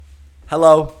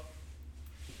Hello.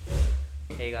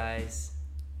 Hey guys.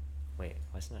 Wait,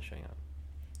 why is it not showing up?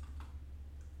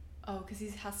 Oh, because he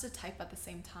has to type at the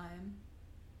same time.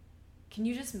 Can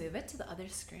you just move it to the other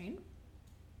screen?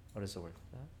 What does it work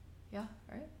with that? Yeah,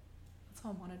 right? That's how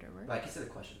a monitor works. I can see the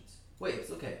questions. Wait,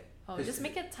 it's okay. Oh, just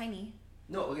make it tiny.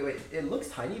 No, okay, wait. It looks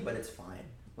tiny, but it's fine.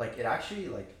 Like, it actually,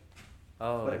 like...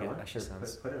 Oh, put like it it on. actually Here,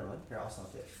 sounds... Put it on. Here, I'll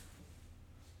stop it.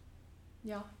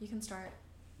 Yeah, you can start.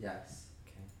 Yes.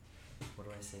 Okay. What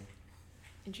do I say?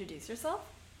 Introduce yourself.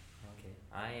 Okay.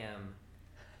 I am...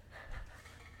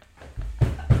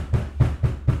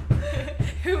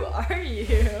 Who are you?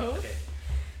 Okay.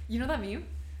 You know that meme?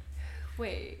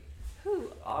 Wait,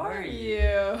 who Are are you? you?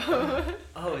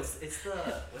 Oh, it's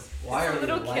the... Why a are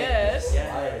little you like kid. this?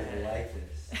 Yeah. Why are you like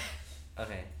this?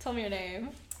 Okay. Tell me your name.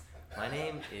 My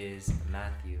name is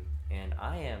Matthew, and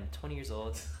I am 20 years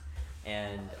old,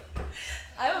 and...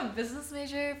 I'm a business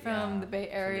major from the Bay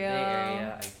Area. From the Bay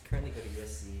Area. I currently go to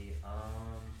USC.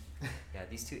 Yeah,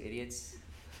 these two idiots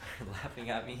are laughing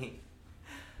at me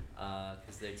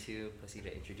because they're too pussy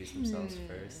to introduce themselves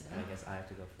first. And I guess I have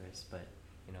to go first, but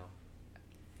you know.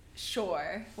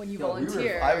 Sure, when you Yo,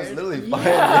 volunteered. I was literally fine.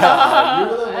 Yeah. You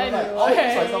were the one that... Oh,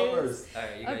 so I saw first. All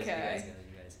right, you guys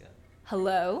go.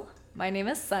 Hello, my name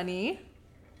is Sunny.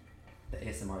 The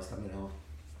ASMR is coming home.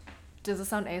 Does it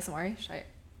sound ASMR? Should I?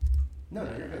 No,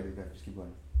 you're good. Just keep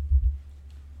going.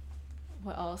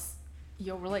 What else?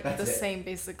 Yo, we're like That's the it. same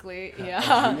basically. A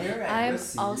Yeah. junior at I'm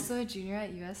USC. also a junior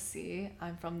at USC.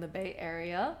 I'm from the Bay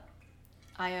Area.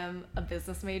 I am a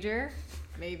business major.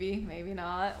 Maybe, maybe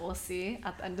not. We'll see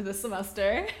at the end of the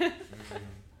semester.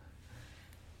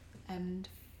 And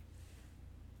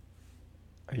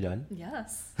Are you done?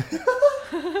 yes.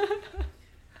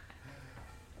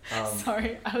 Sorry.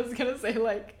 Sorry, I was gonna say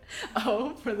like,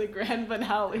 oh, for the grand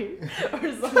finale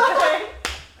or something.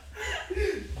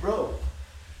 Bro.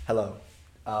 Hello.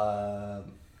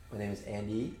 My name is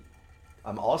Andy.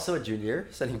 I'm also a junior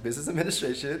studying business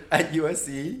administration at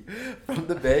USC from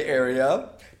the Bay Area.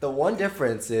 The one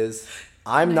difference is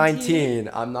I'm 19.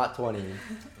 I'm not 20.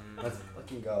 Let's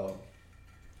fucking go.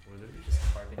 We're literally just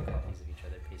carbon copies of each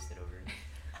other pasted over.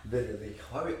 Literally.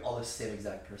 Why are we all the same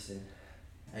exact person?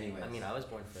 Anyways. I mean, I was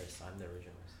born first, so I'm the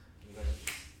original. You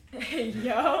guys Hey,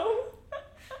 yo.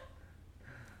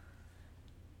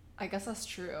 I guess that's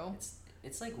true.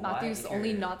 it's like Matthew's why the only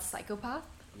you're- not psychopath.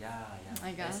 Yeah. I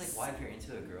And guess. it's like, why if you're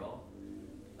into a girl,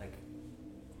 like,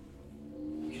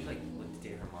 you should like look to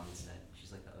date her mom instead.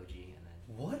 She's like the OG, and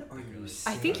then. What are you I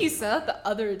saying? think you said that the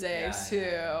other day Yeah, too.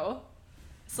 yeah.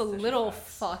 It's a It's actually little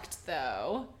facts. fucked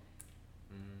though.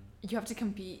 Mm. You have to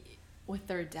compete with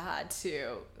their dad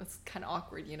too. It's kind of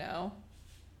awkward, you know.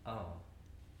 Oh.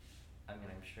 I mean,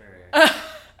 I'm sure.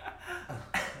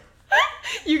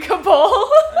 You can pull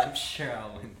I'm sure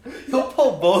I'll win. You'll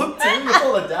pull both too? You'll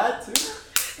pull a dad too?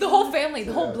 the whole family,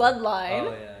 the whole Yeah. bloodline.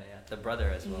 Oh yeah. The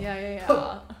brother as well. Yeah.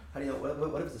 How do you know?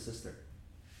 What if it's a sister?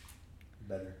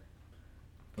 Better.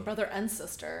 Brother and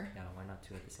sister. Yeah, why not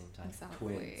two at the same time?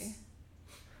 Exactly. Twins.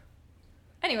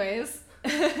 Anyways.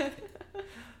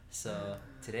 So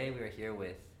today we are here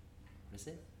with, what is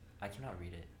it? I cannot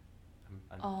read it.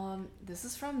 This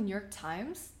is from New York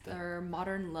Times, their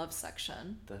modern love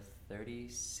section. The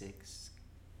 36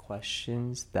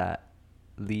 questions that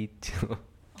lead to.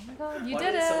 Oh my god, you Why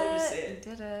did didn't someone it! just say it?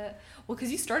 You did it. Well,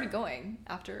 because you started going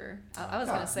after. I was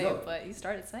Yeah, gonna say no. it, but you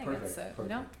started saying Perfect, it, so perfect. you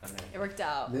know, Okay. it worked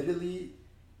out. Literally,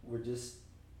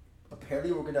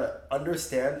 apparently we're gonna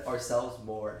understand ourselves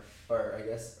more, or I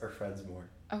guess our friends more.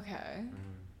 Okay.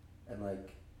 And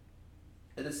like,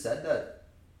 it is said that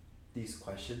these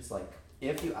questions, like,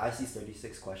 if you ask these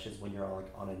 36 questions when you're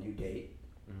like on a new date,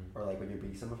 or like when you're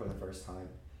meeting someone for the first time,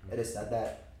 it is said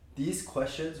that these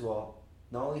questions will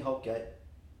not only help you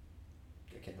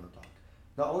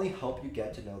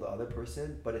get to know the other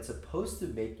person, but it's supposed to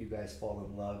make you guys fall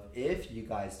in love if you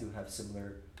guys do have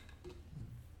similar,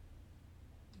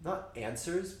 not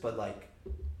answers, but like,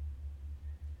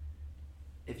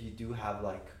 if you do have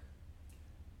like,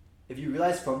 if you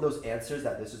realize from those answers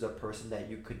that this is a person that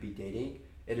you could be dating,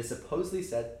 it is supposedly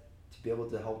said to be able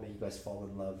to help make you guys fall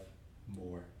in love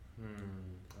more.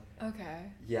 Okay.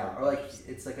 Yeah, or like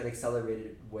it's like an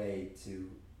accelerated way to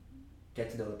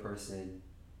get to know the person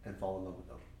and fall in love with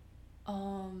them.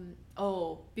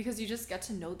 Oh, because you just get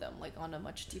to know them like on a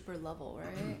much deeper level,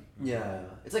 right? Yeah,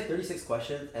 it's like 36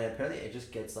 questions, and apparently it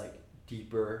just gets like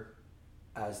deeper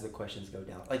as the questions go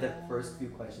down. Like the first few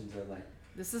questions are like,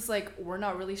 This is like we're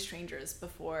not really strangers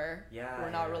before. Yeah. We're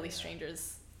not really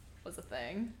strangers was a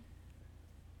thing.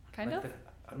 Kind of.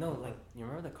 No, like you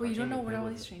remember the Wait, you card don't game know we We're Not played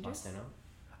Really with Strangers? Basteno?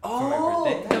 Oh,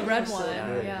 birthday? that The red was so one,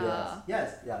 good. yeah.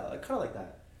 Yes, yeah, kind of like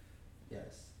that.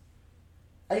 Yes.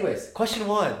 Anyways, question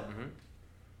one. Mm-hmm.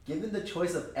 Given the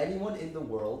choice of anyone in the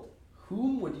world,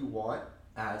 whom would you want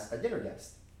as a dinner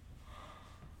guest?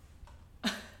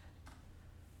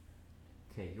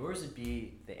 Okay, yours would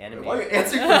be the anime. Why are you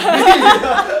answering for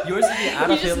me? Yours would be Adolf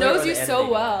He just Hitler knows or you the so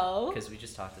anime well. Because we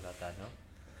just talked about that, no?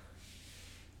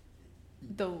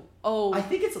 I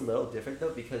think it's a little different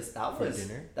though because that For was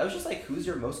dinner? that was just like who's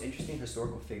your most interesting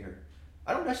historical figure.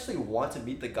 I don't necessarily want to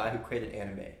meet the guy who created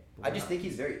anime. Why I just not? think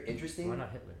he's very interesting. Why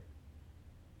not Hitler?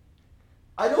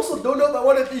 I also don't know if I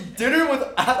want to eat dinner with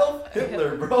Adolf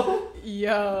Hitler, bro.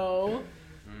 Yo.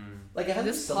 Mm. Like I have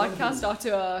This someone podcast who- off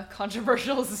to a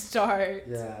controversial start.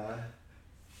 Yeah.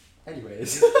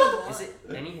 Anyways, Is it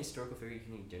any historical figure you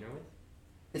can eat dinner with?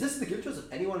 is this the gift choice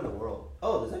of anyone in the world?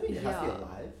 Oh, does that mean it has to be Yeah.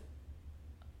 alive?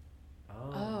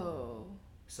 Oh.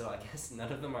 So I guess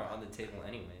none of them are on the table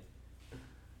anyway.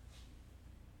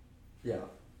 Yeah.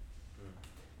 Mm.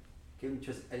 Give me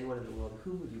choice of anyone in the world.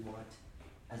 Who would you want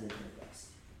as a dinner guest?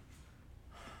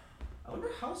 I wonder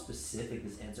how specific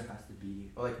this answer has to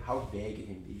be, or like how vague it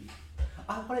can be.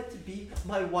 I want it to be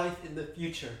my wife in the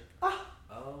future. Ah.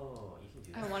 Oh, you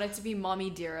can do I that. want it to be mommy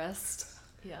dearest.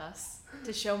 Yes.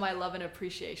 To show my love and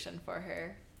appreciation for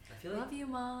her. I feel like Love you,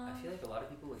 mom. I feel like a lot of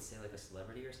people would say like a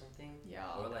celebrity or something. Yeah.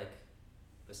 Or like,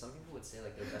 but some people would say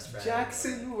like their best friend.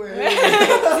 Jackson Or, Wade.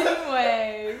 Team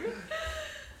wave.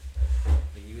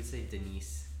 like you would say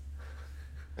Denise.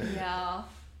 Yeah.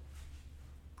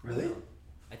 I don't Really? know.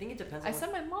 I think it depends. I on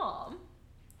said my mom.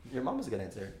 Your mom was a good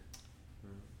answer.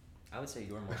 I would say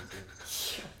your mom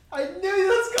too. I knew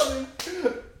that was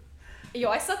coming. Yo,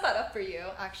 I set that up for you,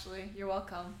 actually. You're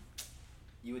welcome.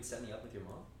 You would set me up with your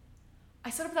mom. I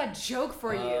set up that joke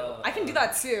for you. Oh, I can do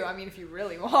that too. I mean, if you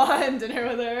really want dinner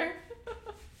with her.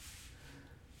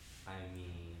 I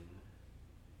mean.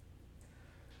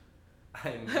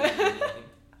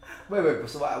 Wait.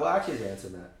 So what actually is the answer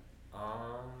to that?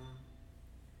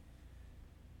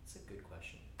 It's a good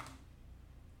question.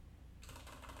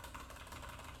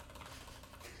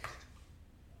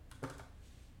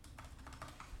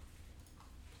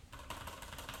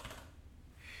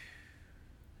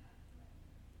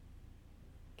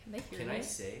 Can they hear Can me? I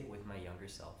say with my younger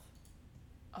self?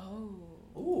 Oh.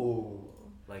 Ooh.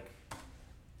 Like,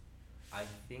 I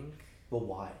think. Well,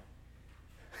 why?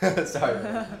 Sorry.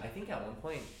 I think at one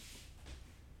point,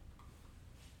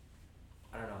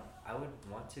 I don't know, I would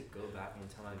want to go back and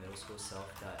tell my middle school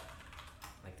self that,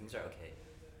 like, things are okay.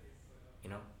 You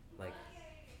know? Like,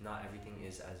 not everything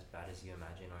is as bad as you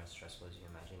imagine or as stressful as you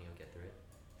imagine. You'll get through it.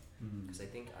 Because I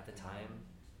think at the time,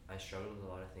 I struggled with a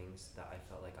lot of things that I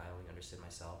felt like I only understood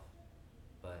myself.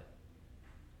 But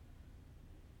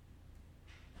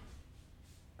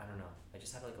I don't know. I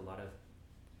just had like a lot of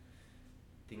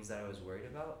things that I was worried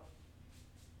about.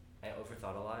 I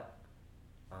overthought a lot.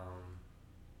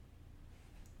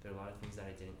 There are a lot of things that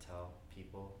I didn't tell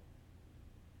people,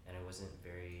 and I wasn't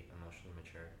very emotionally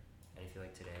mature. And I feel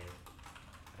like today,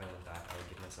 if I went back, I would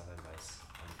give myself advice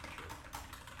on the future.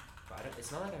 But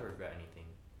it's not like I regret anything.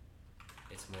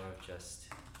 It's more of just,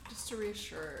 Just to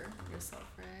reassure yourself,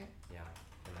 right? yeah,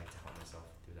 and like to help myself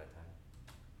through that time.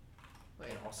 Wait.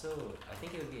 And also, I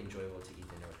think it would be enjoyable to eat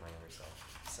dinner with my younger self.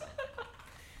 So,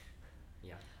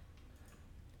 yeah.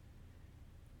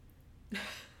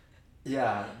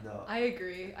 Yeah. No. I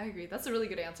agree. That's a really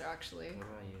good answer, actually. What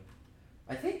about you?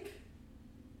 I think.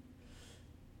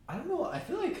 I don't know. I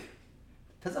feel like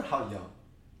depends on how young.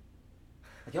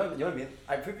 Like, you know what I mean?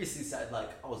 I previously said like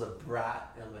I was a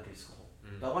brat in elementary school.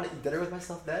 Do I want to eat dinner with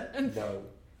myself then? No.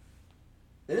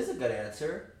 It is a good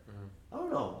answer. Mm-hmm. I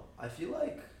don't know. I feel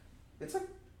like it's like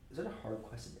is it a hard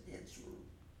question to answer?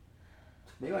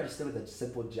 Maybe I just stay with the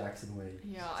simple Jackson way.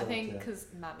 Yeah, So I think to because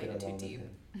Matt made get it too along with deep.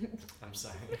 him. I'm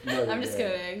sorry. No, I'm just yeah.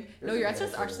 kidding. It No, was your a good answer's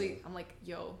answer, actually. though. I'm like,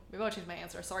 yo, maybe I'll change my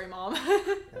answer. Sorry, mom. Yeah.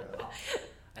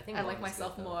 I think I mom like is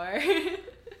myself good, though. more.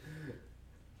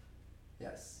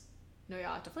 Yes. No,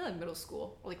 yeah, definitely like middle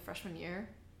school or like freshman year.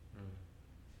 Mm.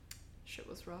 Shit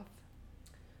was rough.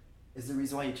 Is the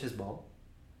reason why you chose mom?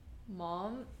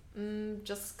 Mom,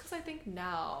 just because I think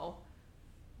now,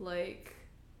 like,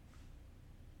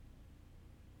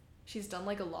 she's done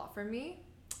like a lot for me,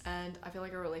 and I feel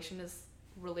like our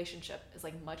relationship is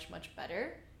like much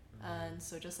better, and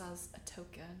so just as a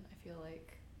token, I feel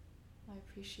like my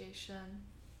appreciation,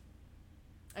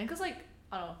 and because like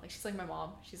I don't know, like she's like my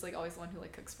mom. She's like always the one who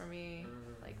like cooks for me,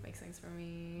 like makes things for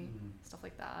me, stuff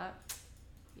like that.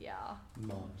 Yeah,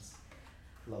 Moms.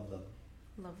 Love them.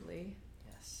 lovely.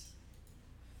 Yes.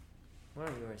 What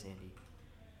are yours, Andy?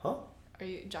 Huh? Are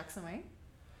you Jackson Wang?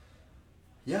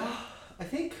 Yeah. I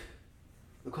think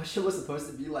the question was supposed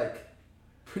to be like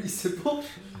pretty simple.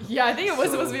 Yeah, I think it was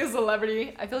So- supposed to be a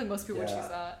celebrity. I feel like most people would Yeah. choose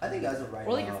that. I think as of right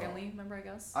Or like now, your family member, I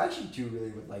guess. I actually do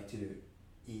really would like to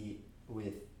eat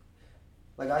with,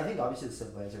 like, I think obviously the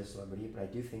simple answer is celebrity, but I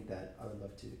do think that I would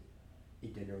love to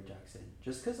eat dinner with Jackson.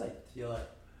 Just because I feel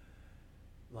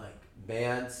like,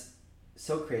 man's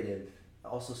so creative,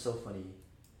 also so funny.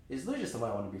 It's literally just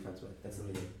someone I want to be friends with. That's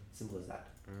literally simple as that.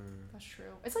 That's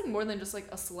true. It's like more than just like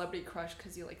a celebrity crush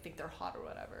because you like think they're hot or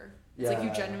whatever. It's like you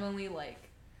Yeah. genuinely like.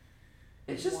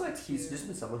 It's just want like he's to- just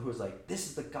been someone who's like, this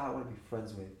is the guy I want to be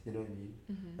friends with. You know what I mean?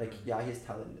 Mhm. Like, yeah, he has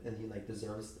talent and he like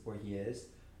deserves where he is,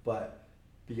 but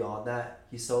beyond that,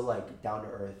 he's so like down to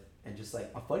earth and just like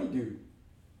a funny dude.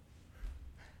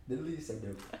 Literally said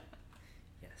no.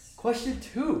 Yes. Question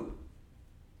 2.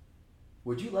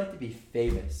 Would you like to be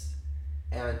famous,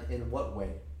 and in what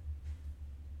way?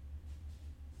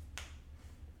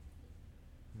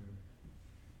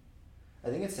 I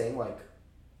think it's saying like,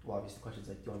 well, obviously the question's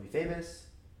like, do you want to be famous?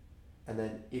 And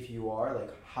then if you are,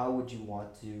 like, how would you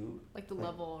want to, Like the like,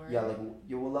 level or. yeah, like,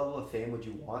 what level of fame would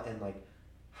you want, and like,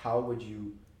 how would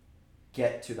you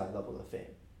get to that level of fame?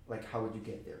 Like, how would you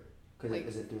get there? Because Like-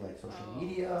 is it through like social Oh,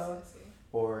 media, I see.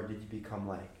 or did you become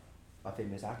like a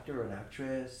famous actor or an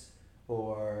actress,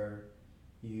 or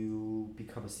you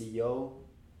become a CEO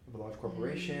of a large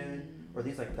corporation, or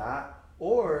things like that,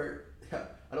 or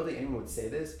I don't think anyone would say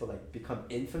this, but like become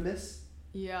infamous.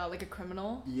 Yeah, like a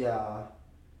criminal. Yeah,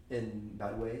 in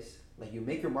bad ways. Like you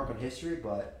make your mark on history,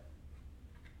 but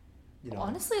you know.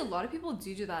 Honestly, a lot of people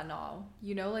do that now.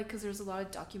 You know, like because there's a lot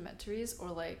of documentaries or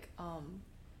like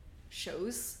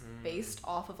shows based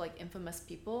off of like infamous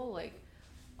people, like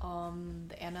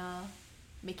the Anna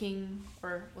making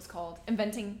or what's called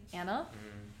inventing Anna.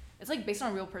 It's like based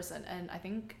on a real person, and I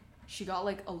think she got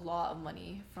like a lot of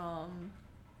money from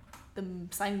them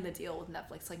signing the deal with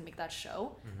Netflix to like make that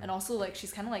show. And also like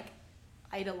she's kind of like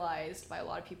idolized by a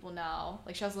lot of people now.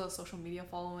 Like she has a social media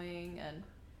following and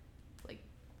like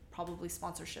probably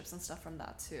sponsorships and stuff from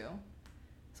that too.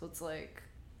 So it's like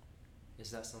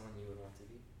Is that someone you would want to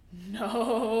be?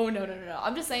 no.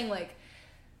 I'm just saying like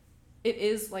it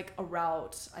is like a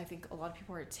route I think a lot of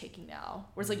people are taking now.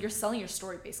 Where it's like you're selling your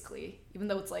story basically, even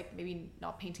though it's like maybe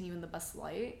not painting you in the best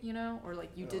light, you know, or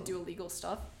like you did do illegal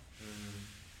stuff.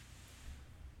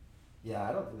 Yeah,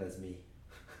 I don't think that's me.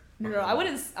 No, I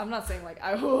wouldn't. I'm not saying like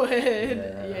I would. Yeah.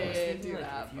 I was Yeah, thinking, do like,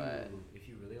 that, if you, but. if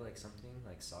you really like something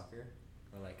like soccer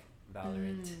or like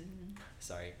Valorant, Mm.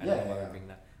 sorry, I Yeah, don't know why yeah. we're bringing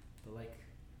that, but like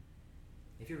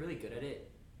if you're really good at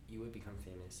it, you would become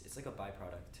famous. It's like a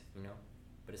byproduct, you know,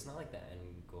 but it's not like the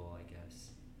end goal, I guess.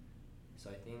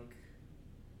 So I think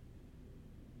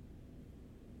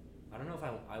I don't know if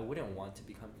I wouldn't want to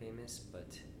become famous, but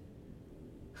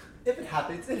If it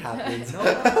happens, it happens. No,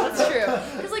 That's true.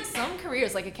 Because like some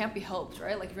careers, like it can't be helped,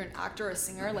 right? Like if you're an actor or a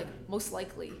singer, like most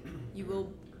likely you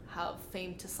will have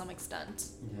fame to some extent.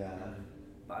 Yeah.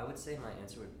 but I would say my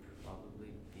answer would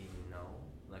probably be no.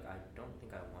 Like I don't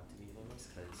think I want to be famous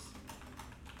because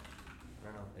I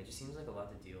don't know. It just seems like a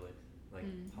lot to deal with, like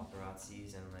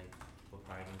paparazzis and like people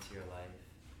prying into your life,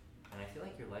 and I feel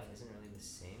like your life isn't really the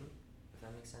same. If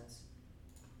that makes sense.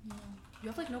 Yeah. You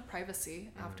have like no privacy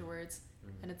afterwards,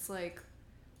 and it's like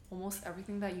almost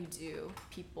everything that you do,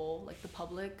 people like the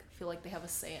public feel like they have a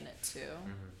say in it too.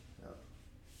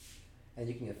 And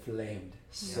you can get flamed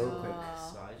so quick. Yeah.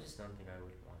 So I just don't think I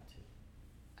would want to.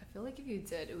 I feel like if you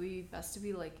did, it would be best to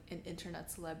be like an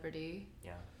internet celebrity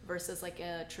Yeah. versus like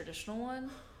a traditional one,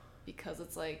 because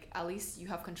it's like at least you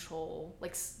have control,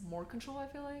 like more control. I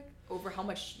feel like over how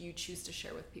much you choose to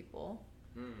share with people,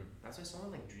 That's why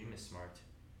someone like Dream is smart.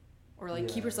 or like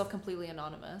keep Yeah. yourself completely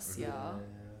anonymous. Yeah.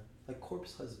 Like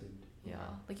Corpse Husband. Yeah.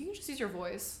 Like you can just use your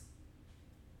voice,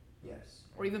 Yes.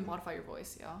 or even modify your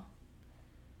voice. Yeah.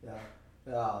 Yeah.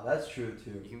 Yeah, that's true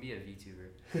You too. can be a VTuber.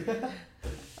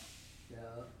 Yeah.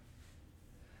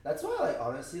 That's why, like,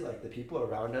 honestly, like the people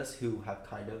around us who have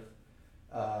kind of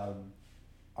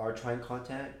are trying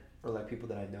content, or like people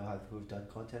that I know who've done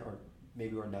content, or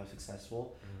maybe are now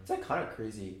successful. It's like kind of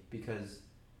crazy because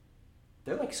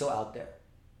they're like so out there,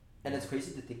 and it's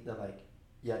crazy to think that like,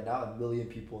 yeah, now 1 million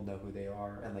people know who they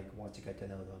are and like want to get to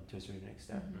know them to a certain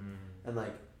extent, and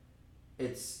like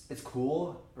it's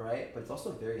cool, right? But it's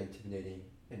also very intimidating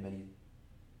in many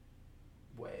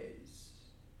ways.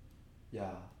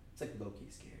 Yeah, it's like low-key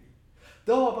scary.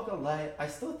 Though I'm not gonna lie, I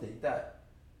still think that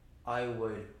I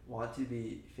would want to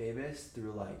be famous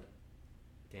through like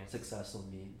Dance. successful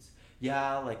means.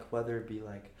 Yeah, like whether it be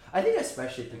like, I think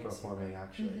especially through I can see performing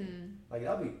actually. Mm-hmm. Like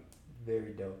that'd be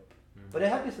very dope. But it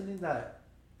had to be something that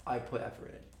I put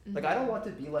effort in. Like I don't want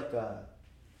to be like a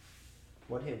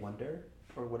one hit wonder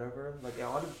or whatever. Like I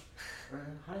want to,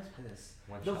 how do I explain this?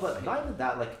 One No, shot but thing. not even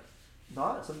that. Like,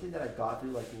 not something that I got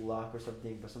through like luck or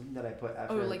something, but something that I put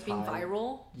effort. Oh, and like being time.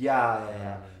 viral.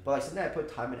 Yeah. But like something I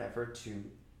put time and effort to.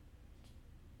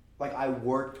 Like I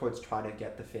worked towards trying to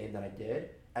get the fame that I did,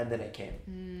 and then it came,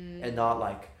 and not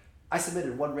like I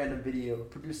submitted one random video,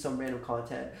 produced some random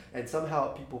content, and somehow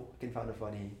people can find it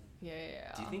funny.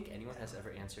 Yeah. Do you think anyone has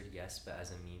ever answered yes, but as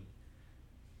a meme?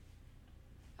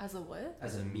 As a what?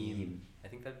 As a meme. I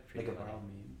think that'd be pretty Like a funny. viral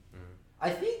meme. Mm. I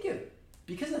think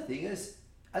because the thing is,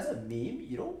 as a meme,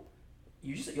 you'll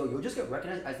just get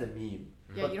recognized as a meme.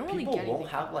 Yeah, But you don't really people get won't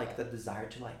anything have from like it. the desire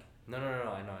to like No,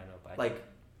 I know, but I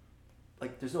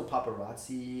like there's no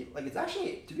paparazzi. Like it's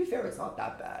actually, to be fair, it's not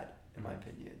that bad in my Mhm.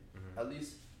 opinion. Mhm. At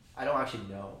least I don't actually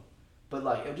know. But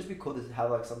like it would just be cool to have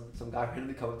like some guy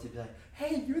randomly come up to you and be like,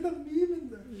 "Hey, you're the meme in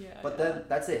there." Yeah. But then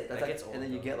that's it. That's That like, gets and old,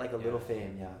 then you though. get like a Yeah. little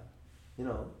fame, yeah. You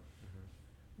know.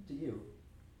 Mhm. Up to you.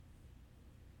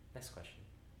 Next question.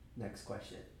 Next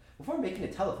question. Before making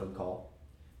a telephone call,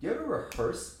 do you ever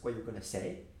rehearse what you're gonna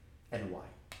say, and why?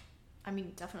 I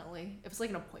mean, definitely. If it's like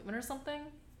an appointment or something,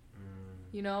 Mm.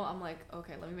 you know, I'm like,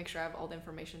 okay, let me make sure I have all the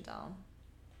information down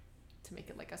to make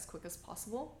it like as quick as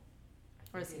possible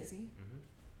or as easy. Mm-hmm.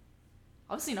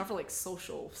 Obviously not for like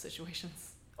social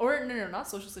situations. Or no, not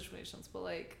social situations, but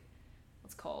like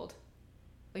what's it called?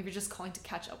 Like if you're just calling to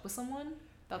catch up with someone,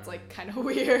 that's like kind of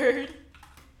weird.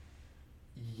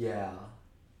 Yeah.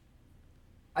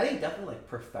 I think definitely like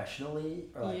professionally,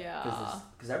 or like Yeah.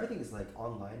 because everything is like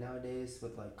online nowadays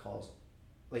with like calls,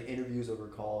 like interviews over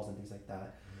calls and things like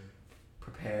that.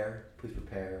 Prepare, please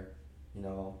prepare. You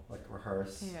know, like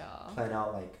rehearse, Yeah. plan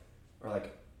out like, or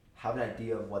like have an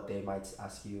idea of what they might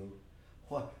ask you.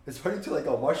 What? It's turning to like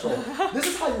a Marshall. This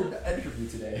is how you interview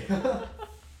today.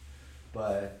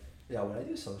 But yeah, when I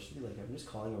do socially, like I'm just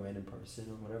calling a random person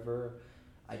or whatever.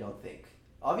 I don't think.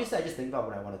 Obviously, I just think about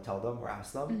what I want to tell them or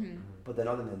ask them. Mm-hmm. But then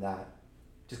other than that,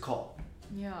 just call.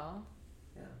 Yeah.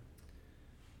 Yeah.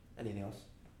 Anything else?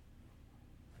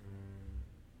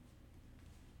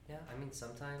 Yeah, I mean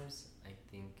sometimes I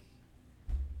think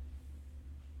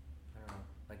I don't know.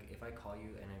 Like if I call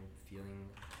you and I'm feeling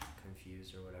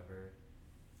confused or whatever,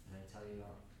 and I tell you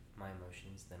my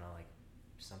emotions, then I'll like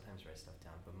sometimes write stuff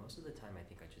down. But most of the time, I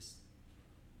think I just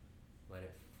let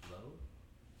it flow.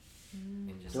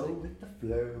 And just Go like with the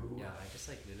flow. yeah, I just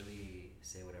like literally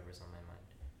say whatever's on my mind.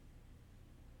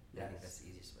 I think that's the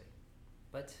easiest way.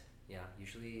 But yeah,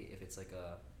 usually if it's like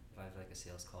if I have like a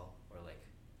sales call or like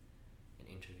an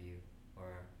interview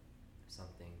or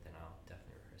something, then I'll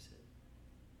definitely rehearse it.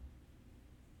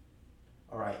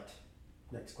 All right.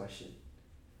 Next question.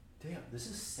 Damn, this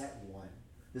is set 1.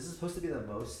 This is supposed to be the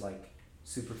most like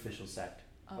superficial set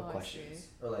Oh, of I questions,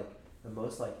 see. or like the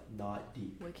most like not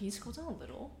deep. Wait, can you scroll down a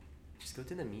little? Just go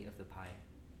to the meat of the pie.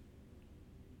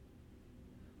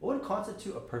 What would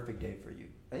constitute a perfect day for you?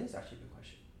 I think it's actually a good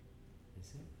question. Is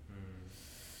it?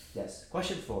 Yes.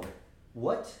 Question 4.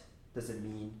 What does it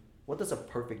mean? What does a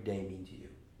perfect day mean to you?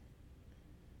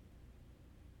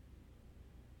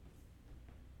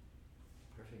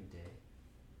 Perfect day.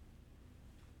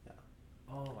 Yeah.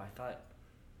 Oh, I thought.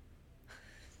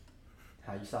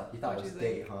 How you thought it What'd was you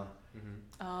date, think? huh?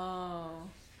 Oh.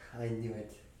 I knew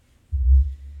it.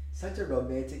 Such a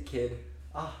romantic kid.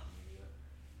 Ah,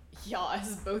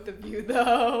 Yes, both of you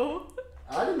though.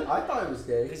 I thought it was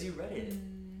gay. Because you read it.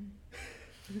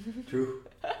 True.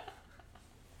 No,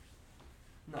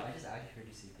 I just actually heard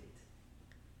you say date.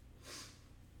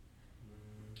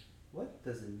 What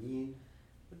does it mean?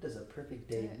 What does a perfect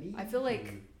day mean? I feel to like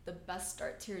you? the best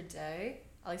start to your day,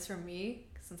 at least for me,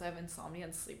 since I have insomnia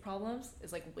and sleep problems,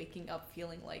 is like waking up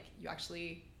feeling like you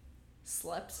actually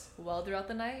slept well throughout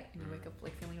the night, and you wake up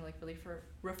like feeling like really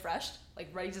refreshed, like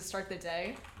ready to start the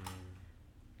day,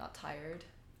 not tired.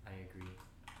 I agree.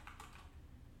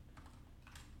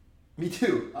 Me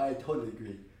too. I totally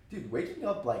agree. Dude, waking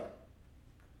up like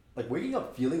waking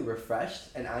up feeling refreshed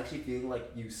and actually feeling like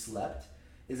you slept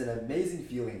is an amazing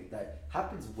feeling that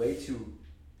happens way too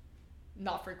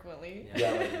Not frequently.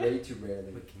 Yeah. like way too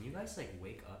rarely. But can you guys like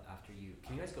wake up after you?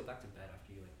 Can you guys go back to bed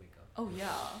after you like wake up? Oh yeah.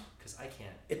 Cause I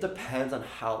can't. It depends on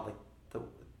how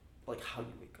how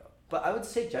you wake up. But I would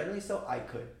say generally so I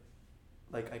could.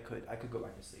 I could go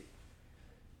back to sleep.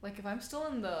 Like if I'm still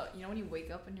in the, you know, when you wake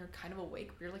up and you're kind of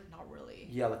awake, but you're like not really.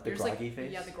 Yeah, like the You're just, groggy like,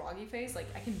 face. Yeah, the groggy face. Like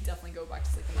I can definitely go back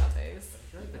to sleep in that phase.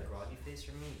 I feel like the groggy face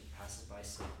for me passes by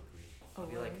so quickly. Oh, I'll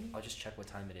be like, really? I'll just check what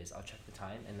time it is. I'll check the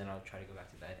time and then I'll try to go back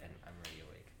to bed and I'm already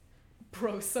awake.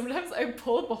 Bro, sometimes I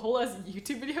pull up a whole ass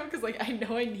YouTube video because like I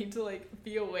know I need to like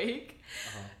be awake,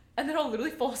 and then I'll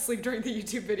literally fall asleep during the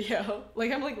YouTube video.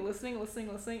 Like I'm like listening,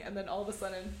 and then all of a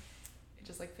sudden, it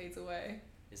just like fades away.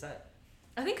 Is that?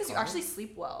 I think because you Common? actually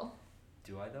sleep well.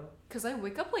 Do I though? Because I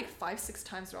wake up like 5-6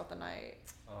 times throughout the night.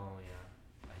 Oh yeah.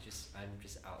 I'm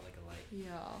just out like a light.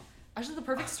 Yeah. Actually, the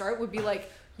perfect start would be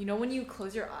like, you know, when you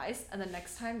close your eyes and the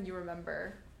next time you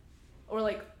remember, or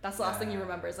like that's the last thing you Yeah.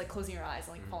 remember is like closing your eyes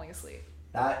and like falling asleep.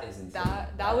 That is insane.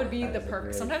 That would be that the is a perfect.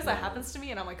 really Sometimes that good happens to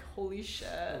me and I'm like, holy shit.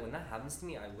 No, when that happens to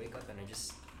me, I wake up and I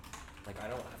just like I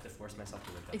don't have to force myself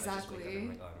to wake up. I just wake up Exactly. and I'm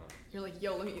like, oh no. You're like,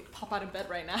 yo, let me pop out of bed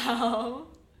right now.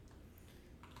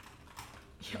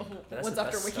 Yo, But that's what's the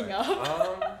after best waking start.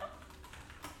 up?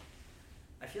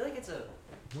 I feel like it's a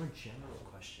more general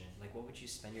question. Like, what would you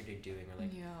spend your day doing? Or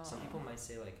like, Yeah. some people might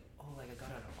say like, oh, like I got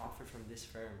an offer from this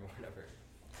firm or whatever.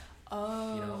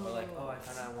 Oh. You know, or like, oh, I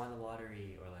found out I won the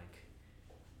lottery, or like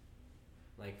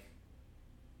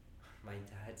my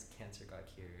dad's cancer got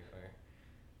cured, or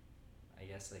I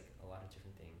guess like a lot of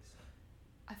different things.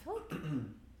 I feel like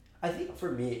I think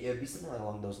for me, it would be something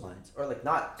along those lines. Or like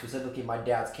not specifically my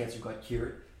dad's cancer got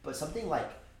cured, but something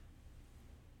like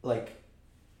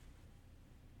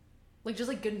just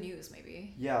like good news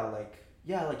maybe. yeah,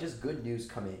 like just good news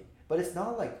coming. But it's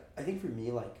not like, I think for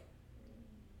me, like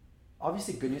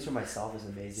obviously good news for myself is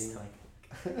amazing.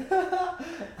 Like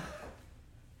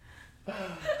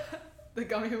The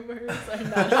gummy bears are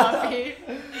not happy.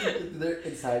 they're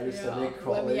inside your stomach Let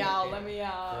crawling. me out, let me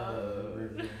out.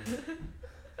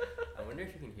 I wonder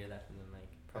if you can hear that from the mic.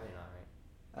 Probably not,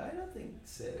 right? I don't think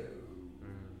so.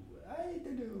 I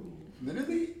don't know.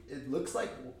 Literally, it looks like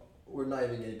we're not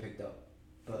even getting picked up.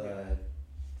 But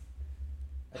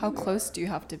I How think we close are. do you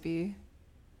have to be?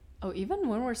 Oh, even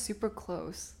when we're super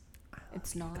close,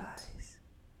 it's not.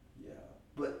 Yeah,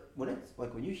 but when it's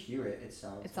like when you hear it, it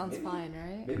sounds. It sounds maybe, fine,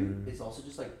 right? Maybe Mm. it's also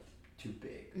just like too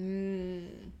big.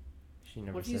 She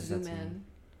never What if you says that zoom to me. in?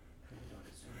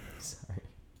 Sorry.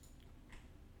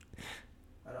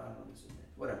 I don't want to zoom in.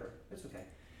 Whatever, it's okay.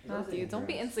 Matthew, don't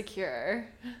be insecure.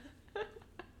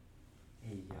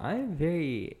 Hey, yeah. I'm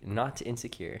very not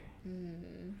insecure.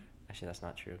 Mm. Actually, that's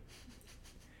not true.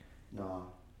 No,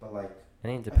 but like I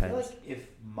think it I feel depends. like if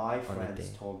my on the friends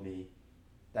day. told me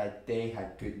that they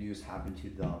had good news happen to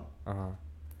them,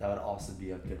 that would also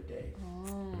be a good day.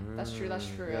 Oh, that's true. That's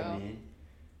Mm. true. You know what I mean?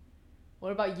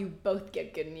 What about you both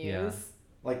get good news? Yeah.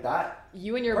 Like that.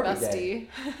 You and your Perfect bestie. day.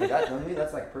 Like that. To me,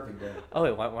 that's like perfect day. Oh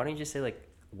wait, why don't you just say like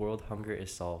world hunger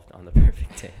is solved on the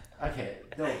perfect day? Okay,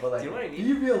 no, but like, Do you know what I mean?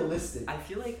 be realistic. I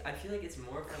feel like it's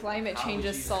more of, like, Climate how change would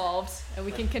is you- solved, and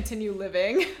we like- can continue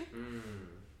living.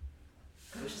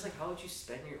 It's just like, how would you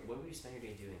spend what would you spend your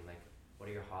day doing? Like, what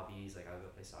are your hobbies? Like, I would go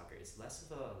play soccer. It's less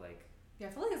of a like Yeah, I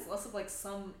feel like it's less of like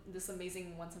this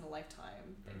amazing once in a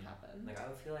lifetime thing Mm. happen. I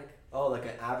would feel like Oh, like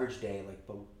an average day, like,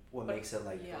 but what But- makes it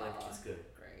like? yeah. like it's good.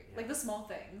 Great. Yeah. Like the small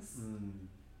things. Mm,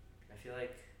 I feel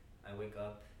like I wake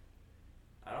up.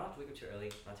 I don't have to wake up too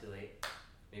early, not too late.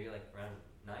 Maybe like around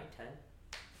 9, 10,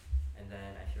 and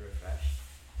then I feel refreshed.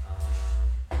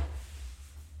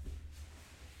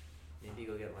 Maybe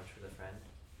go get lunch with a friend.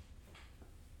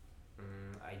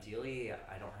 Ideally,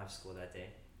 I don't have school that day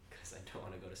because I don't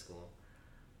want to go to school.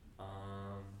 I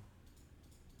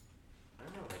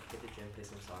don't know, like hit the gym, play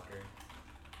some soccer.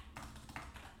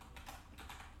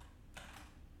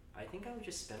 I think I would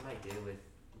just spend my day with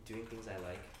doing things I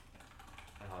like,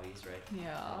 my hobbies, right?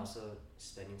 Yeah. And also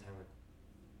spending time with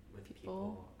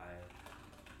people I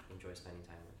enjoy spending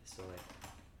time with. So like,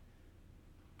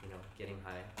 getting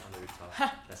high on the rooftop.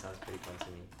 That sounds pretty fun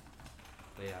to me.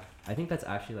 But yeah, I think that's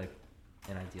actually like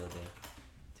an ideal day,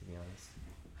 to be honest.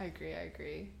 I agree. I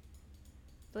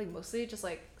feel like mostly just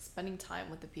like spending time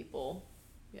with the people.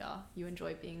 Yeah, you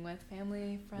enjoy being with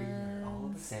family, friends. we're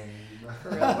all the same. For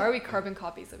real. Why are we carbon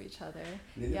copies of each other?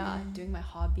 Yeah, Literally. doing my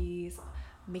hobbies,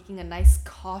 making a nice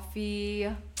coffee,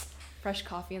 fresh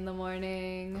coffee in the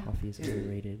morning. Coffee is Dude.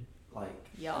 overrated. Like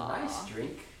Yeah. a nice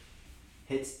drink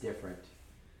hits different.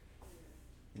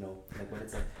 You know, like when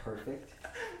it's like perfect.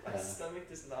 My Yeah. stomach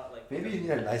does not like. Maybe you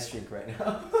need a nice drink right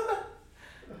now.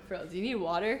 Bro, do you need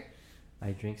water?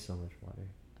 I drink so much water.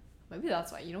 Maybe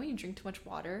that's why. You know when you drink too much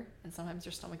water and sometimes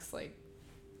your stomach's like,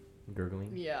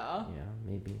 Gurgling. yeah. Yeah,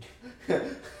 maybe.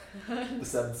 The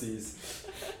 7 C's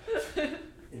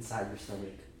inside your stomach.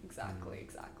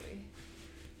 Exactly.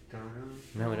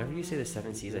 Man, whenever you say the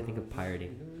 7 C's, I think of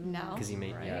pirating. Now. Because you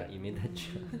made right? you made that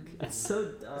joke. It's so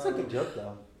dumb. It's a good joke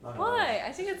though. Not gonna lie. Why?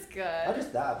 I think it's Not good.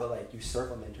 just that, but like you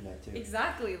surf on the internet too.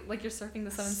 Exactly. Like you're surfing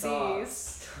the 7 Stop.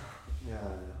 C's. Yeah.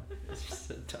 It's just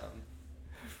so dumb.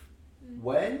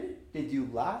 When did you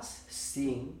last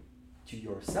sing to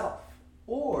yourself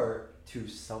or to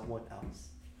someone else?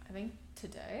 I think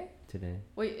Today? Today.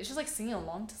 Wait, it's just like singing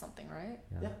along to something, right?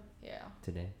 Yeah. Yeah.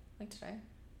 Today. Like today.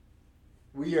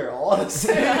 We are all the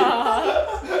same.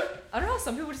 I don't know.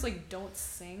 Some people just like don't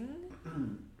sing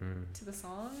Mm. to the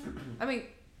song. I mean,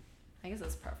 I guess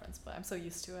it's preference, but I'm so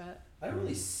used to it. I don't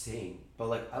really sing, but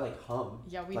like I like hum.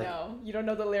 Yeah, we Like- know. You don't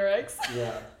know the lyrics.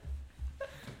 Yeah.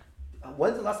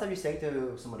 When's the last time you sang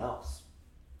to someone else?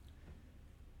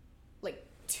 Like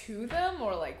to them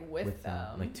or like with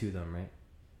them? Like to them, right?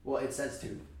 Well, it says to.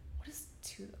 What is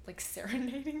to them? Like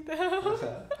serenading them?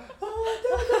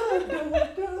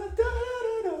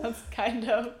 That's kind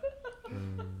of.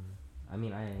 I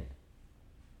mean,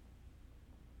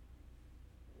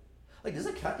 Like, does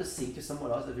it count to sing to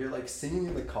someone else if you're like singing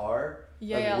in the car,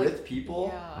 Yeah, like yeah, with like- people,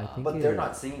 Yeah. I think but they're it-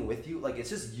 not singing with you? Like, it's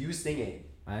just you singing.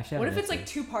 I actually. What have if an it's like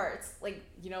answer. two parts? Like,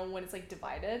 you know, when it's like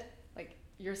divided, like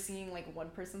you're singing like one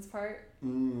person's part.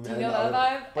 Mm, Do and you then know the that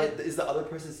other- vibe? But is the other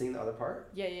person singing the other part?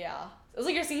 Yeah, yeah, yeah. It's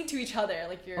like you're singing to each other,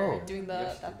 like you're Oh. doing You the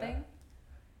actually that did thing.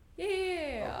 Yeah, yeah,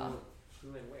 yeah, yeah. Oh, who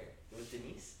and where? With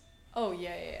Denise? Oh,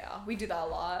 yeah, yeah, yeah. We do that a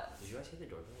lot. Did you guys hear the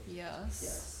doorbell? Yes.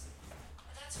 Yes.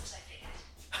 That's what I figured.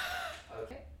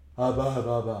 Okay. And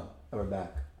we're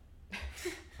back.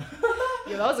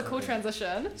 Yeah, that was a cool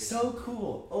transition. So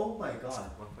cool. Oh my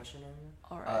god. One question on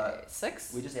that? All right,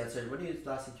 6. We just answered. What do you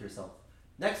last think to yourself?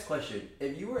 Next question.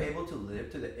 If you were able to live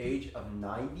to the age of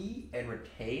 90 and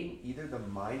retain either the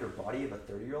mind or body of a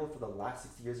 30-year-old for the last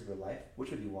 60 years of your life,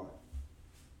 which would you want?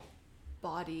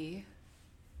 Body.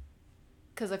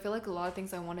 Because I feel like a lot of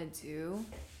things I want to do,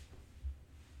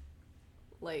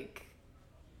 like,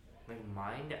 Like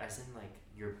mind, as in like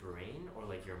your brain, or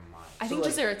like your mind? I So, think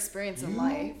just like, their experience in You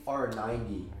life, are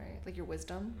 90. right? Like your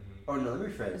wisdom Oh no, let me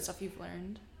and rephrase. stuff you've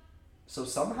learned. So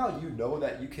somehow you know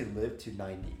that you can live to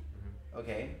 90. Mm-hmm.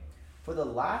 Okay? For the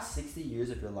last 60 years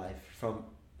of your life, from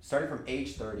starting from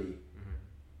age 30,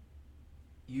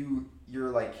 Mm-hmm.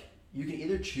 you're like you can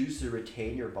either choose to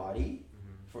retain your body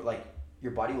Mm-hmm. for like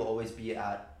your body will always be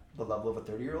at the level of a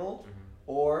 30-year-old, Mm-hmm.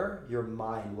 or your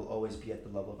mind will always be at the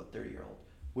level of a 30-year-old.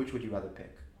 Which would you rather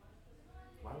pick?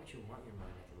 Why would you want your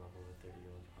mind at the level of a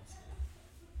 30-year-old possibly?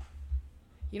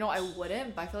 You know, I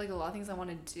wouldn't, but I feel like a lot of things I want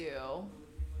to do,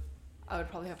 I would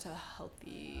probably have to have a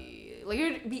healthy. Like,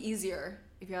 it would be easier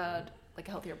if you had like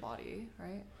a healthier body,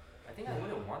 right? I think I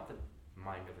wouldn't want the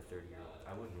mind of a 30-year-old.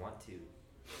 I wouldn't want to.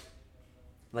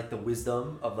 Like the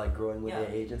wisdom of like growing with Yeah,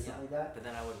 age and stuff yeah. like that. But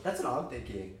then I would. That's what I'm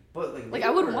thinking. But like Like, I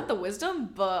would want the wisdom,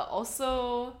 but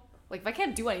also, like, if I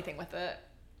can't do anything with it,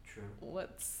 True.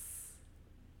 what's.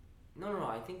 No.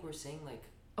 I think we're saying like.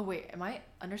 Oh, wait, am I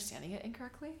understanding it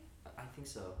incorrectly? I think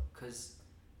so. Cause,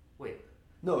 wait.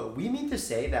 No, we mean to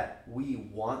say that we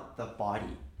want the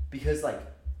body because like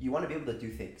you want to be able to do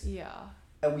things, Yeah.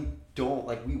 and we don't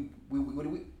like we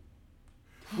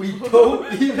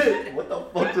don't even. What the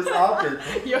fuck just happened?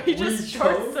 Yo, he just We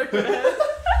short don't- circuited.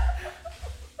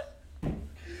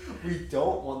 We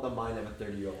don't want the mind of a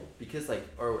 30-year-old because like,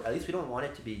 or at least we don't want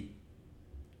it to be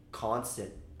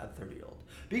constant at 30-year-old.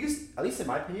 Because at least in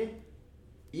my opinion,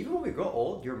 even when we grow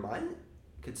old, your mind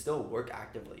could still work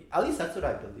actively. At least that's what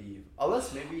I believe.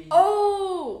 Unless maybe.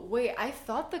 Oh, wait, I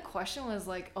thought the question was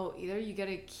like, oh, either you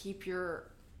gotta keep your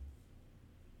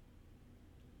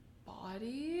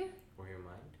body Or your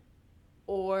mind.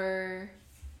 or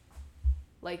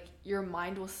like your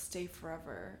mind will stay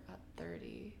forever at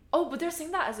 30. Oh, but they're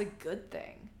saying that as a good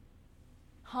thing.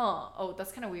 Huh. Oh,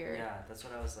 that's kind of weird. Yeah, that's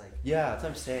what I was like. Yeah, that's what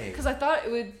I'm saying. Because I thought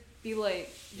it would be like,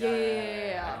 yeah. I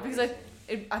know what Because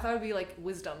you're I thought it'd be like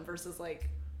wisdom versus like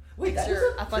Wait, that your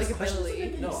doesn't- athletic this question doesn't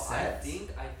ability. make any No, sense.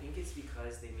 I think it's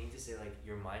because they mean to say like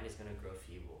your mind is gonna grow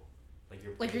feeble, like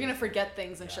your. like you're gonna forget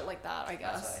things and Yeah. shit like that. I That's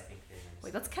what I guess. think they're gonna Wait,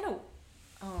 say. that's kind of.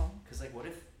 Oh, Cause like, what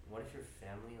if your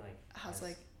family like has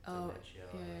like oh dementia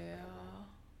or,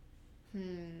 yeah.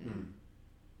 Hmm.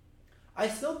 I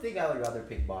still think I would rather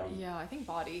pick body. Yeah, I think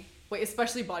body. Wait,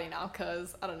 especially body now,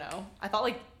 cause I don't know. I thought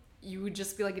like you would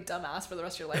just be like a dumbass for the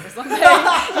rest of your life or something.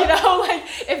 You know, like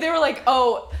if they were like,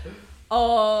 oh,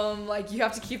 like you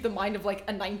have to keep the mind of like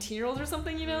a 19-year-old or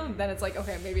something, you know, then it's like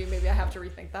okay, maybe I have to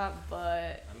rethink that.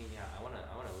 But I mean, yeah, I wanna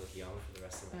look young for the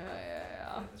rest of my life.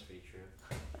 yeah. That's pretty true.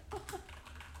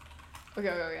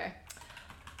 Okay.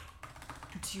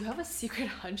 Do you have a secret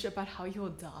hunch about how you'll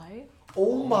die?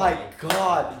 Oh my my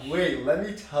god, gosh. wait, let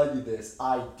me tell you this.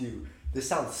 I do. This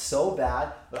sounds so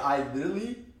bad, but I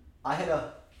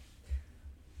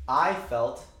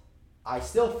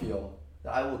still feel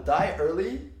that I will die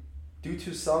early due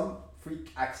to some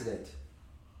freak accident.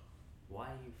 Why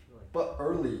do you feel like? But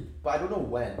early, but I don't know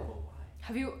when. But why?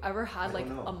 Have you ever had I like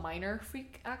don't know. a minor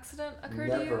freak accident occur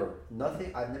to you? Never.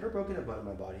 Nothing. I've never broken a bone in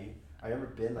my body. I've never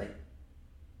been like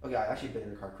Okay, I actually been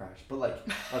in a car crash, but like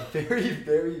a very,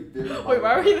 very, very. Wait,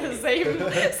 why are we the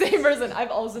minor- same person? I've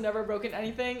also never broken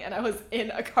anything, and I was in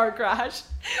a car crash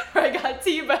where I got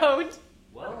T-boned.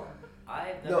 Well,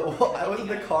 I've never. No, well, I broken was in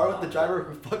the anything car out with the loud. driver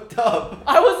who fucked up.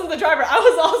 I wasn't the driver. I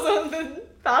was also in the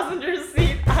passenger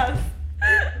seat. As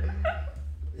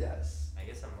Yes. I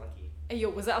guess I'm lucky. hey, yo,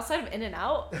 was it outside of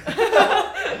In-N-Out?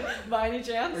 By any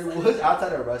chance? It was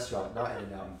outside a restaurant, not in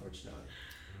and out, unfortunately.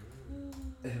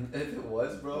 Mm. If it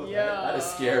was, bro, Yeah. that is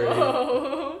scary.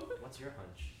 What's your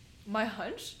hunch? My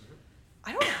hunch? Mhm.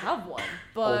 I don't have one,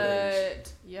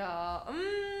 but yeah,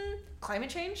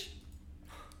 climate change.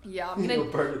 Yeah, I'm You'll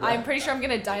gonna. burn to I'm death. pretty sure I'm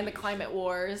gonna die in the climate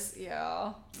wars.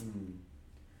 Yeah.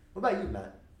 What about you,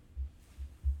 Matt?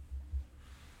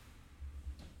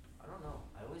 I don't know.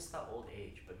 I always thought old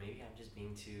age, but maybe I'm just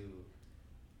being too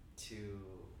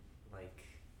like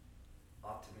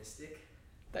optimistic.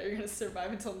 That you're gonna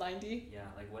survive until 90. Yeah,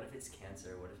 like what if it's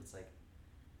cancer? What if it's like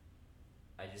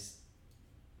I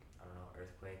don't know,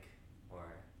 earthquake or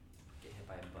get hit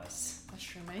by a bus? That's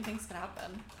true. Many things can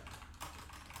happen.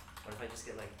 What if I just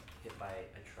get like hit by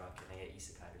a truck and I get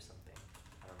isekai or something?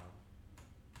 I don't know.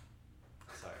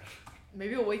 Sorry.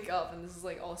 Maybe we'll wake up and this is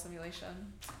like all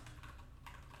simulation.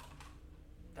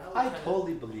 That would I kinda,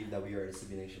 totally believe that we are in a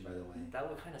simulation, by the way. That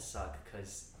would kind of suck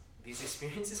because these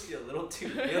experiences feel a little too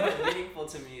meaningful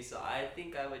to me. So I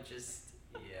think I would just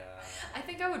I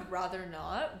think I would rather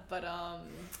not, but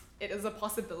it is a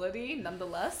possibility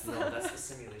nonetheless. No, that's the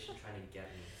simulation trying to get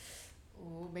me.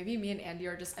 Ooh, maybe me and Andy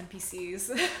are just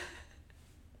NPCs.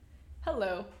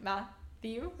 Hello,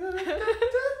 Matthew. No, I'm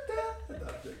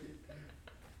joking.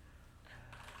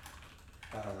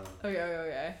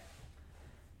 Okay.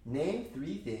 Name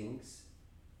 3 things.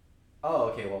 Oh,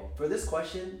 okay. Well, for this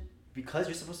question, because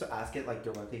you're supposed to ask it like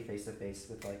directly face to face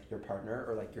with like your partner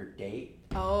or like your date.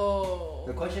 Oh.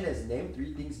 The question is, name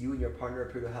 3 things you and your partner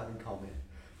appear to have in common.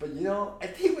 But you know, I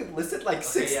think we've listed like Okay,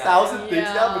 6,000 yeah. things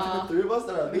now Yeah. between the 3 of us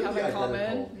that are We literally have in common.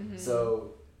 identical. Mhm.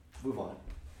 So, move on.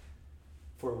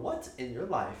 For what in your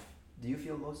life do you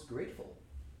feel most grateful?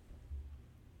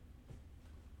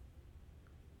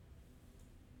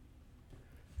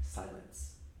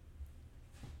 Silence.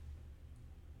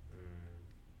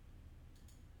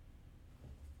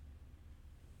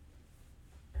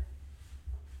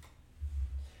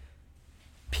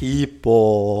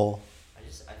 People. I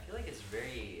feel like it's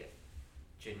very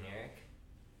generic.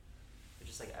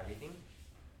 Just like everything.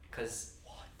 Cause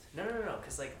What? no,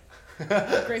 cause like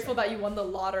Grateful that you won the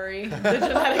lottery, the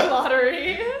genetic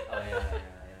lottery. Yeah.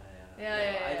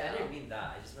 I Yeah. didn't mean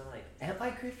that. I just meant like Am I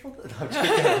grateful? No, I'm joking.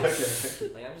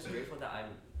 Okay. like I'm just grateful that I'm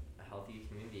a healthy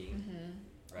human being,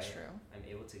 Mm-hmm. right? True. I'm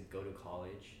able to go to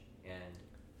college and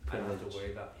I don't have to Privilege.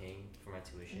 worry about paying for my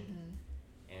tuition.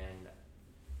 Mm-hmm. And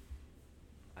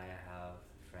I have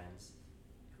friends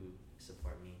who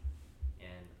support me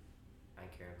and I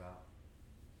care about,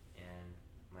 and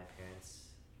my parents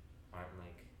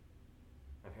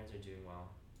are doing well,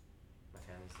 my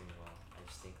family's doing well. I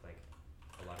just think like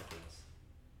a lot of things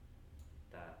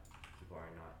that people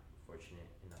are not fortunate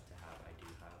enough to have, I do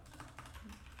have.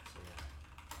 So yeah,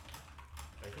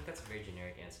 but I think that's a very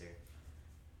generic answer.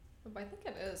 But I think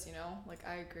it is, you know, like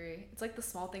I agree. It's like the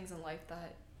small things in life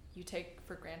that you take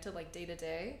for granted, like day to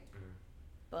day,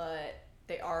 but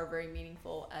they are very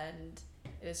meaningful. And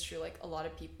it is true, like a lot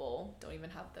of people don't even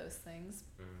have those things,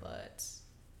 but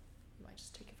you might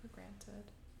just take it for granted.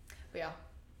 But yeah,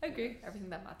 I agree. Everything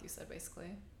that Matthew said,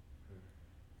 basically.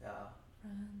 Yeah.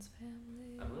 Friends,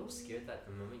 family. I'm a little scared that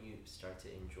the moment you start to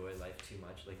enjoy life too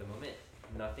much, like the moment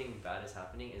nothing bad is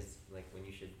happening is like when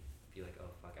you should be like, oh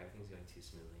fuck, everything's going too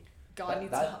smoothly. God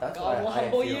That's God what will I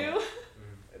humble feel. you.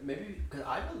 Maybe because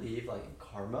I believe like in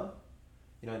karma,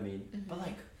 you know what I mean. But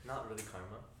like Not really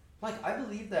karma. I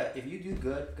believe that if you do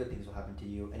good things will happen to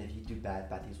you, and if you do bad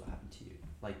things will happen to you.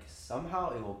 Like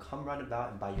somehow it will come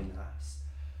roundabout and bite you in the ass.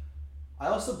 I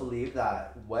also believe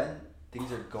that when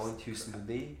things are going too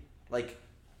smoothly, like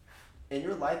in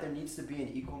your life there needs to be an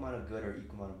equal amount of good or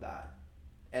equal amount of bad.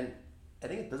 And I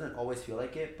think it doesn't always feel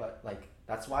like it, but like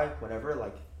that's why whenever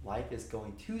like life is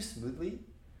going too smoothly,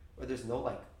 or there's no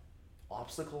like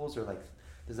obstacles or like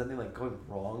there's nothing like going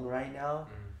wrong right now,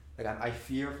 like I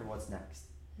fear for what's next.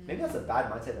 Maybe that's a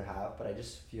bad mindset to have, but I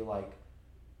just feel like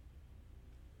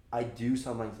I do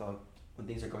something like when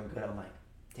things are going good, I'm like,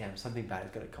 damn, something bad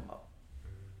is gonna come up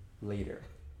later.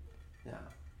 Yeah.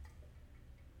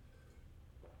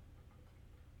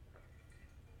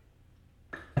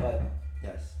 But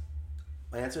yes,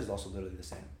 my answer is also literally the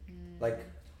same. Like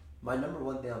my number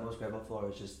one thing I'm most grateful for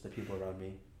is just the people around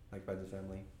me, like friends and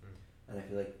family, and I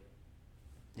feel like,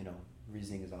 you know,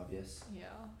 reasoning is obvious. Yeah.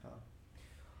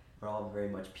 We're all very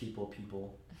much people.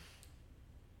 People.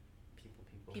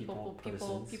 People.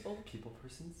 persons. People. People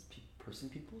persons.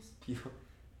 Peoples. People.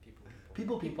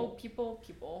 People.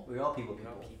 We're all people. We're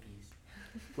all peepees.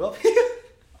 Well,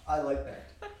 I like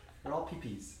that. We're all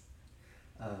peepees.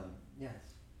 Yes.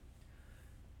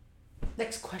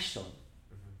 Next question.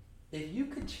 If you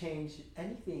could change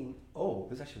anything,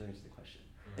 this is actually a very interesting question.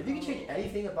 If you could change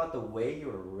anything about the way you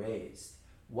were raised,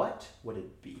 what would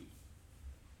it be?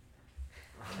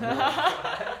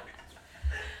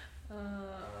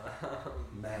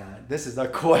 Man, this is a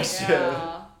question.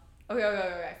 Yeah.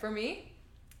 Okay. For me,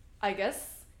 I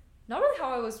guess not really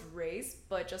how I was raised,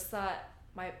 but just that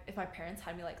if my parents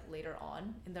had me like later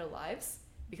on in their lives,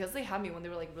 because they had me when they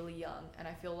were like really young, and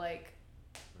I feel like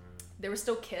they were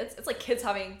still kids. It's like kids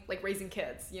having like raising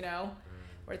kids, you know,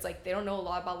 where it's like they don't know a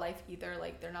lot about life either.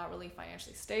 Like they're not really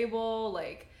financially stable.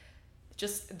 Like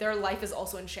just their life is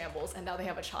also in shambles, and now they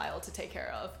have a child to take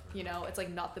care of. You know, it's like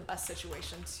not the best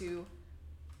situation to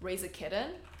raise a kid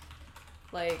in.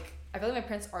 Like I feel like my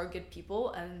parents are good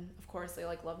people, and of course they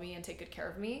like love me and take good care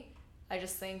of me. I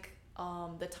just think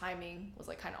the timing was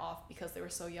like kind of off because they were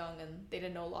so young and they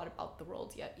didn't know a lot about the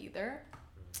world yet either.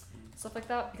 Stuff like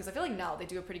that, because I feel like now they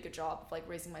do a pretty good job of like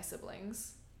raising my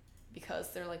siblings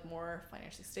because they're like more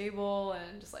financially stable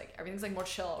and just like everything's like more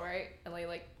chill, right? And they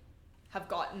like have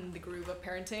gotten the groove of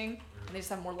parenting and they just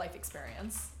have more life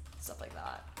experience, stuff like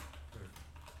that.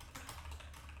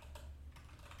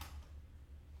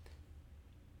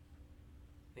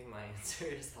 I think my answer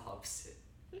is the opposite.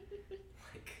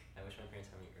 Like, I wish my parents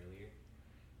had me earlier,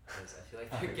 because I feel like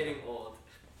they're getting old.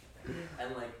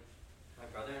 And like, my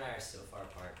brother and I are so far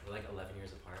apart. We're like 11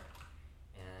 years apart,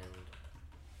 and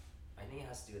I think it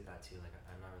has to do with that too. Like,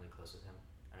 I'm not really close with him,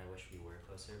 and I wish we were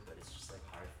closer, but it's just like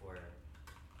hard for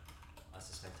us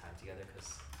to spend time together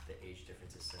because the age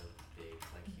difference is so big.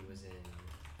 Like, he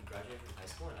graduated from high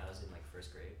school and I was in like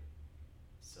first grade,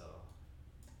 so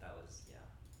that was, yeah.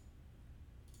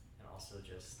 And also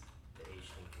just the age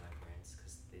thing for my parents,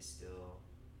 because they still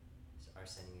are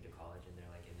sending me to college and they're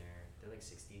like they're like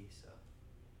 60, so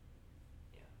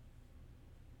yeah.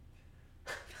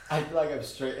 I feel like I'm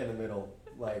straight in the middle.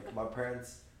 Like I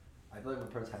feel like my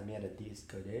parents had me at a decent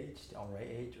good age, the alright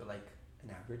age, or like an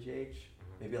average age.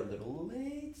 Maybe a little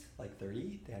late, like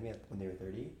 30. They had me when they were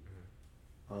 30.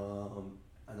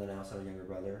 And then I also have a younger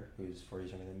brother who's 4 years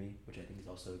younger than me, which I think is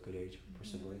also a good age for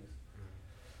siblings.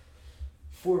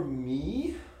 For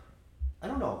me, I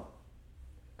don't know.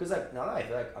 Because like now that I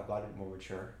feel like I've gotten more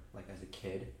mature, like as a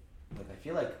kid, like I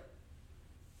feel like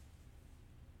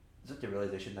it's like the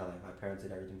realization that like my parents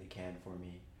did everything they can for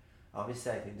me.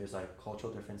 Obviously, I think there's like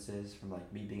cultural differences from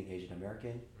like me being Asian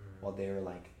American while they were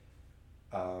like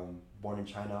born in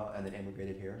China and then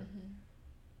immigrated here.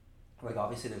 Like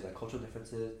obviously there's like cultural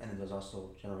differences and then there's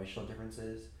also generational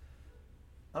differences.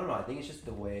 I don't know, I think it's just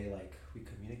the way like we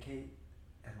communicate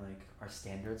and like our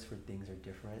standards for things are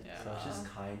different. Yeah. So it's just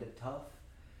kind of tough.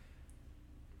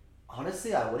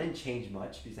 Honestly, I wouldn't change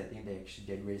much because I think they actually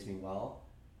did raise me well.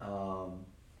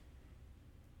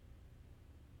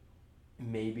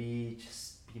 Maybe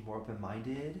just be more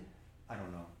open-minded. I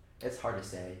don't know. It's hard to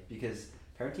say because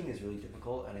parenting is really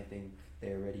difficult, and I think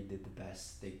they already did the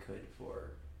best they could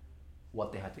for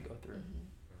what they had to go through.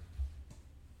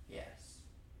 Yes.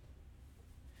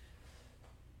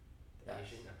 The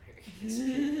Asian American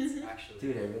experience, actually.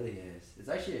 Dude, it really is.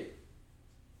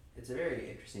 It's a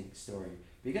very interesting story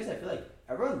because I feel like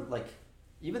everyone, like,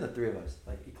 even the three of us,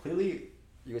 like, clearly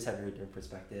you guys have very different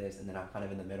perspectives, and then I'm kind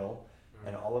of in the middle,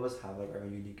 and all of us have like our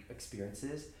own unique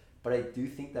experiences. But I do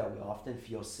think that we often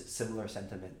feel similar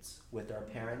sentiments with our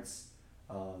parents.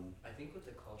 I think with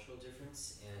the cultural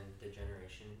difference and the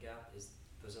generation gap,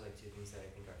 those are like two things that I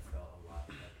think are felt a lot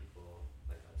by people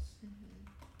like us.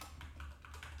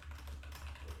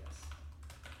 But yes.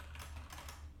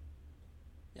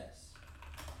 Yes.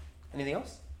 Anything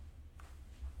else?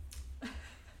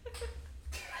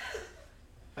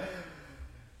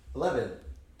 11.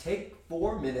 Take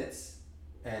 4 minutes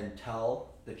and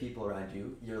tell the people around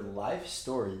you your life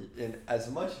story in as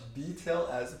much detail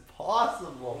as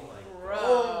possible.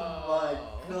 Oh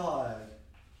my god.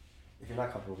 If you're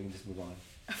not comfortable, we can just move on.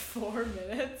 4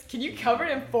 minutes? Can you cover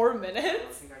it in 4 I don't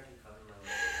minutes? think I can cover my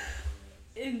life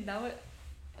in 4 minutes. In that way,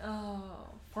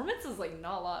 4 minutes is like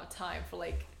not a lot of time for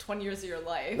like 20 years of your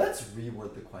life. Let's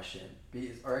reword the question.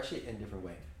 Or actually in a different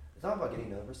way. It's not about getting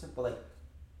another person, but like,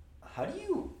 how do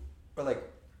you, or like,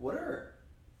 what are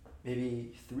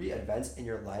maybe 3 events in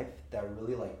your life that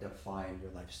really like define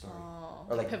your life story?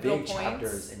 Or like pivotal big points?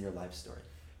 chapters in your life story?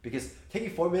 Because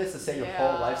taking 4 minutes to say your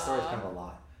whole life story is kind of a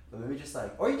lot. But maybe just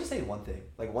like, or you just say one thing,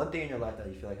 like one thing in your life that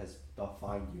you feel like has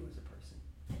defined you as a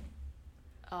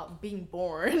person. Being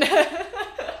born.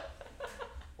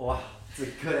 Wow, it's a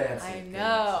good answer. I Good know,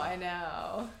 answer. I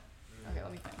know. Okay,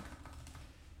 let me think.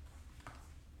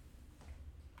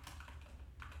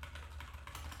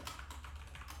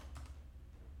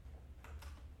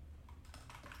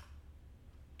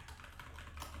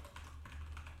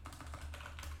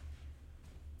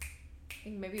 I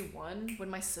think maybe one when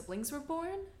my siblings were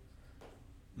born.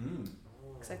 Mm.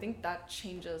 Because I think that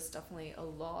changes definitely a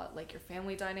lot, like your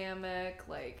family dynamic,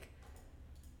 like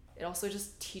it also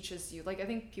just teaches you, like I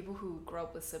think people who grow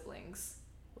up with siblings,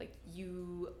 like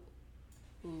you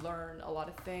learn a lot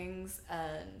of things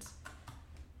and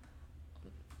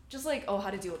just like, oh, how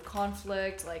to deal with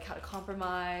conflict, like how to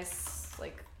compromise,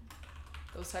 like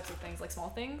those types of things, like small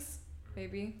things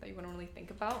maybe that you wouldn't really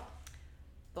think about.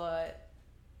 But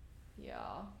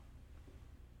yeah.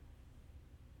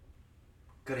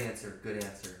 Good answer. Good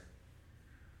answer.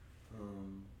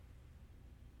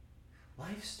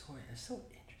 Life story. That's so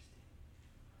interesting.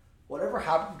 Whatever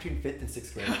happened between 5th and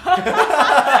 6th grade?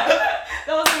 That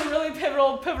was a really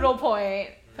pivotal point.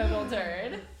 Pivotal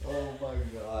turn. Oh my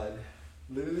god.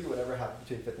 Literally whatever happened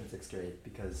between 5th and 6th grade.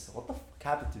 Because what the fuck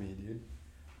happened to me, dude?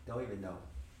 Don't even know.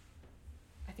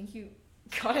 I think you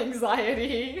got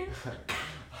anxiety.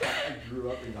 I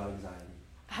grew up and got anxiety.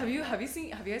 Have you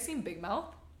guys seen Big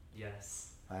Mouth? Yes.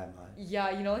 I have not. Yeah,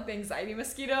 you know like the anxiety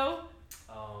mosquito?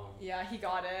 Oh. Yeah, he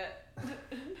got it.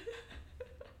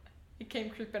 He came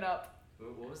creeping up.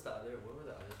 What were the other It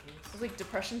things? was like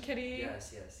Depression Kitty.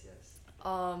 Yes, yes, yes.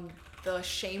 The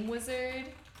Shame Wizard.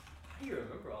 How do you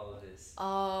remember all of this?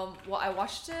 Well, I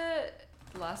watched it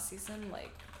last season,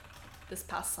 like this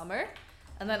past summer,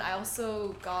 and then I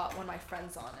also got one of my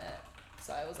friends on it,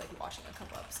 so I was like watching a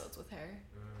couple episodes with her.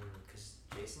 Because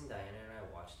Jason, Diana, and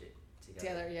I watched it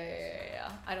Together,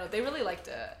 yeah. I know they really liked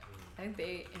it. I think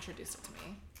they introduced it to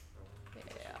me.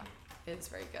 Yeah. It's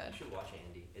very good. You should watch it,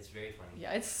 Andy. It's very funny.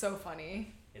 Yeah, it's so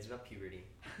funny. It's about puberty.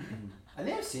 I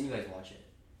think I've seen you guys watch it.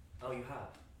 Oh, you have?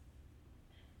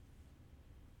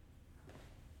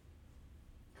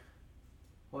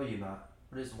 What are you, Matt?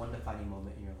 What is one defining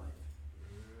moment in your life?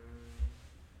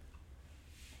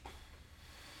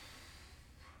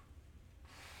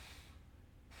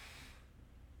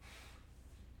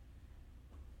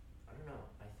 I don't know.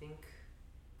 I think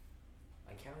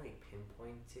I can't really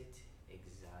pinpoint it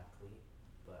exactly,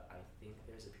 but I think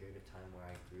there's a period of time where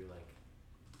I grew like,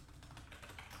 I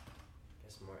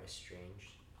guess, more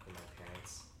estranged from my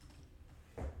parents.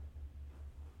 Let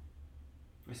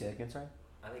me say that again, sorry?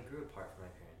 I like grew apart from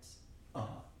my parents,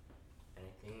 Uh-huh. and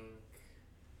I think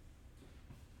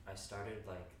I started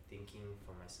like thinking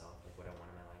for myself like what I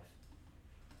want in my life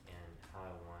and how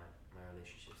I want my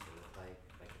relationships to look like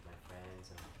with my friends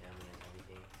and my family and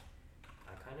everything.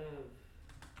 I kind of,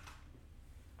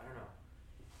 I don't know.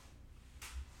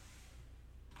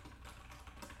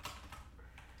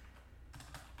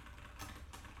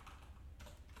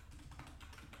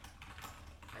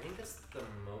 I think that's the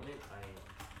moment I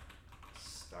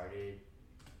started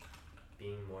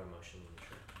being more emotionally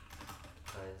mature,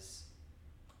 because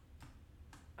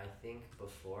I think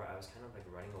before I was kind of like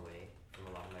running away from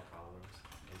a lot of my problems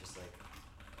and just like,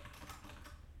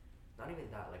 not even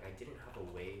that, like I didn't have a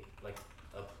way, like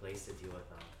a place to deal with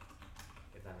them,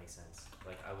 if that makes sense.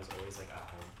 Like I was always like at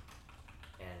home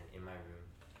and in my room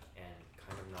and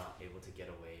kind of not able to get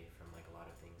away from like a lot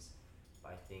of things.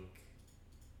 But I think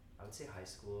I would say high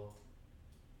school,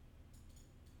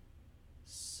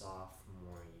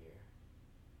 sophomore year,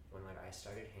 when like I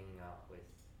started hanging out with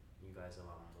you guys a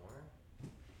lot more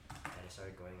and I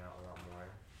started going out a lot more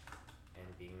and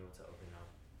being able to open up,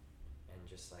 and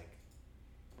just like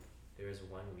there was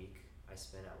 1 week I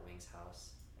spent at Wing's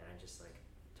house and I just like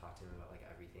talked to him about like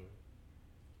everything,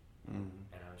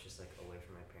 and I was just like away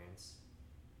from my parents,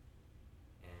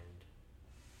 and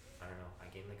I don't know,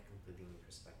 I gained like a completely new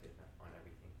perspective on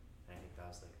everything, and I think that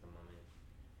was like the moment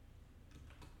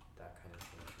that kind of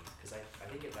changed me, because I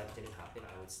think if that didn't happen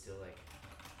I would still like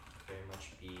very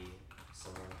much be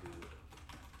someone who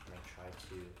like tried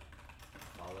to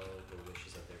follow the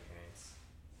wishes of their parents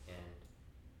and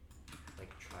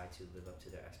like try to live up to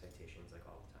their expectations like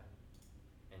all the time.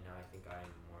 And now I think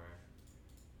I'm more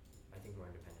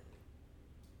independently.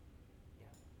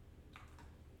 Yeah.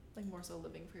 Like more so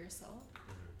living for yourself.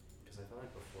 Because I felt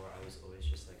like before I was always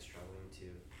just like struggling to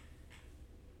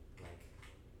like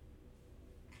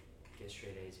get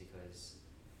straight A's because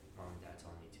mom and dad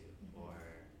told me to,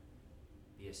 or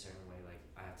be a certain way, like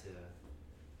I have to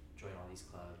join all these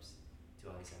clubs, do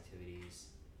all these activities,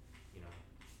 you know,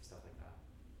 stuff like that.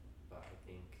 But I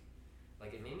think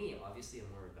like it made me obviously a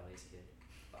more rebellious kid,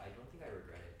 but I don't think I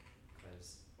regret it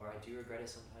or I do regret it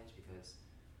sometimes because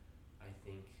I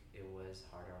think it was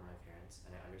harder on my parents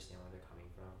and I understand where they're coming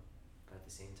from, but at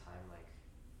the same time, like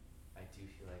I do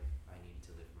feel like I needed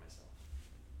to live for myself.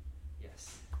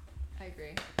 Yes. I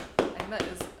agree. I think that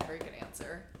is a very good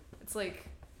answer. It's like,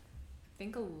 I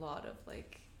think a lot of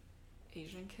like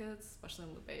Asian kids, especially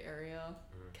in the Bay Area,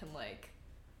 can like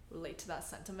relate to that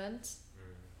sentiment.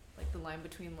 Like the line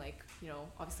between like, you know,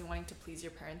 obviously wanting to please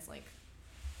your parents, like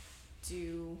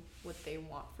do what they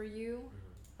want for you,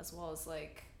 as well as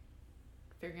like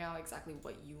figuring out exactly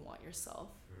what you want yourself,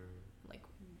 like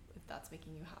if that's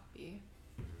making you happy.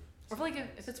 Or like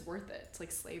if it's worth it to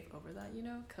like slave over that, you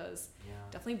know, because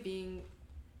definitely being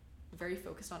very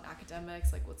focused on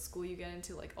academics, like what school you get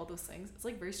into, like all those things, it's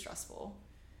like very stressful,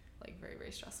 like very,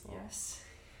 very stressful. Yes,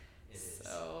 it is.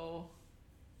 So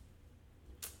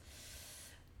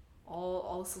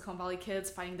all Silicon Valley kids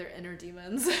fighting their inner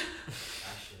demons.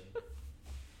 Actually.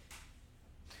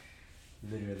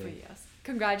 Literally. But yes,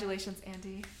 congratulations,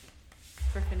 Andy,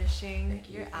 for finishing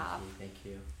your app. Thank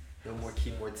you. No more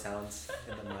keyboard sounds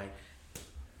in the mic.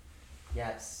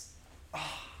 Yes. Oh,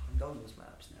 I'm done with my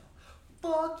apps now.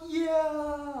 Fuck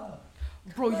yeah!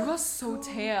 Bro, you got so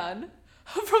tan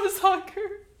from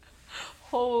soccer.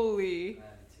 Holy.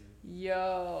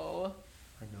 Yo.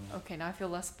 I know. Okay, now I feel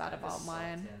less bad about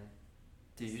mine.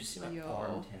 Dude, you see my Yo.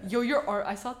 arm tan? Yo, your arm.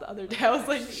 I saw it the other day. I was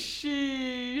like,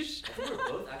 sheesh. I think we're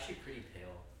both actually pretty pale,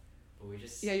 but we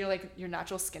just. Yeah, you're like your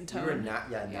natural skin tone. You were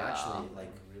naturally Like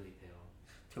like. really pale.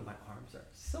 Dude, my arms are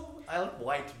so. I look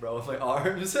white, bro. My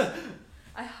arms.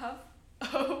 I have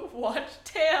a watch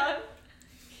tan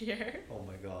here. Oh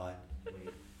my god. Wait.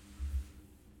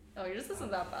 Oh, yours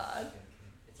isn't that bad. Okay.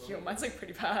 It's Yo, only- mine's like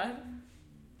pretty bad.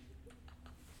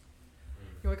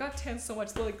 Yo, I got tan so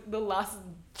much like the last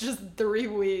just 3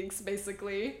 weeks,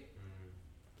 basically.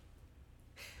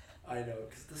 I know,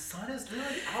 because the sun is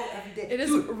literally out every day. It is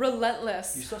Dude,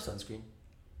 relentless. you still have sunscreen?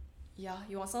 Yeah,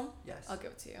 you want some? Yes. I'll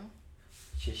give it to you.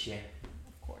 Shit.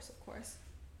 Of course, of course.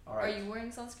 Alright. Are you wearing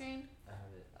sunscreen? I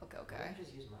have it. Okay, Why okay. don't you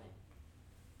just use mine?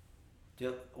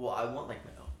 Dude, well, I want like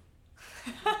my own.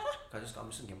 I'm just gonna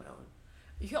get my own.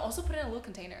 You can also put it in a little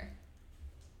container.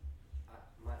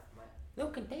 My.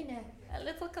 Little container. A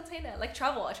little container, like a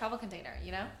travel container,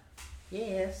 you know?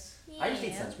 Yes. I just need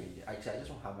Yeah. sunscreen. Actually, I just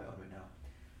don't have my own right now.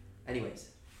 Anyways,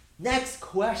 next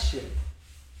question.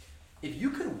 If you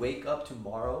could wake up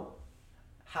tomorrow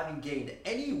having gained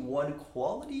any one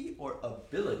quality or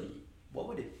ability, what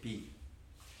would it be?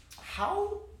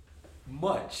 How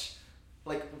much?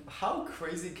 Like, how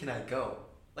crazy can I go?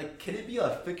 Like, can it be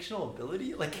a fictional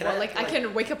ability? Like, can Or I like I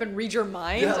can wake up and read your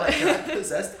mind? Yeah, like, can I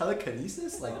possess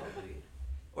telekinesis? Like,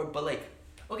 Probably. but like,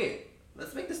 okay,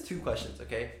 let's make this 2 questions,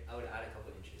 okay? I would add a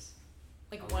couple inches.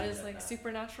 Like I'll one leave is it at like that.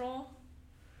 supernatural.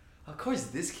 Of course,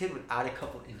 this kid would add a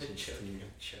couple inches Choke, to you.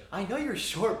 choke. I know you're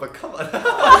short, but come on.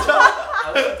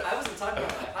 I wasn't talking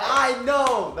about my height. I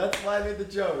know. That's why I made the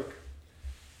joke.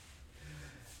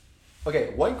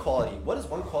 Okay, one quality. What is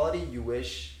one quality you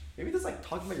wish? Maybe this is like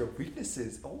talking about your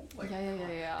weaknesses. Oh my god.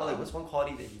 Yeah. But like, what's one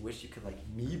quality that you wish you could like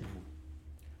mibu?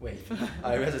 Wait,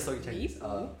 I realize it's so Chinese.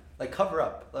 Mibu? Like cover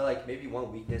up. Like maybe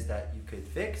one weakness that you could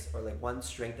fix, or like one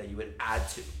strength that you would add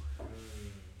to.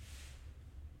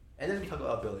 And then we can talk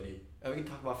about ability. And we can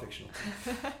talk about fictional.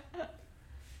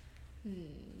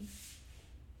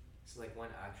 So like one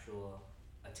actual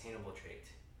attainable trait.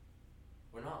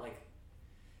 We're not like.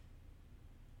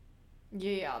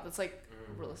 Yeah, that's like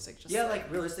realistic. Just Yeah, like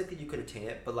realistically you could attain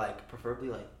it, but like preferably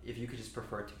like if you could just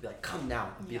prefer to be like come now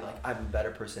and be Yeah. like I'm a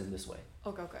better person this way.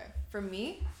 Okay. For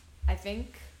me, I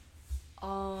think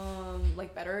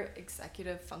like better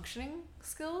executive functioning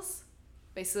skills.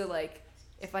 Basically like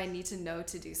if I need to know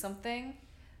to do something,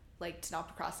 like to not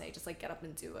procrastinate, just like get up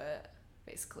and do it,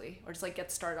 basically. Or just like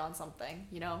get started on something,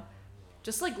 you know?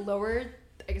 Just like lower,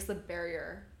 I guess, the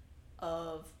barrier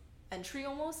of entry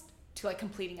almost to like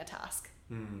completing a task.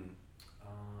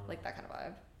 Like that kind of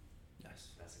vibe. Yes.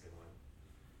 That's a good one.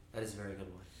 That is a very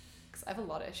good one. Because I have a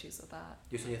lot of issues with that.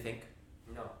 Do you have something to think?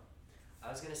 No, I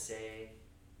was gonna say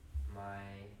I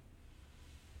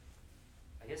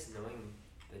guess knowing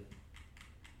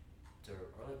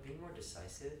or like being more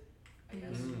decisive. I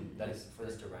guess that is for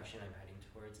this direction I'm heading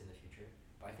towards in the future.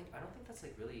 But I don't think that's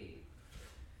like really.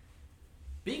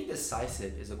 Being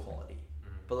decisive is a quality,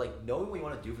 but like knowing what you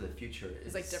want to do for the future is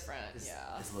It's like different,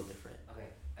 yeah. It's a little different. Okay,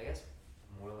 I guess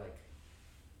more like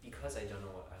because I don't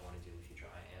know what I want to do in the future,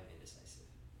 I am indecisive.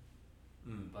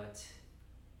 But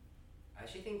I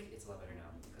actually think it's a lot better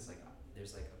now because like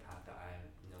there's like a path that I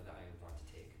know that I want to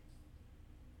take.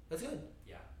 That's good.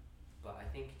 Yeah. but I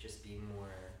think just being more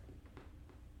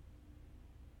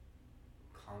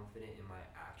confident in my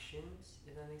actions,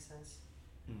 if that makes sense.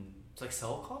 It's like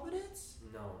self-confidence?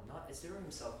 No, not it's zero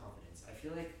self-confidence. I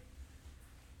feel like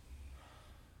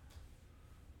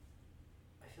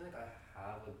I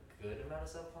have a good amount of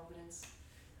self-confidence,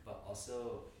 but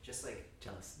also just like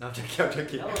Jealous. No, I'm joking. I'm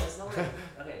joking. no, it's not like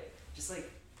okay, just like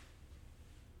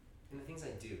in the things I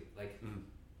do, like in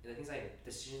the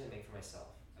decisions I make for myself.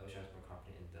 I wish I was more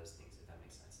confident in those things, if that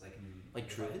makes sense. Like Like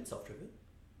if driven, self-driven?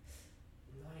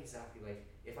 not exactly. Like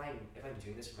if I'm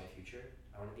doing this for my future,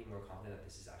 I want to be more confident that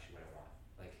this is actually what I want.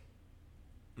 Like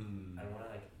I don't want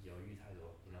to like 犹豫太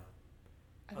多, you know.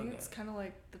 I think it's kind of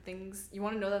like the things you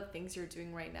want to know that the things you're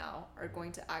doing right now are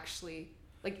going to actually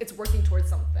like it's working towards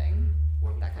something.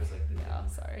 Working That kind towards of like the yeah.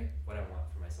 Sorry. what I want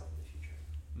for myself in the future.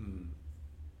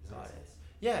 Does that Got make it. sense?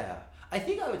 Yeah, I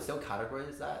think I would still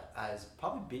categorize that as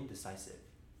probably being decisive.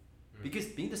 Because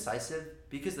being decisive,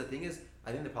 because the thing is,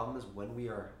 I think the problem is when we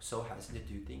are so hesitant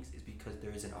to do things is because there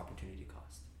is an opportunity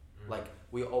cost. Like,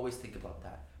 we always think about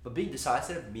that. But being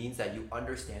decisive means that you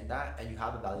understand that and you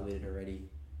have evaluated already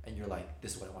and you're like,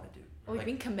 this is what I want to do. Or like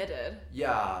being committed.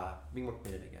 Yeah, being more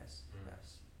committed, I guess.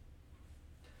 Yes.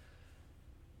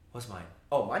 What's mine?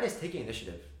 Oh, mine is taking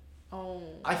initiative. Oh.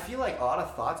 I feel like a lot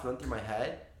of thoughts run through my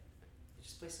head. You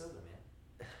just play Soda,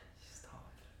 man.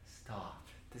 Stop.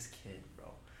 This kid, bro.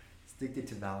 He's addicted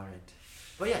to Valorant.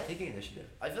 But yeah, taking initiative.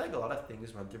 I feel like a lot of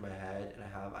things run through my head and I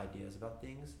have ideas about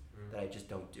things that I just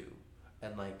don't do.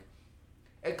 And like,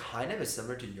 it kind of is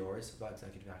similar to yours about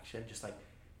executive action. Just like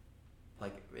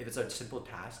if it's a simple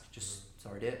task, just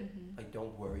start it. Like,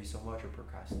 don't worry so much or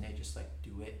procrastinate. Just like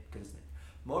do it, because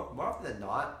more often than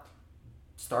not,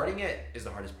 starting it is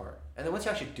the hardest part. And then once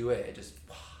you actually do it, it just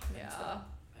Yeah.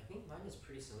 I think mine is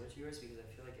pretty similar to yours because I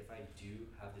feel like if I do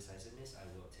have decisiveness, I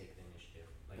will take the initiative.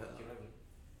 Like, do you know what I mean?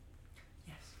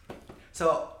 Yes.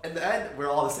 So in the end, we're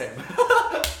all the same.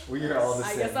 We are all the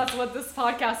same. I guess that's what this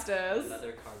podcast is.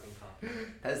 Another carbon copy.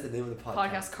 That is the name of the podcast.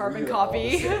 Podcast Carbon We are all the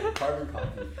Copy. same. Carbon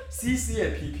copy. CC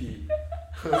and PP.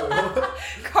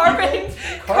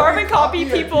 Carbon copy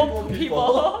and people.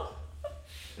 Wow.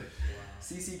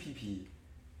 CCPP.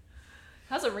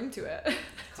 Has a ring to it.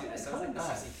 Dude, it sounds like the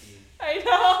Nice. CCP. I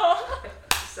know.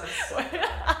 Sounds so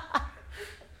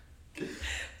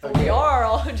But we are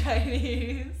all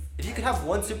Chinese. If you could have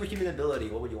one superhuman ability,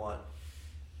 what would you want?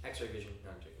 X-ray vision. No,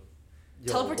 I'm joking.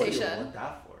 Teleportation. What do you want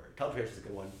that for? Teleportation is a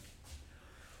good one.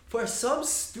 For some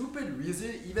stupid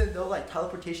reason, even though like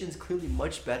teleportation is clearly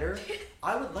much better,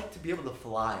 I would like to be able to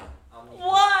fly.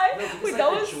 Why? No, because, Wait, like,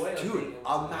 that the was joy of Dude, being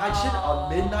able to- imagine a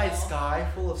midnight sky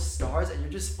full of stars and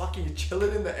you're just fucking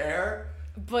chilling in the air.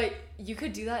 But you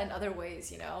could do that in other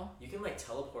ways, you know? You can like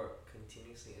teleport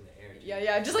continuously in the air. dude.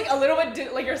 Yeah, just like a little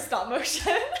bit like your stop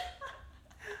motion.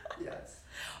 Yes.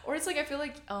 Or it's like I feel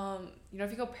like you know if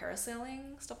you go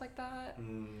parasailing, stuff like that.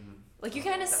 Like you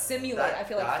kind of simulate. I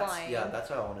feel like flying. Yeah,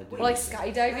 that's what I want to do. Or like Yeah,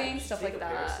 skydiving, you stuff take like a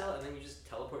that. parasail and then you just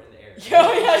teleport in the air. Yeah.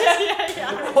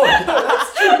 Oh, yeah,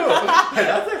 that's true.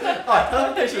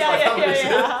 Teleportation is my teleportation.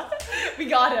 Yeah. We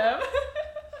got him.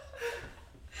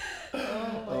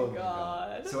 Oh Oh my my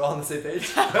god. So we're all on the same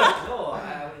page? No, I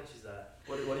wouldn't choose that.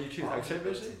 What do you choose? X-ray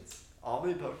vision?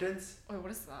 Omnipotence? Wait,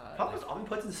 what is that? How is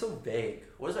omnipotence so vague?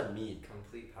 What does that mean?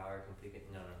 Complete power, complete.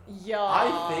 No. Yeah.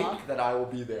 I think that I will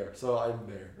be there, so I'm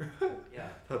there. Yeah.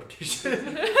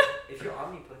 Teleportation. If you're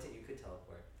omnipotent, you could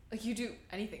teleport. Like you do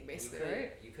anything basically, you could,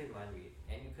 right? You could mind read,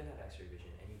 and you could have X-ray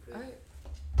vision, and you could. Alright.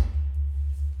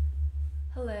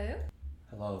 Hello.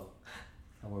 Hello.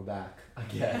 And we're back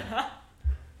again.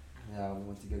 Yeah, we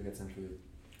went to go get some food.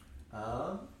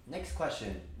 Next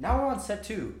question. Now we're on set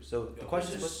 2. So the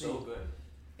question is is supposed to so be good.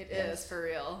 It Yes. is for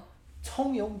real.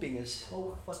 Tong Yong Bing is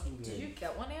so fucking good. Did you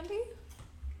get one, Andy?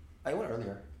 I went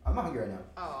earlier. I'm not hungry right now.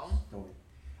 Oh. Don't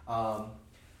worry.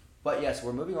 But yes,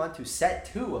 we're moving on to set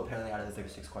 2 apparently out of the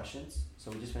 36 questions.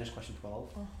 So we just finished question 12.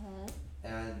 Uh-huh.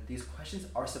 And these questions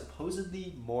are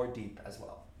supposedly more deep as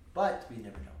well. But we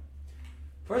never know.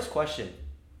 First question.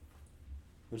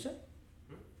 What'd you say?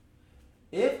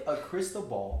 If a crystal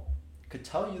ball could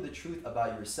tell you the truth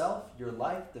about yourself, your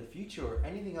life, the future, or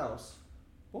anything else,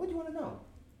 what would you want to know?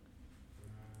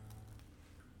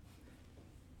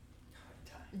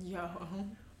 Yo.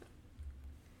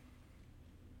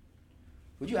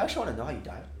 Would you actually want to know how you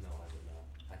died? No, I would not.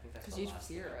 I think that's Because the you'd last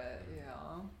fear thing I it, would do.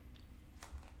 yeah.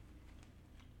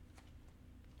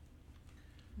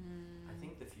 I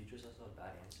think the future's also a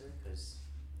bad answer because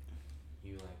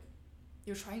you like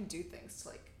You're trying to do things to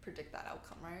like predict that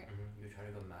outcome, right? you try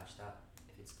to go match that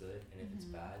if it's good, and if it's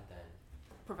bad, then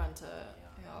Prevent it.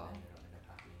 yeah, Yeah. and then it'll end up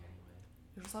happening anyway.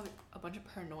 You just have a bunch of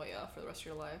paranoia for the rest of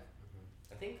your life.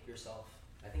 I think yourself.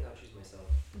 I think I'll choose myself.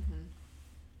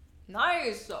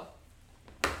 Nice.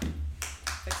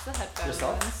 Fix the headphones.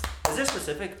 Yourself? Is there a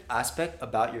specific aspect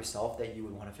about yourself that you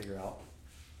would want to figure out?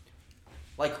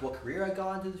 Like what career I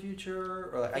got into the future,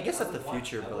 or like I guess that's the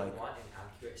future, but I like. would want an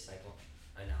accurate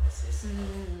psychoanalysis of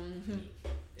me,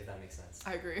 if that makes sense.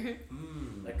 I agree.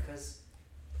 Like, cause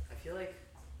I feel like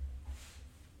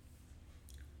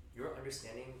your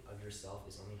understanding of yourself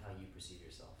is only how you perceive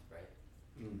yourself, right?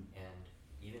 And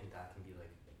even that can be like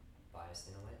biased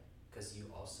in a way, cause you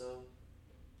also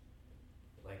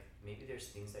like maybe there's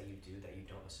things that you do that you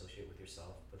don't associate with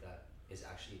yourself, but that is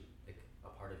actually like a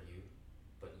part of you,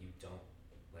 but you don't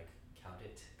like count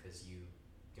it because you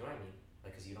know what I mean?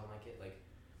 Like, cause you don't like it. Like,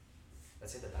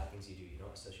 let's say the bad things you do, you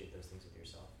don't associate those things with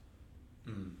yourself.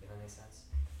 If that makes sense.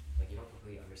 Like, you don't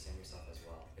completely understand yourself as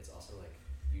well. It's also like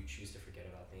you choose to forget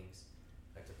about things,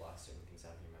 like to block certain things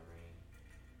out of your memory,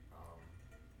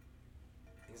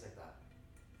 things like that.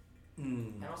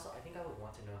 And also, I think I would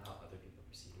want to know how other people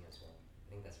perceive me as well.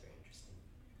 I think that's very interesting.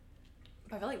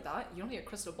 But I feel like that you don't need a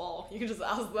crystal ball. You can just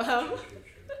ask them. True.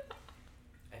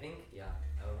 I think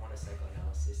I would want a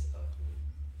psychoanalysis of me.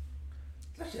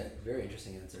 It's actually a very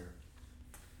interesting answer.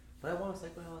 Would I want a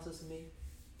psychoanalysis of me?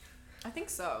 I think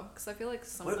so, because I feel like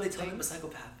some What of if they those tell me I'm a things.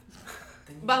 psychopath?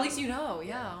 But at least you know,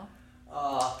 yeah.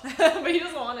 Uh, But he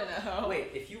doesn't want to know. Wait,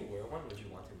 if you were one, would you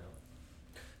want to know?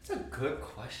 It's a good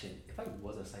question. If I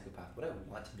was a psychopath, would I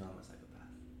want to know I'm a psychopath?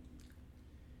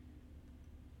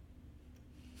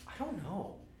 I don't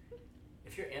know.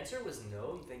 If your answer was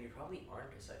no, then you probably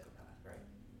aren't a psychopath, right?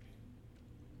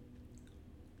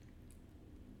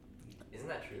 Isn't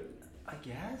that true? I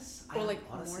guess. Or I like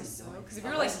honestly more so, don't because if know.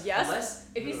 you're like yes, Unless-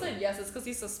 if he said yes, it's because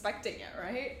he's suspecting it,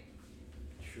 right?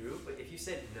 True, but if you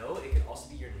said no, it could also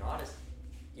be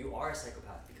you are a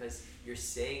psychopath because you're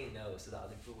saying no, so that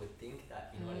other people would think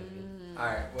that, you know what I mean?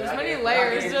 Alright, There's many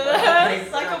layers to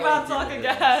this. Psychopath talk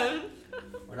again.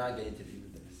 We're not getting too deep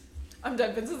with this. I'm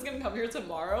dead. Vincent's gonna come here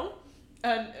tomorrow,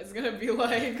 and it's gonna be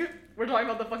like we're talking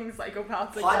about the fucking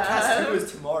psychopaths again. Podcast 2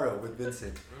 is tomorrow with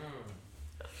Vincent.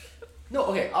 No,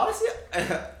 okay, honestly,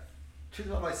 truth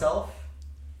about myself,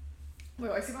 Wait,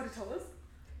 why is he about to tell us?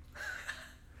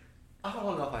 I don't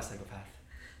know if I'm a psychopath.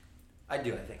 I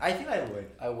do, I think. I think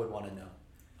I would want to know.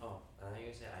 Oh, I thought you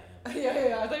were gonna say I am.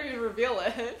 Yeah. I thought you were gonna reveal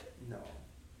it. No.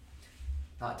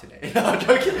 Not today. No, I'm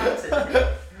joking.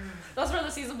 That's for the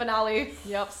season finale.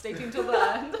 Yep. Stay tuned till the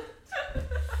end.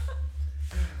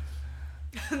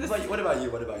 What about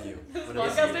you? What about you? This What about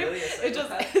podcast you? name, really a it just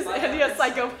psychopath? is Andy a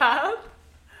psychopath?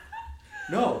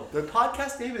 No, the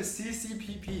podcast name is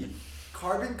CCPP.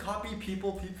 Carbon Copy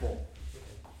People People.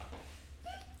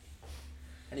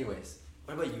 Anyways,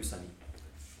 what about you, Sunny?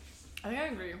 I think I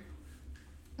agree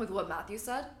with what Matthew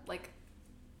said. Like,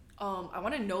 I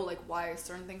want to know like why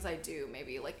certain things I do,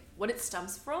 maybe like what it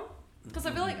stems from, because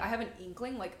I feel like I have an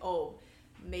inkling, like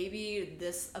maybe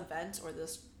this event or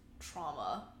this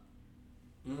trauma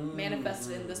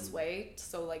manifested in this way,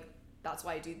 so like that's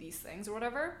why I do these things or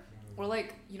whatever. Or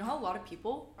like, you know how a lot of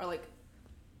people are like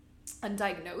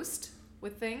undiagnosed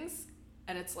with things,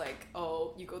 and it's like,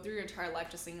 you go through your entire life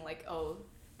just thinking like,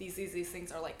 these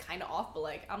things are like kind of off, but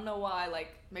like I don't know why,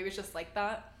 like maybe it's just like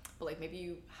that, but like maybe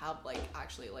you have like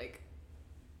actually like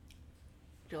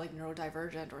you're like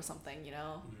neurodivergent or something, you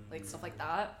know, like stuff like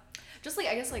that. Just like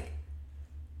I guess like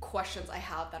questions I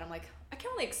have that I'm like I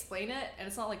can't really explain it, and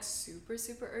it's not like super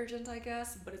urgent, I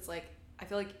guess, but it's like I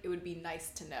feel like it would be nice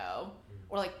to know,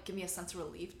 or like give me a sense of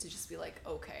relief to just be like,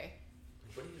 okay,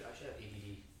 What do you actually have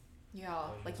ADD? yeah,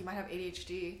 like you might have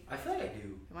ADHD, I feel like I do.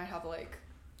 you might have like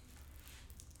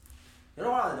You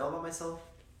know what I know about myself?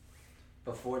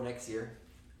 Before next year?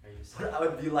 Are you What I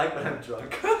would be like when I'm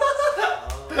drunk.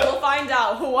 we'll find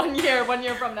out 1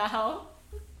 year from now.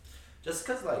 Just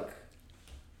cause like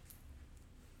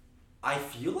I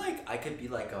feel like I could be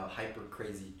like a hyper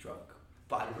crazy drunk,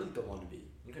 but I really don't want to be.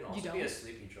 You can You also be don't? a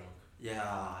sleepy drunk.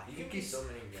 Yeah, You can be so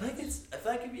many I feel like drugs. I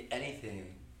feel like it could be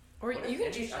anything. Or What you if can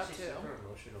Andy's change up actually too. super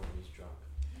emotional when he's drunk.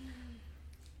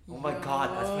 Oh my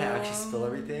god, that's when I actually spill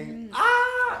everything. Mm.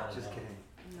 Ah! Oh, Just no. kidding.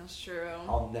 That's true.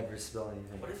 I'll never spill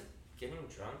anything. What if getting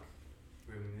drunk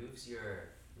removes your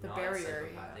The barrier,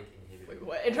 non-psychopathic inhibitor? Wait,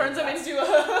 what? It turns him That's- into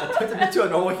I a. turned him into a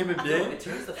normal human No, being? it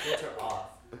turns the filter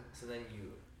off. So then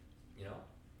you know?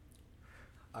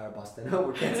 Alright, Boston,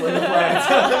 we're canceling the plans.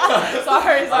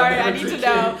 sorry, I'm I never need to drinking.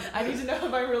 know. I need to know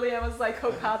if I really am a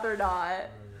psychopath or not.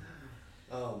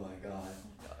 Oh my god.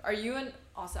 Are you and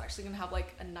also actually gonna have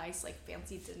like a nice like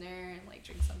fancy dinner and like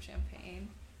drink some champagne?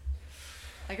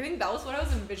 Like I think that was what I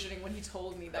was envisioning when he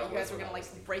told me that That you guys was were what gonna I was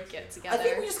like thinking break too. it I together.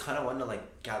 think we just kind of want to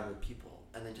like gather people.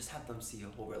 and then just have them see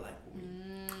what we're like. A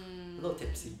Mm, little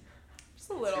tipsy. just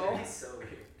a It's little. gonna be so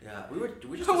weird. Yeah,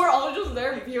 we just We're all just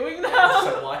there viewing them.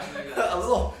 So watching you a guys.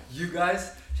 little. You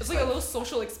guys. It's like a little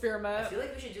social experiment. I feel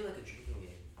like we should do like a drinking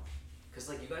game, cause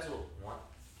like you guys will want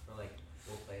or like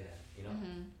we'll play that, you know.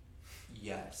 Mhm.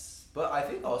 Yes, but I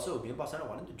think also me and Basana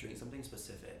wanted to drink something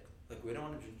specific. Like we don't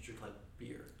want to drink like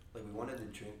beer. Like we wanted to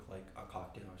drink like a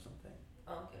cocktail or something.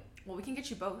 Oh, okay. Well, we can get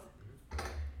you both.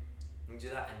 We can do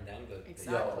that and then go.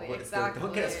 Exactly. but exactly.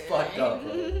 don't get us fucked up,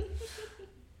 bro.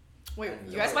 Wait,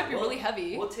 And you guys might be we'll- really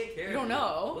heavy. We'll take care You of don't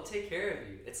know. We'll take care of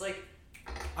you. It's like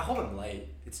I hope I'm light.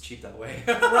 It's cheap that way.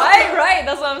 right.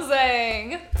 That's what I'm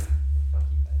saying. fuck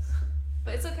you guys.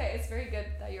 But it's okay. It's very good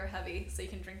that you're heavy, so you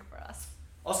can drink for us.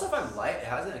 Also, if I'm light, it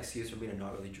has an excuse for me to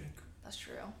not really drink. That's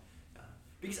true.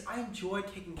 Because I enjoy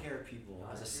taking care of people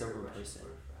as a sober person.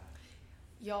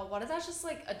 Yo, what if that's just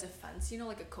like a defense, you know,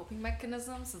 like a coping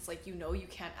mechanism, since like you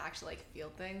can't actually like feel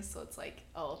things, so it's like,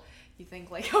 oh, you think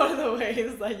like one of the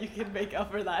ways that you can make up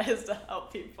for that is to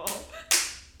help people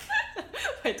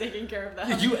by taking care of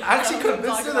them. You actually That's what I'm convinced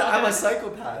talking her that I'm a about.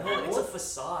 psychopath. No, it's a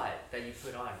facade that you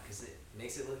put on because it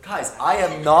makes it look. Guys, I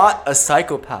am not a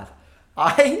psychopath.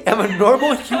 I am a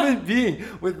normal human being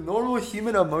with normal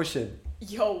human emotion.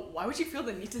 Yo, why would you feel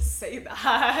the need to say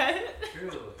that?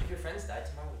 True. If your friends died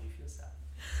tomorrow, would you feel sad?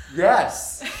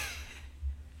 Yes.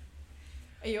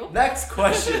 Ayo? Next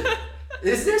question.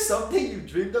 Is there something you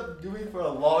dreamed of doing for a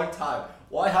long time?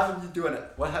 Why haven't you done it?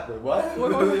 What happened? What?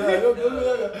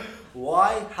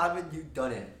 Why haven't you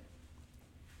done it?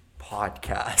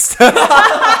 Podcast. For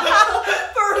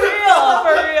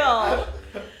real.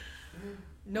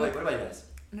 No, Like, what about you guys?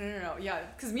 no. Yeah,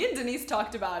 because me and Denise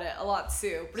talked about it a lot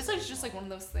too. But it's like just like one of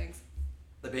those things.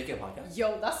 The Bacon Podcast?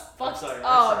 Yo, that's fucked sorry, I'm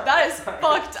up. sorry, That I'm is sorry.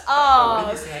 fucked Oh, up.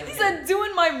 what did you say? He said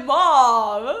doing my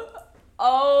mom.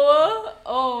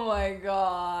 Oh my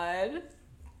god.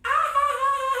 I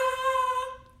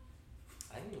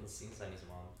haven't even seen Sunny's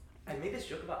mom. I made this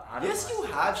joke about Adam. Yes, last you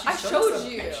week. have. She I showed us showed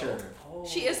a you. picture. Oh.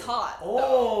 She is hot.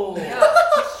 Oh. though. Yeah.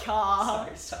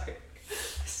 Sorry, sorry.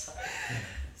 This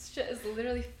shit is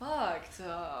literally fucked.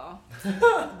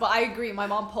 But I agree, my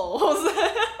mom pulls.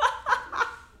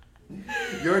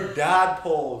 Your dad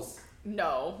pulls.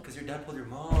 No. Because your dad pulled your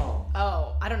mom.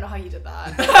 Oh, I don't know how you did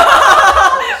that.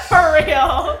 For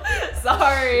real.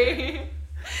 Sorry.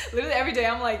 Literally every day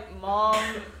I'm like, Mom,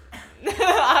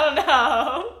 I don't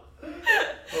know.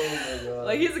 Oh my god.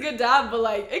 Like, he's a good dad, but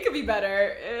like, it could be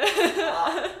better.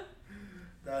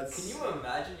 That's. Can you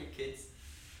imagine your kids?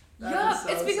 That Yeah, is so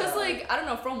it's because sad. like, I don't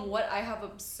know, from what I have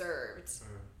observed,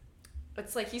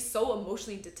 it's like he's so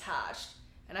emotionally detached.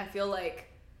 And I feel like,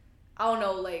 I don't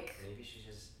know, like, Maybe she's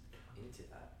just into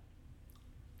that.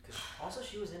 Cause also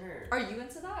she was in her. are you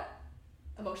into that?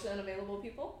 Emotionally unavailable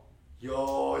people?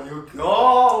 Yo, you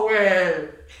going.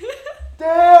 Damn.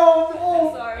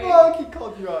 Oh, sorry. fuck. He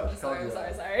called you out. I'm He called sorry, you I'm sorry,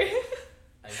 out. sorry.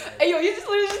 I Hey, yo, you just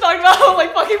literally just talked about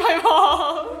like fucking my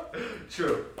mom.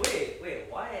 True. Wait,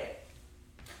 why?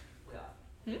 Yeah.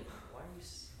 Hmm? Why are you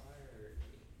sorry?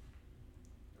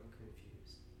 I'm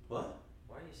confused. What?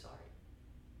 Why are you sorry?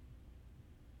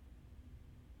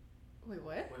 Wait,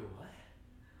 what? Wait, what?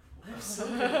 I'm so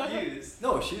confused.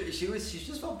 No, she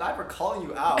just felt bad for calling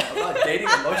you out about dating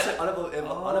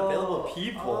unavailable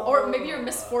people. Or maybe your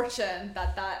misfortune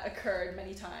that occurred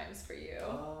many times for you.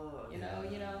 Oh, You know,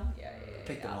 yeah.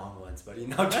 Pick the yeah. wrong ones, buddy.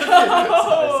 No, I'm just kidding.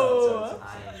 Sorry.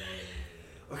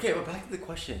 I. Okay, but back to the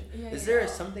question. Yeah, Is yeah. there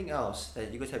something else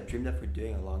that you guys have dreamed of for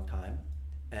doing a long time?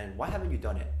 And why haven't you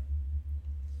done it?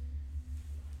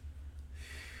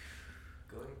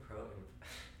 Going pro.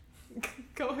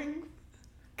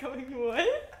 Going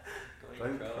what?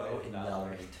 Going pro in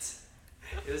Valorant.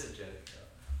 It was a joke,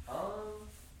 though.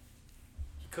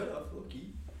 He could have,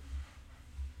 Loki.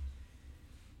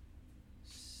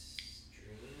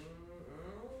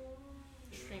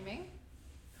 Streaming?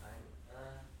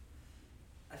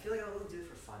 I feel like I would do it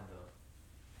for fun though.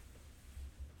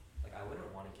 Like I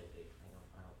wouldn't want to get big.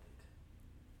 I don't think.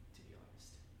 To be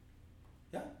honest,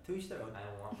 Yeah, to each their own. I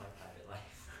don't want my private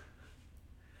life.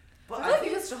 But I feel like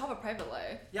you can still have a private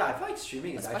life. yeah, I feel like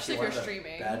streaming is Especially actually if one you're of the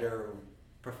streaming. better,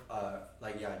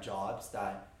 jobs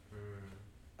that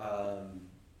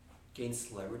gain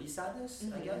celebrity status,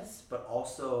 I Mhm. guess, but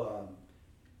also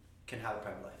can have a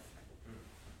private life.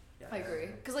 Yeah. I agree.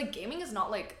 Because like gaming is not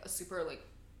like a super like,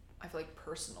 I feel like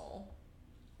personal,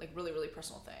 like really, really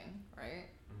personal thing, right?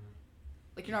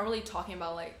 Like you're not really talking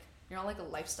about like, you're not like a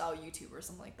lifestyle YouTuber or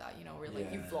something like that, you know, where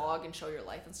like you Yeah. vlog and show your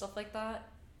life and stuff like that.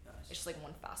 Yeah, It's just like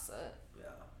one facet. yeah,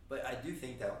 but I do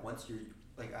think that once you're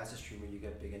like as a streamer, you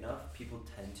get big enough, people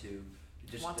tend to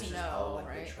just Want to this is how know, like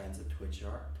right? the trends of Twitch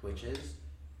is.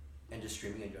 and just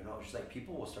streaming in general, it's just like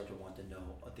people will start to want to know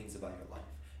things about your life,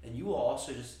 and you will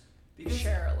also just because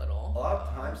Share a little. a lot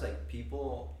of times like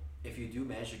people, if you do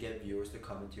manage to get viewers to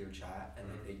come into your chat and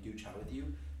like they do chat with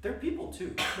you, they're people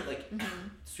too. Like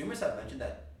streamers have mentioned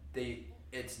that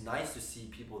it's nice to see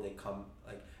people they come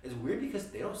like it's weird because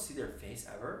they don't see their face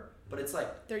ever, but it's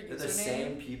like Their they're the username?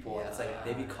 same people and it's like Yeah.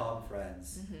 they become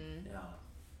friends. Mm-hmm. Yeah.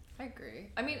 I agree.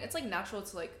 I mean, it's like natural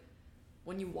to like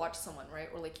when you watch someone, right?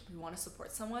 Or like you want to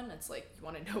support someone, it's like you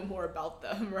want to know more about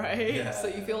them, right? Yeah. So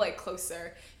you feel like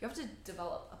closer. You have to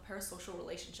develop a parasocial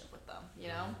relationship with them, you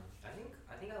know?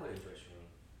 I think I would enjoy streaming.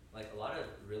 Like a lot of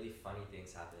really funny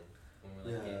things happen when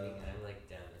we're like Yeah. gaming, and I'm like,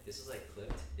 damn, if this was like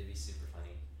clipped, it'd be super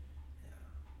funny.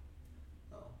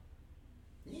 Yeah. Oh.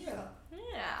 Yeah.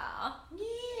 Yeah.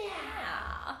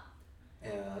 Yeah.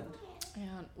 And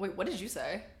And wait, what did you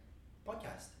say?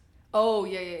 podcast. Oh,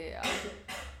 yeah.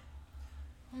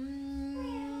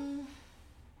 Mm.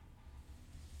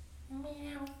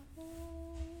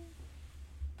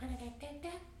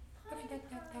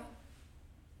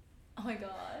 Oh my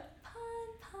god.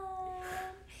 Pon,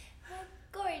 my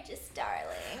gorgeous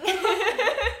darling.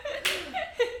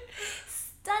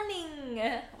 Stunning.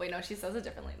 Wait, no, she says it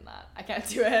differently than that. I can't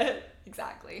do it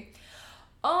exactly.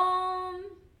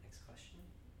 Next question.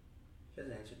 She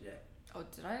hasn't answered yet. Oh,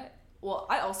 did I? Well,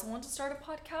 I also want to start a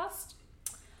podcast.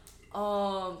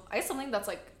 I guess something that's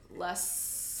like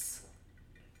less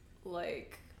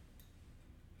like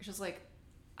it's just like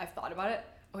I've thought about it.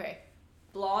 Okay,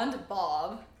 blonde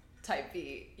bob type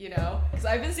beat, you know? Because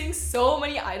I've been seeing so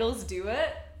many idols do it.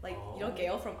 Like, you know,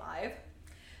 Gail from IVE?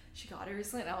 She got it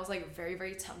recently, and I was like very,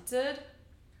 very tempted.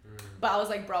 But I was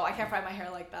like, bro, I can't fry my hair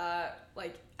like that.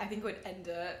 Like, I think it would end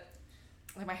it.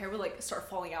 Like, my hair would like start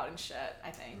falling out and shit,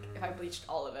 I think, if I bleached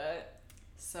all of it.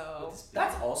 So,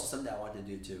 That's also something I want to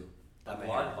do too. Dye my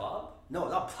Blonde hair. Bob? No,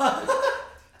 not blonde.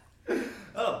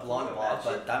 Not a blonde Can you bob,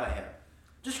 imagine? but dye my hair.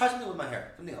 Just try something with my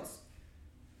hair. Something else.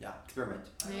 Yeah, experiment.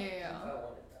 yeah. I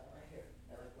wanted that my hair.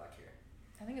 I like black hair.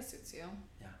 I think it suits you.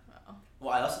 Yeah. Oh.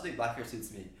 Well, I also think black hair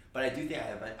suits me, but I do think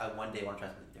I one day want to try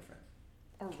something different.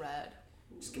 Or red.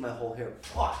 Just get my whole hair,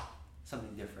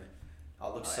 something different.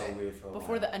 I'll look so Okay. weird for a Before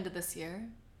while. the end of this year.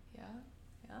 Yeah.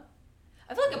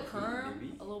 I feel like a Maybe, perm,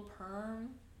 maybe. a little perm,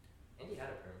 Andy had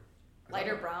a perm. I got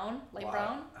lighter a- brown, light well,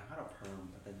 brown. I got a perm,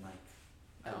 but then like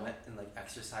I Oh. went and like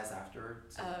exercised after,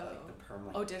 so like Oh. the perm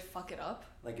like Oh, did it fuck it up?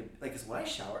 like cause when I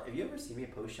shower, if you ever see me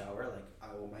post shower,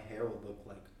 like my hair will look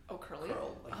like Oh, curly.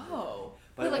 curled. Like Oh,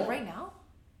 but wait, it like won't- right now?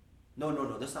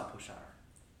 No, this is not post shower.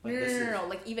 Like No, this is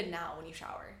like even now when you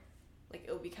shower, like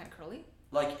it'll be kind of curly.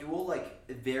 like it will like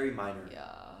very minor.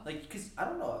 Yeah. Like cause I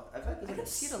don't know, I feel like there's I like can a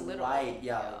see it a little. slight,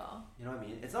 yeah, like, you know what I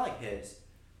mean. It's not like his,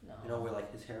 No. you know, where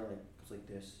like his hair like goes like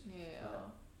this. Yeah.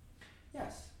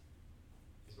 Yes.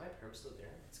 Is my perm still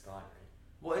there? It's gone, right?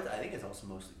 Well, I think it's also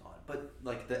mostly gone, but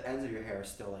like the ends of your hair are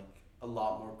still like a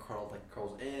lot more curled, like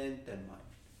curls in than mine.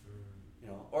 You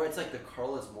know, or it's like the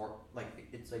curl is more like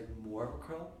it's like more of a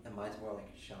curl, and mine's more like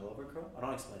shallow of a curl. I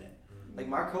don't explain it. Like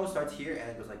my curl starts here and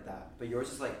it goes like that, but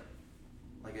yours is like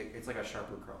it's like a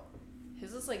sharper curl.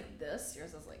 His is like this.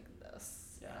 Yours is like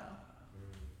this. Yeah.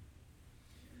 Mm.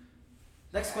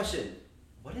 Next question: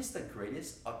 what is the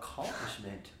greatest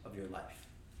accomplishment of your life?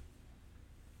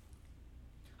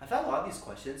 I found a lot of these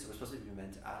questions were supposed to be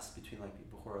meant to ask between like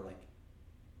people who are like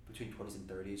between 20s and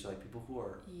 30s, or like people who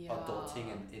are Yeah.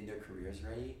 adulting and in their careers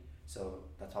already. So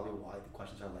that's probably why the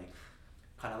questions are like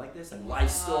kind of like this, like life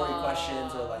story Yeah.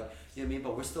 questions, or like you know what I mean.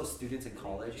 But we're still students in Would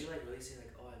college. you like really say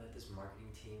like, oh, I led this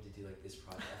marketing team to do like this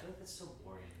project? I feel like that's so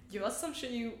boring. Yo, that's some shit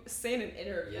you say in an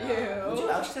interview. Yeah. Would you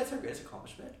actually say that's our greatest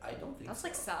accomplishment? I don't think That's so.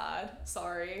 like sad.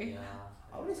 Sorry. Yeah.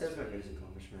 I wouldn't say that's my greatest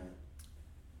accomplishment.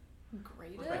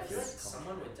 Greatest I feel like Greatest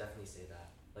someone would definitely say that.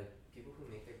 Like people who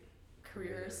make their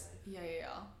careers. career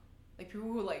Yeah. Like people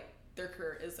who like their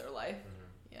career is their life.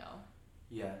 their life.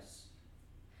 Yeah. Yes.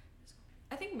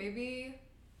 I think maybe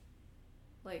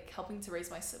like helping to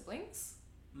raise my siblings,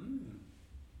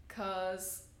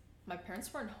 cause my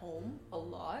parents weren't home a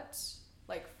lot,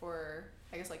 like for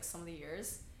I guess like some of the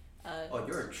years. And Oh,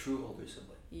 you're a true older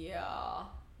sibling. yeah,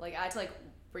 like I had to like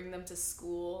bring them to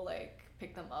school, like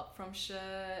pick them up from shit,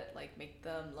 like make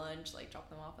them lunch, like drop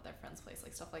them off at their friend's place,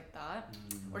 like stuff like that,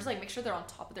 or just like make sure they're on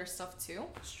top of their stuff too.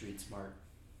 Street smart.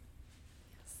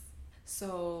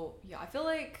 So yeah, I feel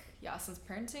like since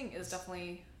parenting is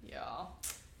definitely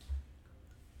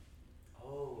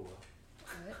Oh.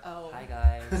 Oh. Hi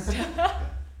guys.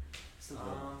 Still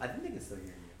good. I think they can still hear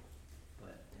you,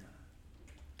 but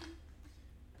yeah.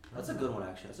 That's a good one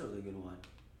actually. That's a really good one.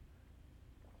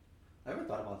 I never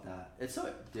thought about that. It's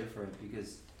so different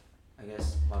because I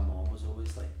guess my mom was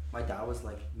always like, my dad was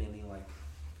like mainly like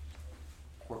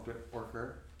corporate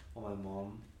worker, while my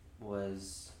mom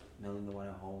was mainly the one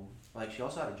at home. Like she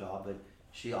also had a job, but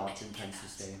she often tends to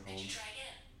stay Did home. you try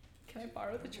again? Can I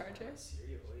borrow the charger?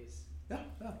 Siri always. Yeah,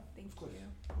 yeah. Thank you.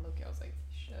 Loki, I was like,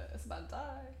 shit, it's about to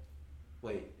die.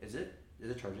 Wait, is it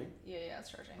charging? Yeah, it's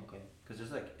charging. Okay, because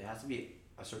there's like it has to be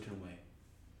a certain way.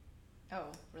 Oh,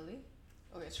 really?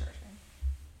 Okay, it's charging.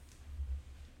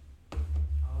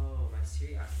 Oh, my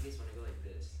Siri activates when I go like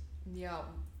this. Yeah,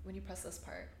 when you press this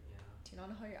part. Yeah. Do you not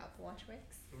know how your Apple Watch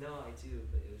works? No, I do,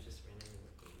 but it was just randomly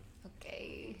working.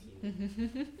 Okay.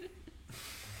 Thank you.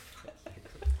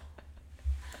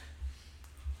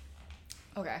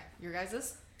 Okay, your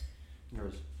guys's?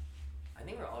 Yours. I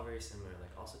think we're all very similar.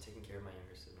 Like also taking care of my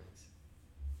younger siblings.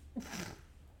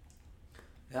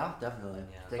 Yeah, definitely.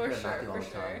 Yeah. Take For care of sure, Matthew all for the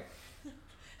time.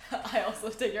 sure. I also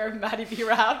take care of Maddie B.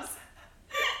 Raps.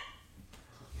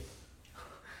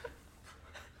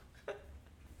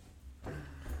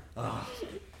 Ugh.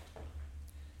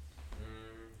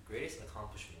 Greatest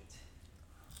accomplishment.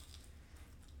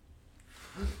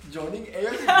 Joining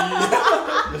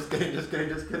Airbnb. Just kidding. Wow,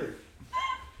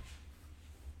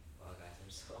 guys, I'm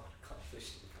so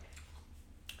unaccomplished.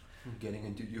 Getting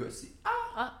into USC.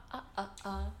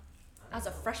 As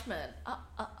a freshman.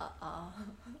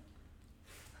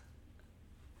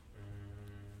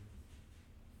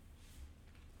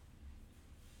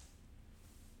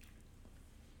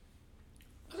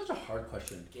 That's such a hard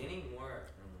question. Gaining more.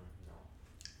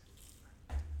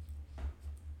 No.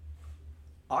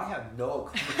 I have no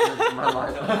accomplishments in my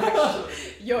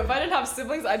life. Yo, if I didn't have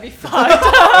siblings, I'd be fucked.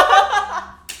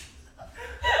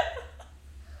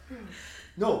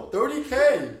 No,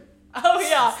 30K. Oh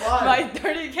yeah, Slime. my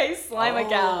 30K slime Oh,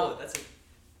 account. that's a.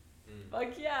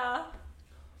 Fuck yeah.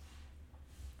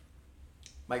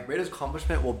 My greatest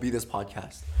accomplishment will be this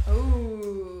podcast.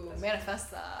 Ooh,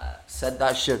 manifest that. Said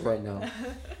that shit right now.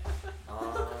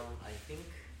 I think.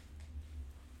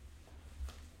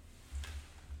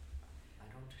 I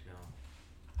don't know.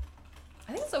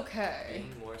 I think it's okay.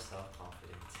 Being more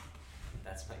self-confident.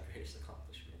 That's my greatest accomplishment.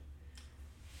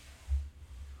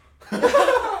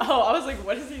 Oh, I was like,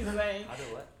 what is he saying? How to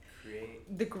what?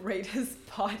 Create. The greatest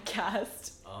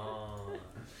podcast. Oh.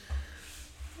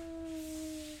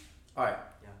 Alright.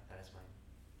 Yeah, that is mine.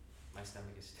 My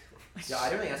stomach is still. Yeah, I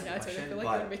didn't really answer Yeah, the I totally question, feel like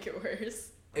but it would make it worse.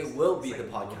 it will It's be like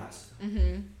the moaning. podcast.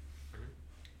 Mm-hmm.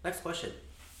 Next question.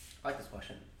 I like this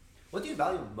question. What do you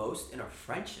value most in a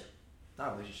friendship? Not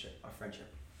a relationship, a friendship.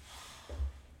 I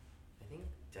think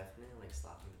definitely like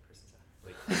slapping the person's ass.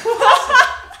 Like.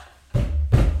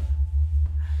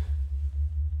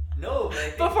 No, but I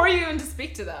think. Before you even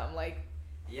speak to them, like,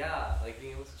 Yeah, like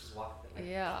being able to just walk. Like,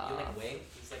 Yeah. You like wink.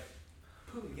 He's like,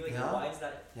 boom. He like Yeah. winds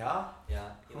that. Yeah? Yeah.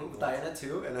 He like winds Diana it.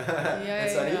 too? And, yeah,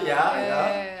 and Sunny?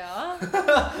 Yeah.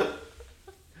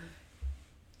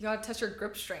 You gotta test your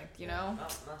grip strength, you know?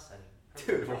 Not Sunny.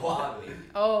 Dude, Her what? mom, maybe.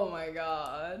 Oh my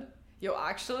god. Yo,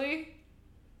 actually,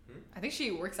 Hmm? I think she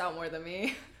works out more than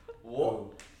me.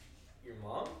 Whoa. Your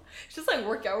mom? She's like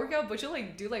work out, but she'll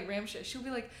like do like ram shit. She'll be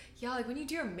like, yeah, like when you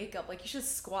do your makeup, like you should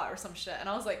squat or some shit. And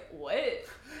I was like, what?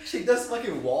 She does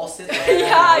fucking wall sit. Yeah, She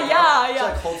yeah.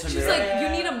 like holds her She's mirror. like, you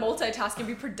need to multitask and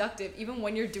be productive even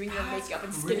when you're doing your That's makeup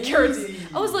and crazy. skincare routine.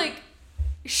 I was like,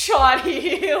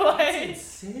 shoddy. That's like,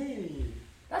 insane.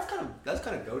 That's kind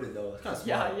of goated though. That's kind of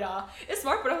smart. yeah. It's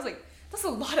smart, but I was like, that's a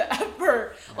lot of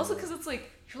effort. Also, because it's like,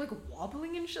 you're like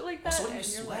wobbling and shit like that. Also, when you and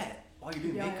you're sweat like, while you're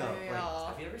doing Yeah, makeup, yeah, yeah.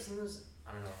 Have you ever seen those?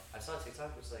 I don't know. I saw a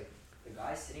TikTok which like the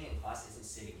guy sitting in class isn't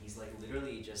sitting. He's like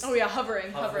literally just oh yeah,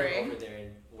 hovering. hovering over there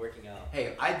and working out.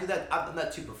 hey, I do that. I've done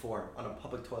that too before on a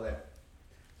public toilet.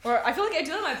 Or I feel like I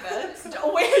do that in my bed.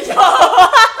 Oh wait, yo.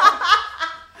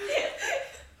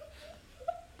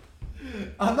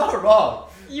 I'm not wrong.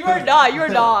 You are not. You're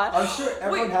not. I'm sure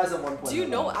everyone Wait, has at one point. Do you in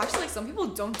know? their life. Actually, like some people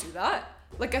don't do that.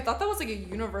 Like I thought that was like a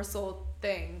universal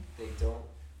thing. They don't.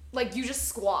 Like you just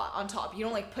squat on top. You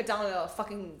don't like put down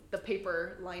the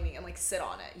paper lining and like sit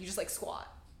on it. You just like squat.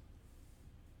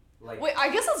 Like. Wait,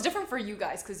 I guess that's different for you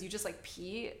guys because you just like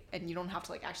pee and you don't have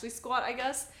to like actually squat. I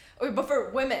guess. Okay, but for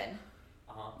women,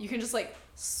 you can just like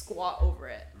squat over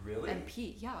it Really? and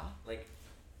pee. Yeah. Like.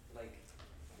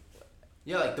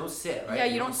 Yeah, like don't sit, right? Yeah,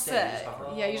 you don't just sit.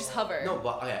 hover. Yeah, you just hover. No,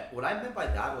 but okay. What I meant by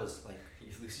that was like You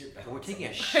lose your balance. when we're taking a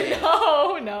I shit.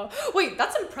 know, no. Wait,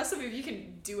 that's impressive if you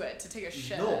can do it to take a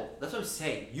shit. No, that's what I'm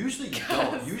saying. Usually you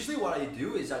don't. Usually what I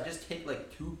do is I just take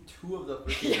like two of the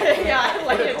freaking Yeah, put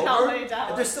lay it it down, over, lay it down.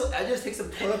 And there's still I just take some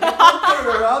toilet paper,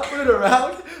 put it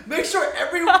around, make sure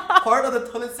every part of the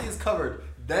toilet seat is covered.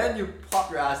 Then you plop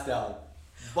your ass down.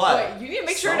 But Wait, you need to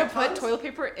make sure to put sometimes- toilet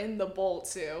paper in the bowl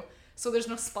too. so there's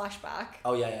no splashback.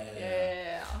 Oh yeah.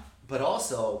 Yeah. But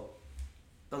also,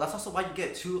 no, that's also why you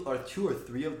get two or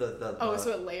three of the Oh,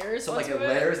 so it layers. so, like, onto it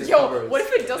layers and Yo, covers. what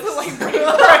if it doesn't like break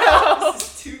through?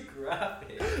 This is too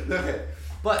graphic. Okay.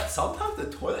 But sometimes the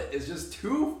toilet is just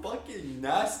too fucking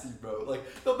nasty, bro. Like,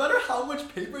 no matter how much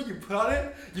paper you put on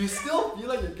it, you still feel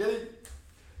like you're getting.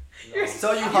 You're,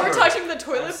 So you you're hover. touching the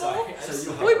toilet I'm sorry, bowl. I'm So you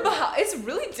sorry. hover. Wait, but it's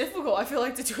really difficult. I feel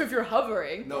like to do if you're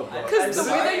hovering. No, bro. Because I'm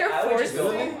the way that sorry, you're I would just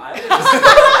go forcing- home. I would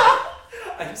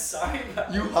just- I'm sorry,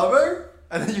 but You hover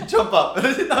and then you jump up. I'm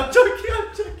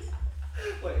joking.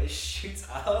 Wait, it shoots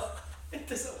out. It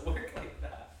doesn't work like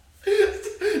that.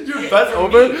 You're bent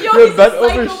over. Yo, You're he's bent a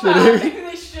over psychopath.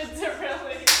 shitting. This shit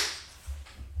differently.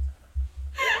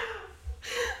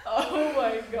 Oh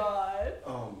my god.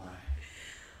 Oh my.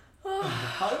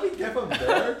 How do we get from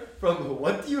there? From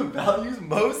what do you value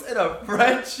most in a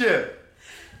friendship?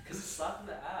 Because it's slapping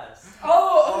the ass.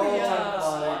 Oh, Oh We're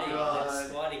talking my about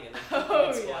squatting, and God. then squatting, and then Oh,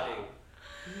 pooping and yeah. squatting.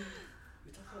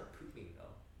 We talked about pooping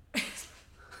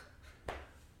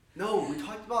though. No, we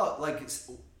talked about like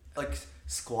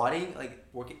squatting, like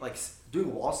working, like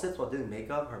doing wall sits while doing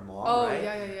makeup. Her mom, Oh, right?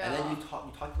 yeah. And then you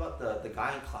talked about the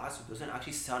guy in class who doesn't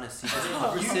actually sit on a seat. Doesn't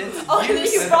hover sit. Oh, and then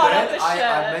you And brought then up the I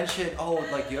shit. mentioned, oh,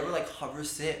 like you ever like hover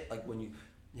sit, like when you,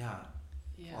 Yeah.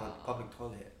 on public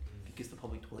toilet, because the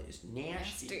public toilet is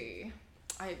nasty. Nasty.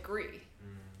 I agree.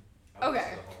 I would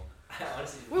Okay. just go home. I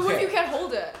honestly. Wait, what if you can't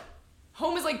hold it?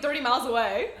 Home is like 30 miles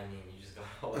away. I mean, you just go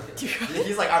home.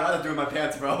 He's like, I'd rather do it in my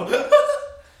pants, bro.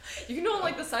 You can do it on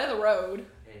like the side of the road.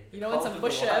 Hey, You know, in call some for the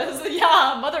bushes. wild.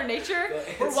 Yeah, Mother Nature. Go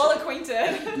We're answer. well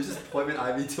acquainted. Use this poison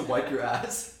ivy to wipe your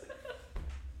ass.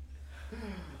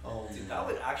 Oh, Dude, that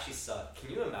would actually suck.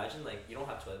 Can you imagine, like, you don't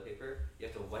have toilet paper, you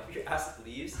have to wipe your ass with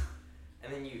leaves,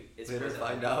 and then it's Later poison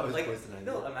find ivy. out it's like, poison ivy.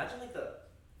 No, imagine like the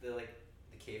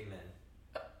cavemen,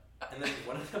 and then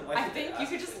one of them I wipes their think you ass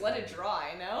could with just poison let it ivy.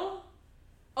 dry, no?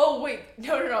 Oh, wait.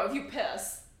 No. If you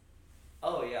piss.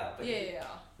 Oh yeah, but Yeah.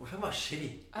 we're talking about shitty. you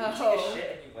take Oh. a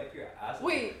shit and you wipe your ass. with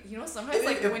Wait, you know, sometimes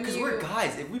like when Because you... we're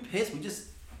guys, if we piss, we just.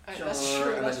 That's shower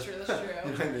true, and that's then true, just- that's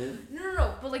You know true. what I mean?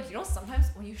 No. But like, you know, sometimes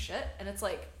when you shit and it's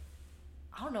like,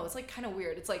 I don't know, it's like kind of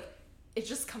weird. It's like, it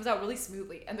just comes out really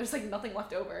smoothly and there's like nothing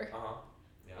left over. Uh huh.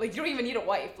 Yeah. Like, you don't even need a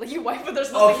wipe. Like, you wipe but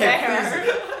there's nothing there.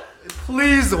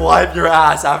 Please wipe your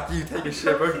ass after you take a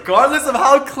shit, regardless of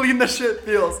how clean the shit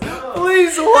feels.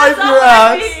 Please wipe That's not your what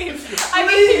I ass. mean. I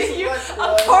Please mean, you, wipe your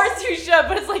of ass. course you should,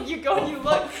 but it's like you go and you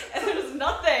look and there's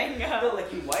nothing. No,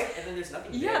 like you wipe and then there's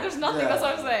nothing. Yeah, there. there's nothing. Yeah. That's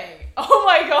what I'm saying. Oh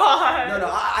my god. No,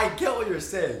 I get what you're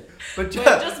saying, but But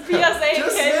just, just PSA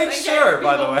just kids make and sure, get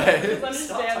by the people way. to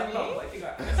Stop understand talking about me. wiping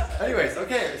our ass. Anyways,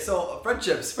 okay, so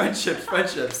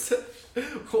friendships.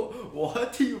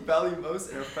 What do you value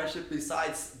most in a friendship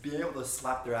besides being able to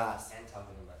slap their ass? And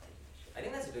talking about taking a shit. I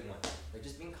think that's a big one. Like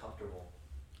just being comfortable.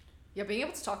 Yeah, being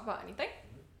able to talk about anything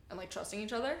and like trusting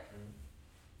each other.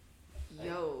 Like,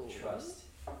 Yo. Trust.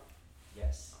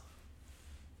 Yes.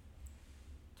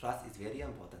 Trust is very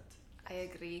important. I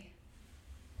agree.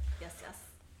 Yes.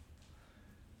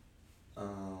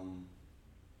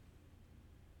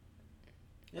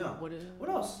 Yeah. What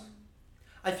else?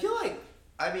 I feel like,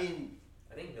 I mean,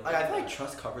 I think. I feel like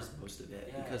trust covers most of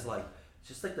it Yeah. because like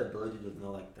just like the ability to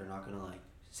know like they're not gonna like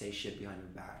say shit behind your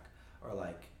back or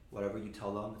like whatever you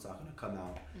tell them it's not gonna come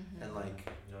out and like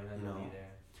knowing that you they'll know, be there.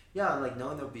 yeah, like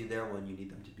knowing they'll be there when you need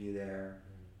them to be there.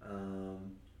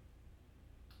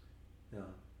 Yeah.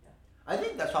 Yeah. I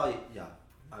think that's probably yeah.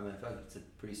 I mean, I feel like it's a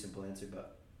pretty simple answer,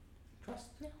 but trust.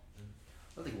 Yeah.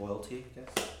 I think loyalty, I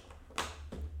guess.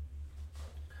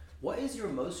 What is your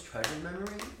most treasured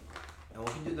memory? And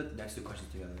we can do the next two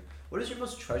questions together. What is your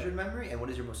most treasured memory, and what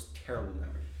is your most terrible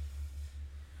memory?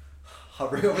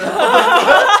 Hovering over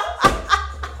that.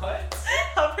 What?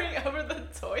 Hovering over the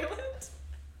toilet.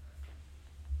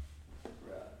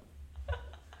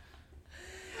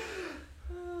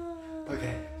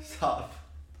 Okay, stop.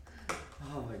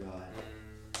 Oh my god.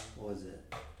 What was it?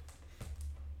 I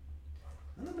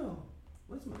don't know.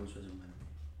 What's my most treasured memory?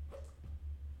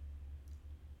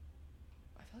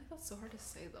 I feel like that's so hard to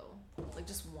say though. Like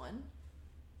just one.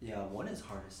 Yeah, one is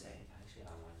hard to say. I actually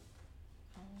have one.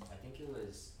 Oh. I think it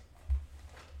was.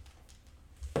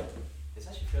 It's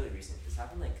actually fairly recent. This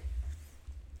happened like.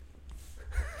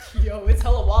 Yo, it's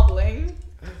hella wobbling.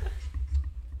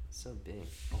 So big.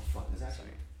 Oh fuck, is that sorry?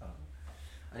 Oh.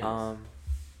 Anyways.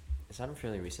 It's happened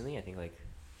fairly recently. I think like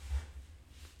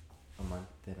a month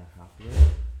and a half ago.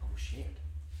 Oh shit.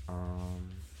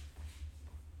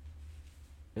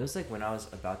 It was like when I was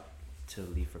about to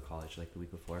leave for college, like the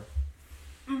week before.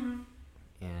 And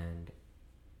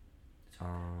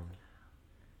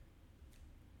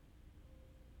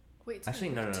Wait, it's Actually,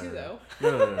 only no, week no, no, two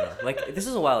no, though. no. Like this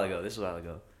is a while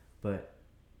ago. But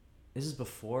this is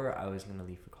before I was gonna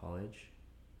leave for college,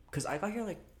 cause I got here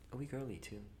like a week early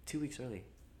too. 2 weeks early.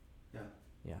 Yeah.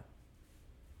 Yeah.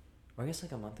 Or I guess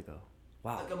like a month ago.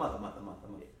 Wow. Like a month.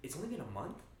 It's only been a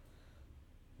month.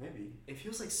 Maybe. It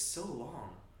feels like so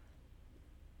long.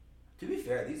 To be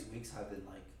fair, these weeks have been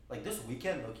like this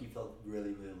weekend low-key felt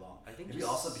really, really long. I think Maybe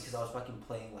just- also because I was fucking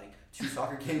playing like 2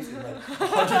 soccer games in like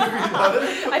 100 degree weather.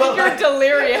 I think you're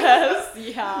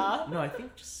delirious. Yeah. No, I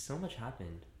think just so much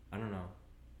happened. I don't know.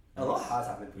 A lot has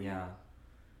happened for you. Yeah.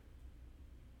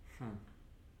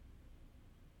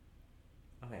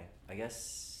 Okay, I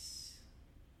guess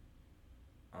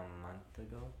a month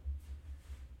ago.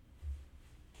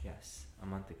 Yes, a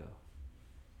month ago.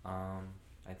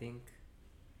 I think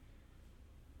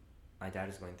my dad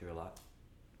is going through a lot,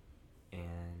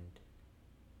 and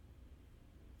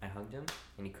I hugged him,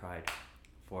 and he cried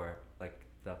for like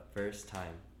the first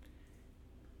time.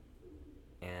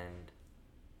 And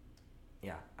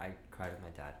yeah, I cried with my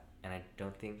dad, and I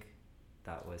don't think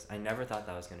I never thought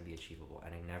that was going to be achievable,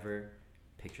 and I never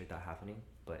pictured that happening,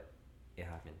 but it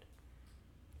happened.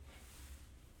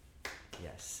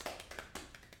 Yes.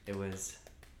 It was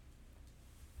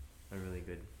a really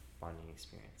good bonding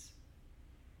experience.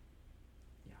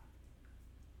 Yeah.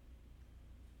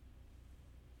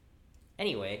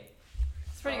 Anyway.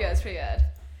 It's pretty good. It's pretty good.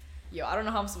 Yo, I don't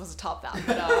know how I'm supposed to top that,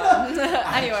 but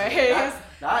anyways.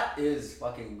 That is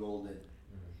fucking golden.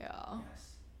 Yeah. Yes.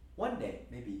 One day,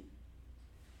 maybe.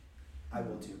 I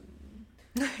will too.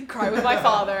 Cry with my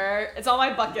father. It's on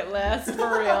my bucket list,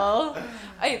 for real.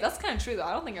 Hey, that's kind of true, though.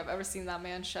 I don't think I've ever seen that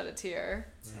man shed a tear.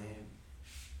 Same.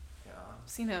 Yeah. I've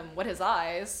seen him wet his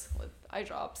eyes with eye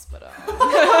drops, but I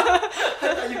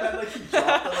thought you meant like he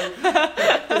dropped it,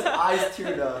 like his eyes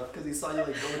teared up because he saw you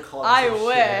like go to college. I or some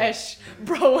wish.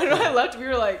 Bro, when I left, we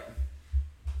were like...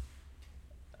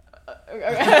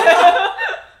 Wow.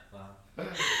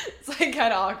 It's like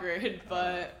kind of awkward,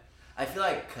 but... I feel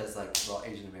like because like we're all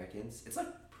Asian Americans, it's like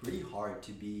pretty hard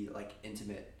to be like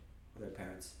intimate with our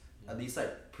parents. At least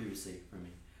like previously for me,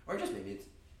 or just maybe it's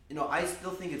I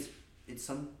still think it's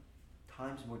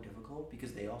sometimes more difficult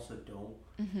because they also don't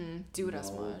do it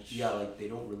as know- much. Yeah, like they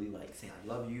don't really like say I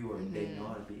love you or they know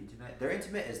how to be intimate. Their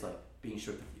intimate is like being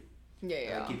strict with you, Yeah, and,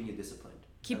 yeah. like, keeping you disciplined,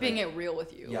 Keeping and, like, it real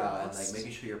with you. Yeah, and almost. like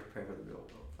making sure you're prepared for the real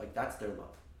world. Like that's their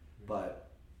love,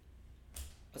 but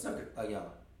that's not good. Yeah.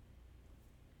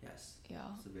 Yes. Yeah,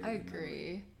 It's a very I good memory.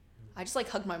 agree. I just like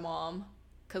hug my mom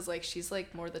because like she's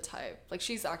like more the type, like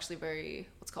she's actually very,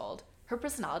 her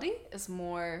personality is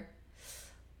more,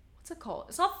 what's it called?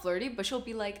 It's not flirty, but she'll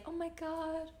be like, oh my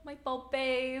god, my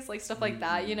bebés, like stuff like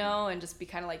that, and just be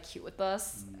kind of like cute with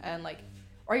us and like,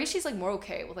 or I guess she's like more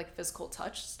okay with like physical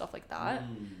touch, stuff like that.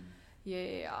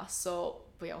 Yeah. So,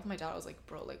 but yeah, with my dad, I was like,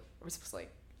 bro, like, are we supposed to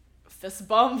like fist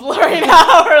bump right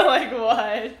now or like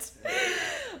what?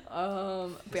 But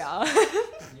yeah.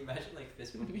 Can you imagine like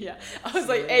this movie? Yeah. I was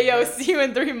like, ayo, see you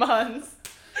in 3 months.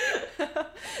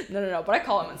 No. But I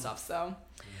call him and stuff, so.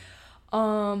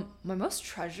 My most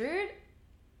treasured,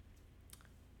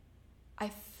 I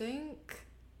think,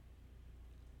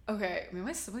 okay, I mean,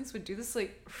 my siblings would do this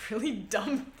like really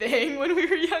dumb thing when we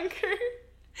were younger.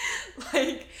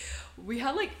 Like, we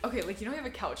had like, okay, like, we have a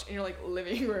couch in your like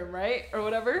living room, right? Or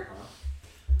whatever.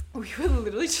 We would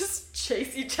literally just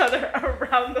chase each other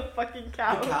around the fucking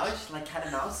couch. The couch, like cat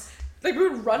and mouse. Like we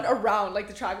would run around like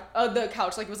the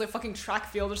couch, like it was like fucking track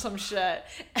field or some shit,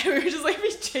 and we would just like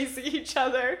be chasing each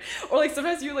other, or like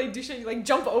sometimes you like do shit, you like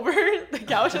jump over the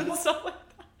couch and stuff like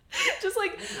that. Just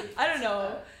like I don't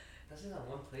know. That's just that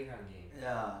one playground game.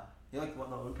 Yeah. Like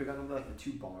one playground game, like the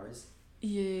 2 bars,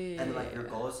 Yeah. and like your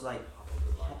goal is to like Hop over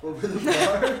the hop over the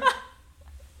bar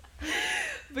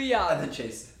But yeah, and then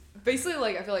chase. basically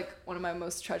like I feel like one of my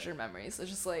most treasured memories is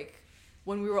just like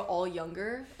when we were all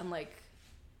younger and like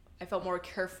I felt more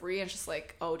carefree and just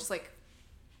like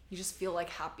you just feel like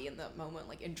happy in that moment,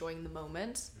 like enjoying the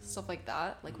moment, stuff like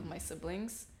that, like with my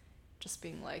siblings, just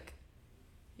being like,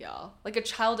 yeah, like a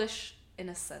childish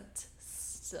innocence,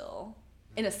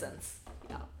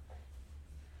 yeah.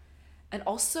 And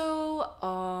also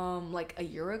like a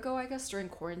year ago, I guess, during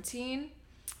quarantine,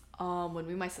 when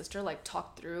me and my sister like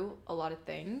talked through a lot of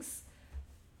things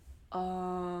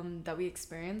that we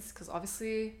experienced, because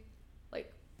obviously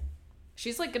like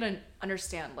she's like gonna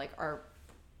understand like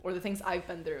the things I've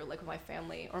been through like with my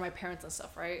family or my parents and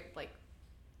stuff, right? Like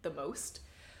the most,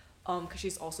 because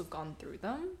she's also gone through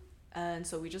them. And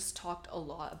so we just talked a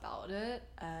lot about it,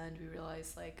 and we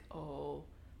realized like, oh,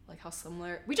 like how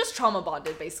similar, we just trauma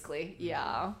bonded basically.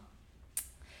 Yeah.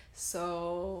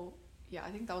 So yeah, I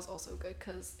think that was also good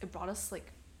because it brought us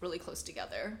like really close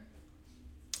together.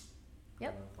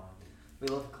 Yep. I love bonding. We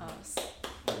love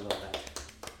we love that.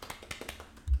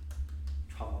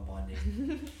 Trauma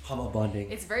bonding. Trauma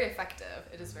bonding. It's very effective.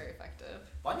 It is very effective.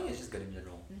 Bonding is just good in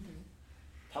general. Mm-hmm.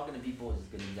 Talking to people is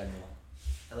good in general.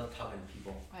 I love talking to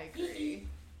people. I agree.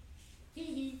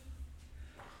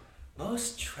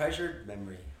 Most treasured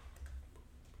memory.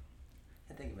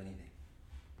 Can't think of anything.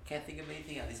 Can't think of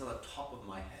anything at least on the top of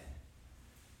my head.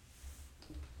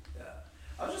 Yeah.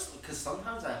 I was just because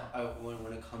sometimes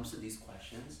when it comes to these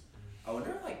questions, I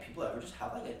wonder if like people ever just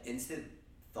have like an instant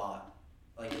thought,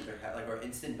 like in their head, like or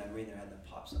instant memory in their head that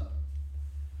pops up.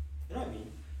 You know what I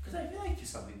mean? Because I feel like to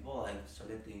some people, like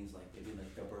certain things, like maybe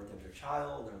like the birth of their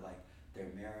child or like their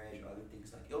marriage or other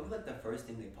things, like it'll be like the first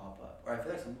thing they pop up. Or I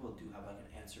feel like some people do have like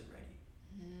an answer ready.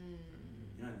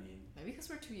 You know what I mean? Maybe because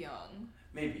we're too young.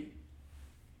 Maybe.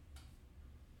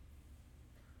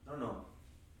 I don't know.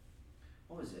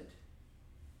 What was it?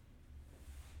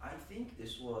 I think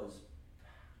this was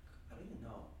I don't even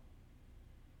know.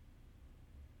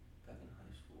 Back in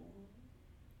high school?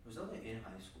 It was nothing in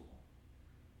high school.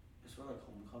 It's for like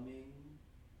homecoming.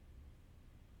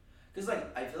 Cause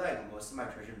like I feel like most of my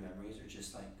treasured memories are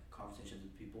just like conversations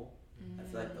with people. I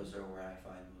feel like those are where I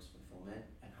find most fulfillment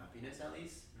and happiness at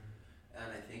least. And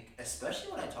I think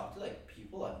especially when I talk to like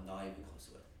people I'm not even close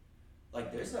with.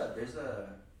 Like there's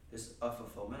a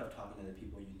fulfillment of talking to the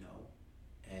people you know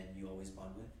and you always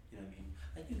bond with, you know what I mean?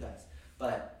 Like you guys.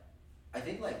 But I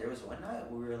think like there was one night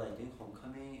where we were like doing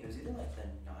homecoming. It was either like the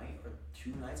night or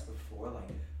 2 nights before like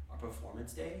our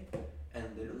performance day, and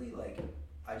literally like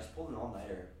I just pulled an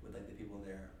all-nighter with like the people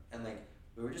there, and like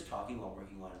we were just talking while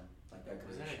working on like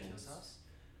Was that decorations. at Kill's house?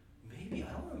 Maybe,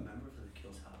 I don't remember if it was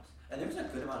Kill's house. And there was a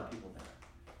good amount of people there.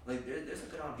 Like there's a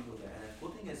good amount of people there, and the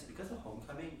cool thing is because of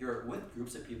homecoming, you're with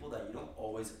groups of people that you don't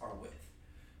always are with.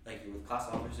 Like you're with class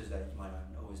officers that you might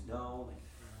not always know. Like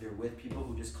you're with people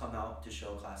who just come out to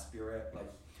show class spirit. Like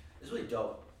it's really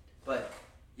dope. But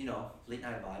you know, late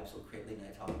night vibes will create late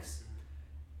night talks,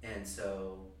 and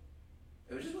so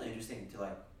it was just really interesting to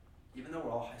like, even though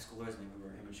we're all high schoolers, maybe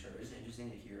we're immature. It's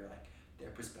interesting to hear like their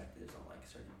perspectives on like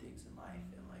certain things in life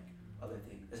and like other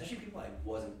things, especially people I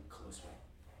wasn't close with.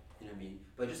 You know what I mean?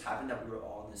 But it just happened that we were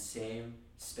all in the same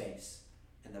space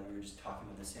and that we were just talking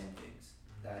about the same things,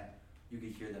 that you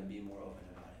could hear them be more open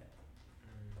about it.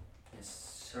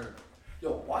 Yes, sir.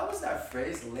 Yo, why was that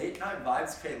phrase, late night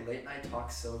vibes create late night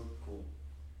talks, so cool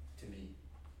to me?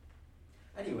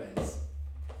 Anyways,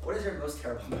 what is your most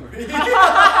terrible memory?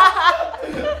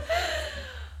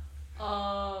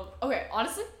 Okay,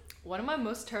 honestly, one of my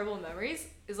most terrible memories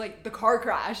is like the car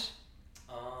crash.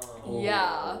 Oh.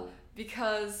 Yeah,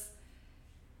 because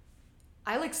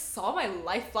I like saw my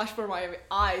life flash before my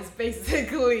eyes,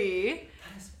 basically.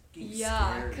 That is fucking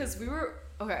Yeah, scary. because we were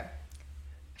okay.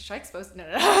 Should I expose? No.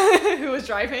 Who was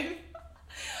driving?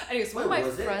 Anyways, one of my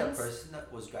was friends. it the person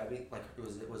that was driving? Like,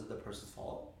 was it the person's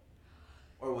fault,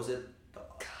 or was it the?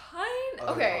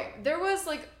 Other Okay, car? there was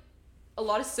like a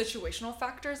lot of situational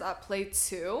factors at play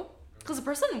too. Because the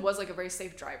person was like a very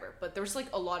safe driver, but there was like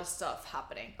a lot of stuff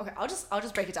happening. Okay, I'll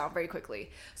just break it down very quickly.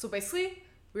 So basically,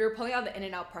 we were pulling out the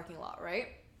In-N-Out parking lot, right?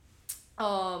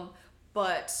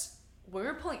 But when we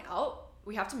were pulling out,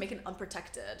 we have to make an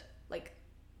unprotected like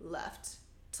left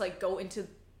to like go into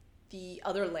the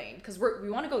other lane because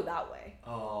we want to go that way.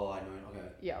 Oh, I know. Okay.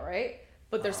 Yeah, right.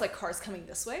 But there's like cars coming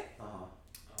this way, Uh-huh.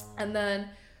 and then.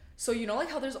 So you know like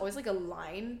how there's always like a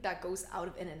line that goes out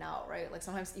of In-N-Out, right? Like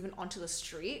sometimes even onto the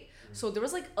street. So there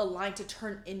was like a line to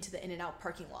turn into the In-N-Out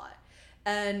parking lot.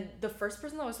 And the first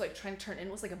person that was like trying to turn in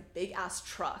was like a big ass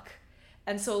truck.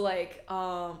 And so like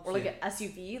or like an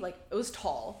SUV, like it was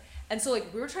tall. And so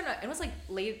like we were trying to, it was like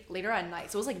later at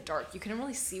night. So it was like dark. You couldn't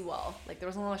really see well. Like there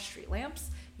wasn't a lot of street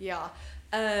lamps. Yeah.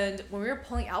 And when we were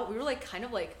pulling out, we were like kind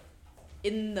of like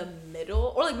in the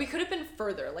middle, or like we could have been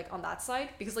further like on that side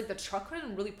because like the truck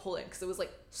couldn't really pull in because it was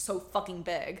like so fucking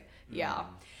big. Yeah.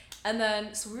 And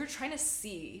then so we were trying to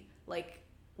see like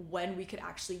when we could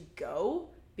actually go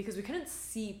because we couldn't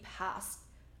see past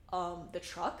the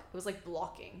truck. It was like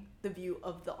blocking the view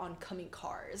of the oncoming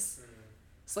cars.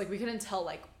 So like we couldn't tell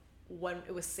like when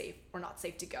it was safe or not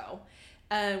safe to go.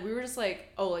 And we were just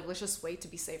like, oh, like let's just wait to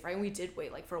be safe, right? And we did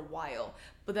wait like for a while.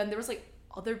 But then there was like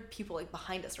other people like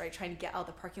behind us, right, trying to get out of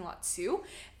the parking lot too.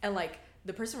 And like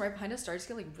the person right behind us started to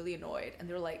get like really annoyed, and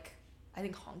they were like, I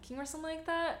think honking or something like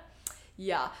that.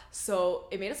 Yeah, so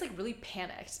it made us like really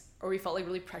panicked, or we felt like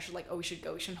really pressured, like, oh, we should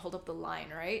go, we shouldn't hold up the line,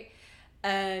 right?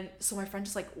 And so my friend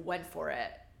just like went for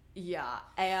it. Yeah,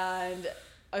 and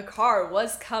a car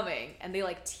was coming and they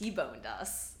like T-boned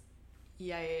us.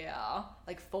 Yeah,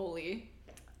 like fully.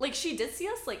 Like she did see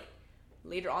us like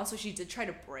later on, so she did try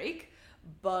to brake,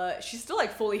 but she still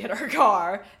like fully hit our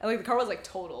car, and like the car was like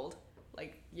totaled.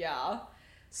 Like, yeah.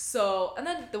 So, and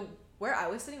then where I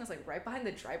was sitting was like right behind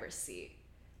the driver's seat.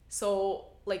 So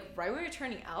like right when we were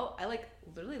turning out, I like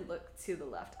literally looked to the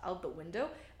left out the window,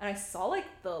 and I saw like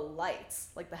the lights,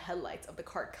 like the headlights of the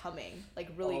car coming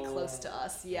like really close to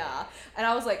us. Yeah. And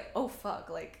I was like, oh fuck,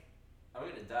 like I'm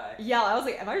gonna die. yeah, I was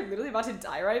like, am I literally about to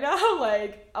die right now?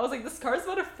 Like, I was like, this car's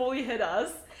about to fully hit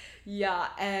us. Yeah,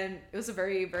 and it was a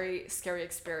very, very scary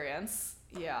experience.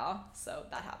 Yeah, so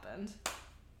that happened.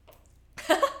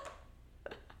 Oh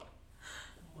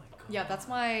my god. Yeah, that's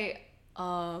my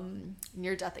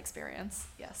near-death experience.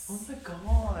 Yes. Oh my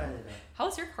god. How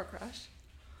was your car crash?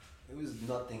 It was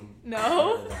nothing.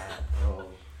 No? compared to that, bro.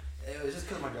 It was just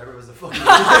because my driver was a fucking.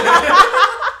 I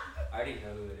already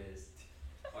know who it is.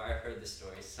 Or I've heard the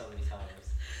story so many times.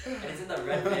 And it's in the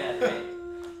red van, right?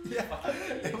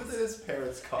 Yeah. It was in his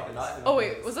parents' car, not in Oh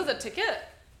wait, his. was it a ticket?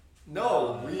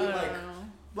 No, we I don't like. know.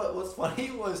 But what's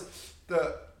funny was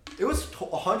it was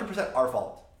 100% our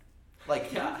fault.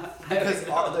 Like, Yeah, because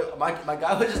my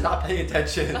guy was just not paying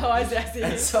attention. Oh, I see.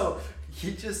 And so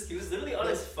he just. He was literally on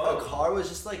the, his phone. The car was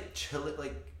just like chilling,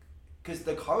 like. Because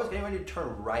the car was getting ready to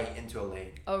turn right into a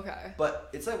lane. Okay. But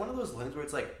it's like one of those lanes where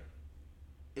it's like.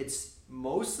 It's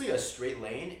mostly a straight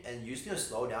lane, and you just need to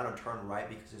slow down and turn right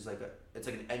because it's like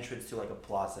an entrance to like a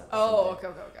plaza. Or Oh,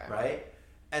 something, okay. right?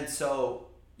 And so,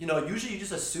 usually you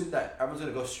just assume that everyone's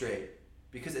gonna go straight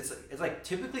because it's like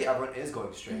typically everyone is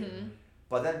going straight, Mhm.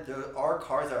 but then there are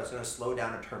cars that are gonna slow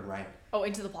down and turn right. Oh,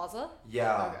 into the plaza?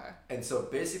 Yeah. Okay. And so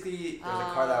basically, there's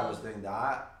a car that was doing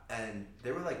that, and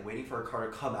they were like waiting for a car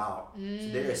to come out. So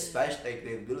they especially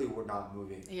they literally were not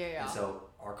moving. Yeah. And so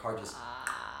our car just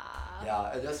Ah.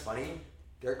 yeah, it's just funny.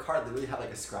 Their car literally had like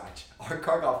a scratch. Our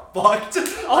car got fucked.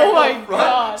 Oh Like, my the front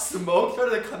God. Smoke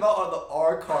started to come out on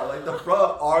our car, like the front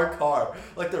of our car.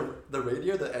 Like the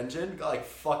radiator, the engine got like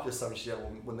fucked or some shit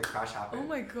when the crash happened. Oh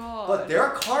my god. But their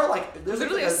car, like there's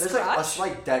Literally like, a there's like a scratch?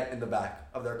 slight dent in the back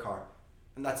of their car,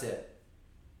 and that's it.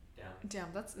 Damn,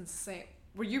 that's insane.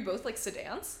 Were you both like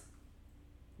sedans?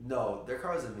 No, their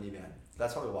car was a minivan.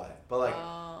 That's probably why. But like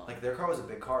Oh. like their car was a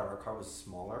big car and our car was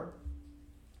smaller.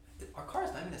 Our car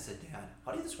is not even a sedan.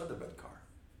 How do you describe the red car?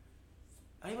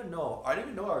 I don't even know. I don't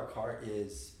even know what our car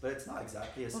is, but it's not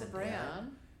exactly a What sedan.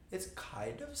 brand? It's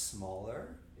kind of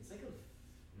smaller. It's like a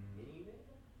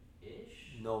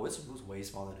minivan-ish? No, it was way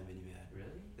smaller than a minivan.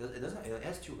 Really? It doesn't. It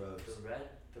has 2 rows.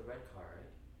 The red car, right?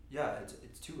 Yeah,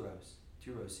 it's 2 rows.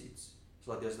 2 row seats.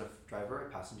 So like there's a driver, a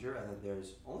passenger, and then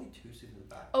there's only 2 seats in the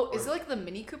back. Oh, is Or- it like the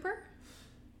Mini Cooper?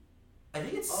 I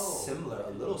think it's Oh, similar, a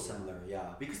little similar,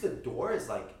 yeah. Because the door is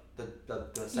like the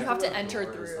second have to row enter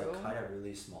door is through. like kind of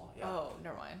really small. Yeah. Oh,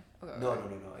 never mind. Okay. No.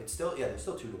 It's still there's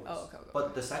still 2 doors. Oh, okay.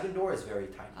 But the second door is very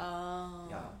tiny. Oh.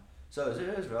 Yeah. So it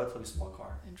is a relatively small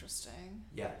car. Interesting.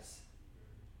 Yes.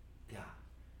 Yeah.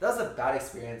 That was a bad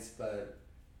experience, but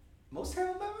most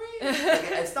terrible memory. Like,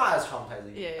 it's not as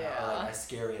traumatizing. Yeah. Or like as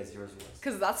scary as yours was.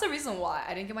 Because that's the reason why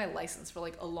I didn't get my license for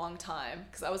like a long time.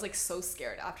 Because I was like so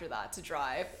scared after that to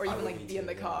drive or I even would like be be in too,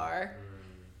 the yeah. car.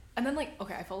 And then like,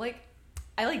 okay, I felt like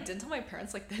I like didn't tell my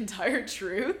parents like the entire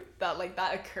truth that like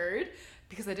that occurred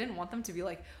because I didn't want them to be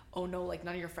like, oh no, like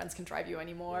none of your friends can drive you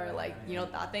anymore. Yeah, like, yeah, you know,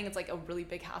 yeah. that thing, it's like a really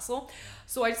big hassle.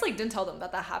 So I just like didn't tell them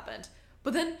that happened.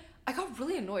 But then I got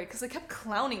really annoyed because they kept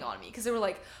clowning on me because they were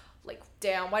like,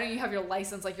 damn, why don't you have your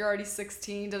license? Like, you're already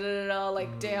 16, da da da da.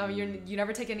 Like, damn, you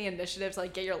never take any initiative to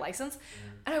like get your license.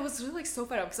 And I was really like so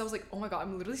fed up because I was like, oh my god,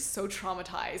 I'm literally so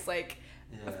traumatized. Like,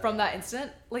 Yeah. from that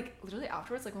incident, like literally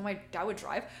afterwards, like when my dad would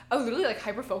drive, I would literally like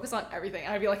hyper focus on everything,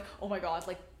 and I'd be like, oh my god,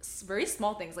 like very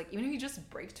small things, like even if you just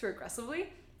brake too aggressively,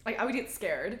 like I would get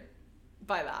scared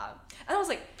by that, and I was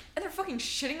like, and they're fucking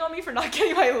shitting on me for not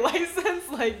getting my license,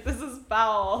 like this is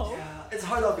foul. Yeah. It's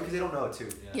hard though because they don't know it too.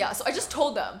 Yeah, so I just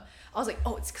told them. I was like,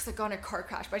 oh, it's because I got in a car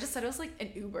crash, but I just said it was like an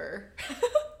Uber,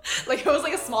 like it was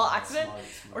like a small accident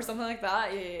Smart. or something like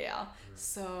that. Yeah.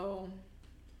 So,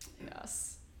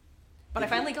 yes. But I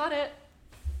finally got it.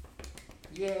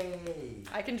 Yay!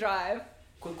 I can drive.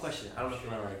 Quick question. I don't know if you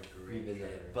want to like revisit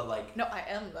it, but like No, I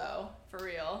am though, for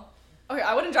real. Okay,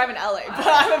 I wouldn't drive in LA, but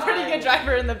I'm a pretty good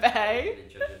driver in the Bay.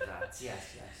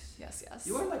 yes. Yes.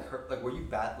 You were like hurt. Like were you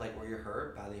bad? Like were you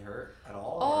hurt? Badly hurt at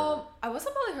all? I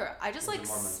wasn't really hurt. I just Was like it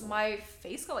more mental? my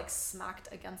face got like smacked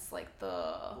against like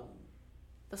the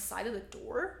side of the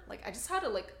door. Like I just had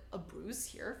a bruise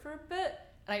here for a bit,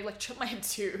 and I like chipped my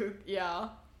tooth. Yeah.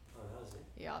 Oh, that was it.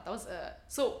 Yeah, that was it.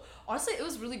 So honestly, it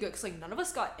was really good because like none of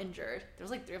us got injured. There was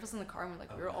like 3 of us in the car, and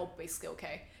we were Okay. all basically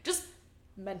okay. Just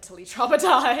mentally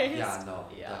traumatized. Yeah. No.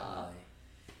 Yeah. Definitely.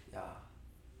 Yeah.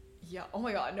 Yeah. Oh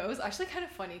my god. No, it was actually kind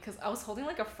of funny because I was holding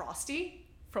like a Frosty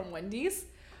from Wendy's,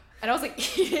 and I was like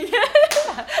eating it.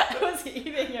 I was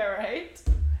eating it, right?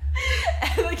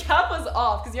 And the cap was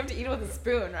off because you have to eat it with a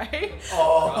spoon, right?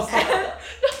 Oh. And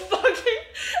the fucking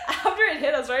after it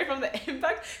hit us right from the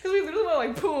impact, because we literally went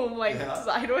like boom, like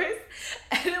sideways,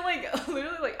 and then like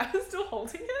literally like I was still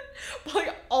holding it, but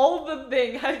like all the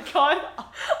thing had gone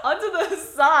onto the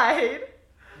side,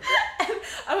 and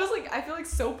I was like, I feel like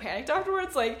so panicked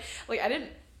afterwards, like I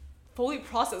didn't fully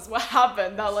process what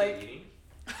happened. That like.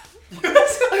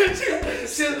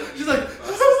 she's like.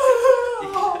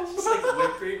 Just like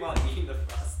whimpering while eating the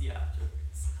Frosty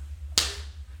afterwards.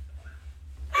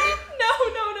 No.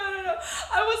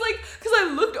 I was like, because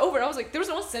I looked over and I was like, there was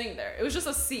no one sitting there. It was just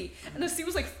a sea. And the sea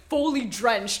was like fully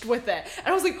drenched with it. And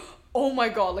I was like, oh my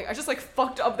god, like I just like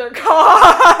fucked up their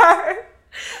car.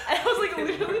 And I was like,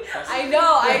 literally, I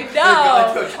know. I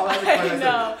know. Fuck,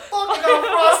 I got a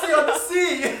Frosty on the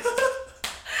sea.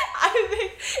 I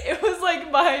think it was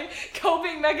like my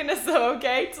coping mechanism,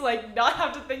 okay, to like not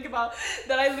have to think about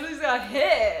that I literally just got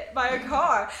hit by a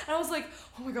car. And I was like,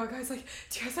 oh my god, guys, like,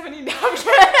 do you guys have any napkins?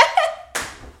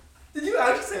 Did you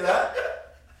actually say that?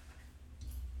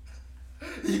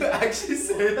 Did you actually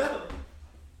say that?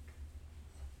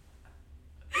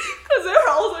 Because they were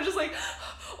also just like,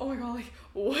 oh my god, like,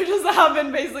 what just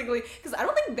happened, basically? Because I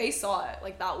don't think they saw it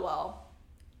like that well.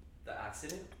 The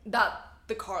accident?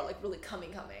 The car like really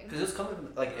coming. Because it was coming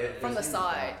from like from the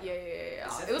side. Yeah.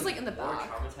 It was like in the more back.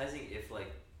 traumatizing if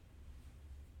like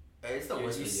it's the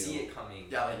worst you video. see it coming.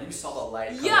 Yeah, like you saw the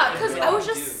light. Yeah, because I was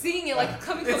just Dude. seeing it like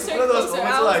coming It's closer one and of those closer.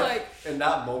 moments I was like, in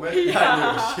that moment,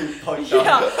 I knew she fucked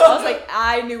yeah. up. I was like,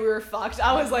 I knew we were fucked.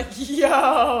 I was like,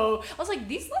 yo. I was like,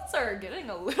 these lights are getting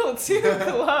a little too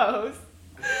close.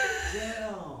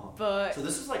 Damn. But So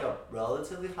this was like a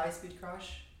relatively high speed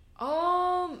crash.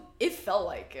 it felt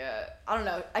like it. I don't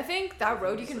know. I think that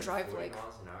road you It's can like drive 40 like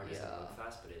miles an hour doesn't yeah. move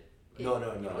fast, but it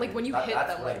No. like when you hit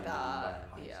that's them what I like mean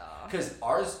that. by high. Yeah. Because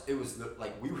ours, it was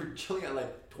like we were chilling at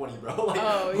like 20, bro. Like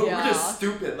Oh, we were yeah. just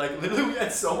stupid. Like literally, we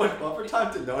had so much buffer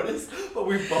time to notice, but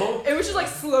we both. It was just like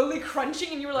slowly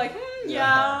crunching, and you were like,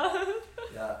 Yeah. yeah.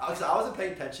 Yeah, I wasn't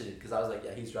paying attention because I was like,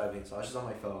 yeah, he's driving, so I was just on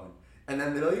my phone. And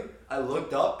then literally, I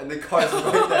looked up and the car's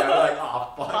right there. I'm like,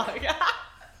 oh fuck.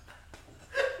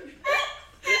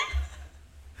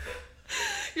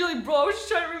 You're like, bro, I was just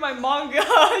trying to read my manga.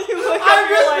 You look I up,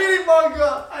 you're was like, reading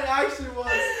manga. I actually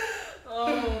was.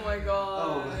 oh my god.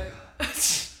 Oh my god.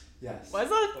 Yes. Why does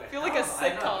that Wait, feel like a I've not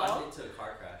sitcom? gotten into a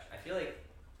car crash. I feel like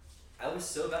I was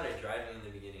so bad at driving in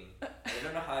the beginning. I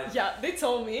don't know how I... Yeah, they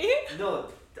told me. No,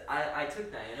 I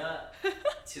took Diana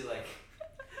to like...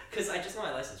 Because I just got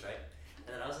my license, right?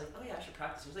 And then I was like, oh yeah, I should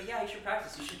practice. She was like, yeah, you should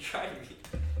practice. You should drive me.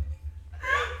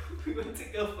 We went to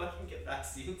go fucking get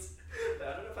vaccines. But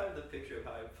I don't know if I have the picture of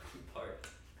how I fucking parked.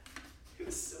 It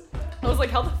was so bad. I was like,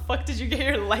 how the fuck did you get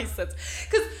your license?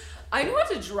 Because I knew how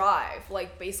to drive,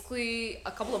 like, basically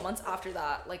a couple of months after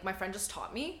that. Like, my friend just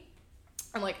taught me.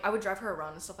 And, like, I would drive her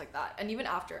around and stuff like that. And even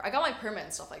after, I got my permit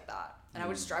and stuff like that. And I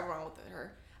would just drive around with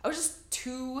her. I was just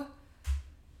too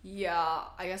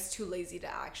lazy to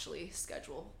actually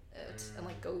schedule it and,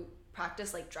 like, go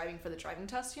practice, like, driving for the driving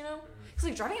test, you know? Because,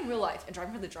 like, driving in real life and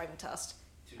driving for the driving test,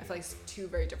 I feel like it's two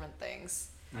very different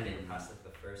things. I didn't pass like the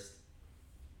first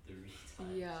 3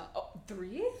 times. Yeah. Oh,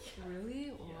 3? Really?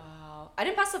 Yeah. Wow. I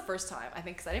didn't pass the first time, I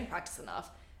think, because I didn't practice enough.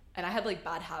 And I had, like,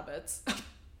 bad habits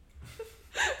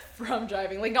from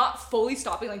driving. Like, not fully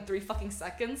stopping, like, 3 fucking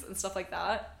seconds and stuff like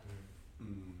that.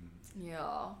 Yeah.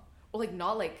 Or, like,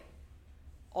 not, like,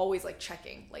 always, like,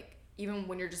 checking. Like, even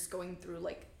when you're just going through,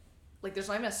 like, there's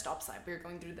not even a stop sign, but you're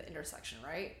going through the intersection,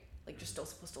 right? Like, you're still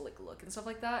supposed to, like, look and stuff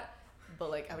like that. But,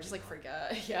 like, I would just, like,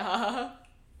 forget. Yeah.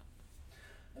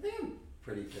 I think I'm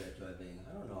pretty good at driving.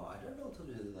 I don't know. I drive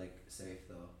relatively like safe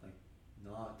though. Like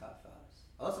not that fast.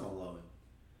 Unless I'm alone.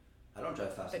 I don't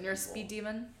drive fast. Then with you're a people. speed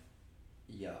demon?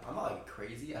 Yeah, I'm not like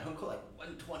crazy. I don't go like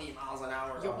 120 miles an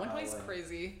hour. Yo, on 120 is highway.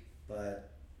 crazy.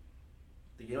 But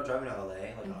you know, driving to LA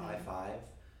like on I-5.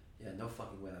 Yeah, no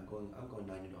fucking way. I'm going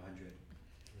 90 to 100.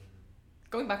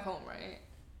 Going back home, right?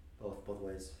 Both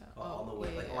ways. Oh, On the way,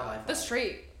 yeah, like yeah, on yeah. I-5. The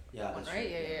straight Yeah, one, the right?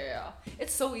 straight, Yeah.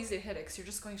 It's so easy to hit it because you're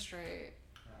just going straight.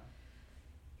 Yeah.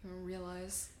 You don't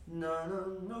realize. No.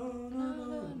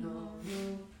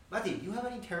 Matthew, do you have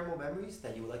any terrible memories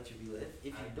that you would like to relive?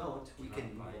 If you don't, we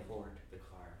can move forward. The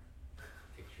car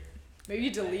picture. Maybe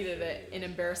you deleted it in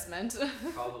embarrassment,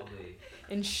 Probably.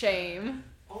 in shame.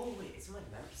 Oh wait, it's my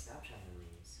Snapchat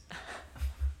memories.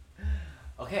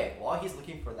 Okay, while he's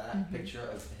looking for that picture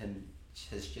of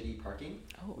his shitty parking,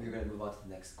 Oh. we're gonna move on to the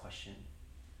next question.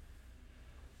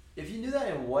 If you knew that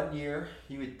in 1 year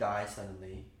you would die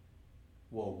suddenly.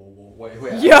 Whoa, wait.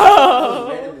 Yo! I was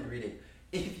randomly reading.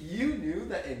 If you knew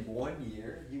that in 1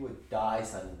 year you would die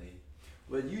suddenly,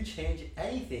 would you change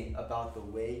anything about the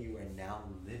way you are now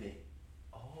living?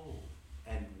 Oh,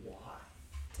 and why?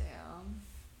 Damn.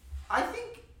 I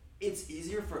think it's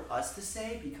easier for us to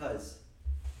say because,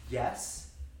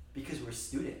 yes, because we're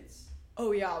students.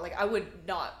 Oh yeah, like I would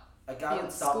not Like be I in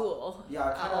would stop. school. Yeah,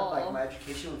 I kind of like all. my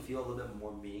education would feel a little bit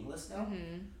more meaningless now.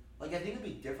 Mm-hmm. Like I think it'd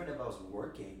be different if I was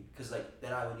working, cause like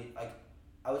then I would need like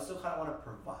I would still kind of want to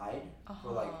provide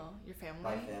for like your family,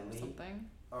 my family. or something.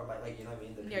 or my like you know what I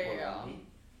mean the Yeah, people yeah, around yeah. me.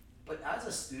 But as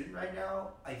a student right now,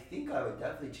 I think I would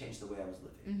definitely change the way I was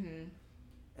living, Mm-hmm.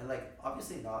 and like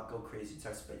obviously not go crazy and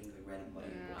start spending like random money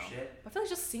and Yeah. bullshit. I feel like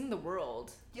just seeing the world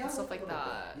Yeah, and stuff like like a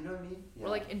little that, bit, you know what I mean? Yeah. or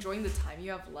like enjoying the time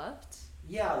you have left.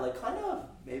 yeah, like kind of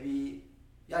maybe.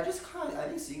 Yeah, just kind of. I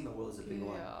think seeing the world is a big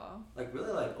one. Yeah. Like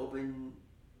really like open.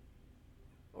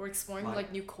 Or exploring My-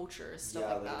 like new cultures, stuff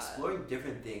yeah, like that. exploring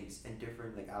different things and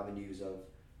different like avenues of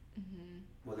Mm-hmm.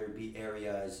 whether it be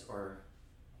areas or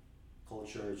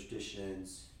culture,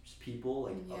 traditions, just people,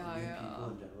 like Yeah, new yeah. people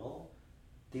in general,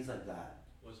 things like that.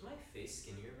 Was my face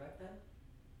skinnier back then?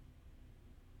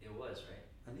 It was, right?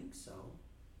 I think so.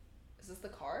 Is this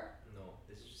the car? No,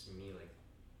 this is just me like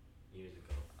years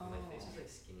ago. My face Oh. was like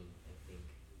skinny, I think.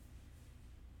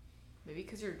 Maybe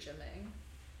because you're gymming.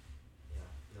 Yeah,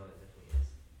 no, it definitely is.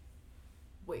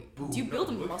 Wait, Boom. do you build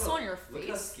Look muscle how- on your Look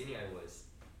how face? skinny I was.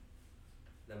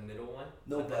 The middle one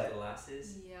No, with the but-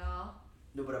 glasses. Yeah.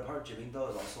 No, but a part of gymming though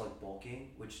is also like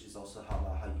bulking, which is also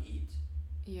how you eat.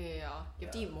 Yeah. You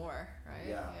have to Yeah. eat more, right?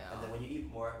 Yeah. And then when you eat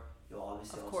more, you'll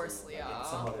obviously Of also course, like, yeah. in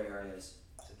some other areas.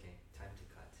 It's okay. Time to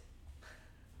cut.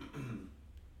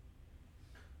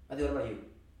 I think what about you?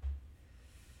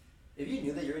 If you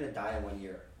knew that you're gonna die in 1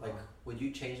 year, like would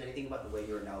you change anything about the way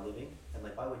you are now living? And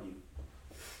like why would you?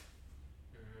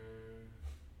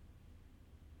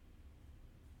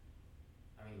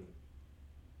 I mean,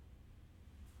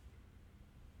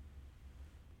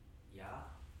 yeah,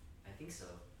 I think so.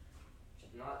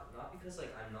 Not because like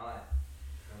I'm not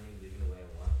currently living the way I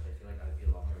want, but I feel like I would be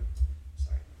a lot more.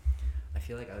 Sorry. I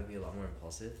feel like I would be a lot more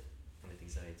impulsive in the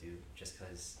things that I do, just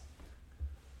because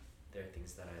there are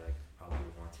things that I like probably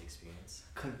would want to experience.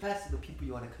 Confess to the people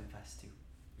you want to confess to.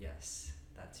 Yes,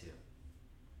 that too. Do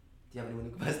you have anyone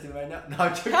to confess to right now? No,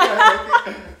 I'm joking.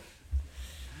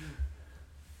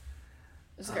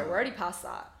 It's okay. We're already past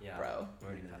that, Yeah, bro. we're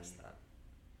already past that.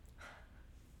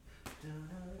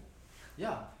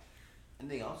 Yeah.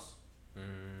 Anything else?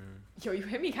 Yo, you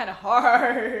hit me kind of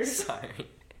hard. Sorry.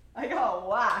 I got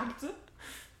whacked.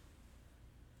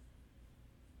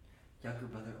 Younger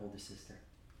brother, older sister.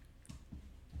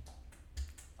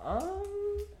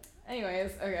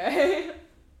 Anyways, okay.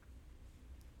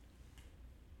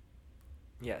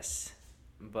 Yes,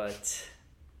 but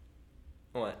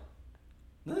what?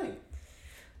 Nothing.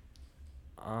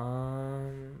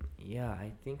 Yeah,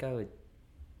 I think I would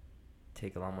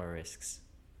take a lot more risks,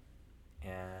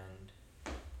 and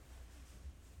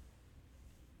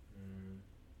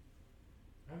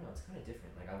I don't know. It's kind of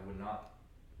different. Like I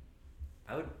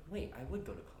would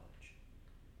go to college.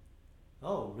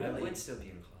 Oh, really? I would still be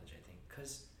in college, I think,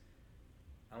 because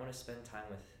I want to spend time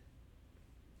with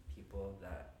people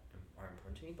that are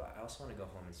important to me, but I also want to go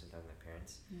home and spend time with my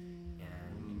parents.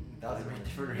 And That was a very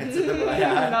different answer than what I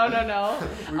had. No.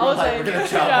 We I were was like, we're gonna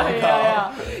travel.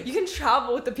 yeah. You can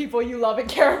travel with the people you love and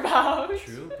care about.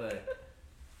 true, but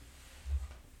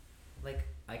like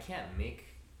I can't make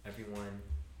everyone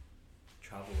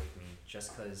travel with me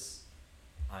just because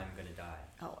I'm gonna die.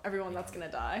 Oh, everyone that's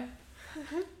gonna die.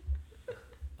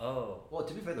 Oh, Well,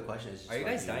 to be fair, the question is just are you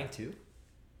like guys dying too?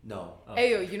 No. Oh.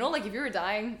 Hey, yo, you know, like if you were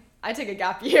dying, I'd take a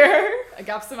gap year, a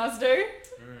gap semester.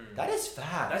 That is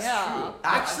fact. That's Yeah. true.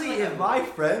 Actually, if my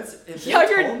friends, if they Yeah,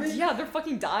 told me, they're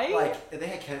fucking dying. like, if they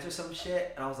had cancer or some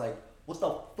shit, and I was like, what the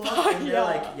fuck? Fuck, And they're yeah.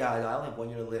 like, yeah, I only have 1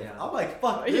 year to live. Yeah. I'm like,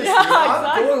 fuck this, Yeah, dude.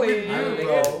 I'm going with exactly. I will you,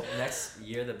 make bro. next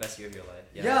year the best year of your life.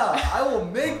 Yeah, I will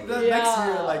make the next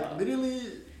year, Yeah. like, literally.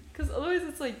 Because otherwise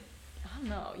it's like, I don't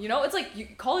know. You know, it's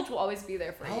like college will always be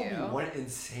there for That would be you. one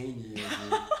insane year,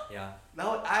 dude. Yeah. That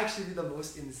would actually be the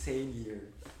most insane year.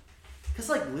 Because,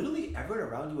 like, literally everyone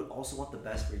around you would also want the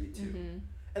best for you, too. Mm-hmm.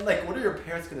 And, like, what are your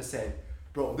parents going to say?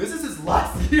 Bro, this is his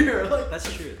last year. Like,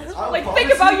 That's true. That's I Like, promise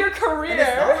think about you- your and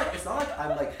career. it's not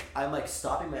like I'm like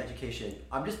stopping my education.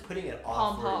 I'm just putting it On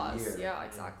off for pause. a year. Yeah,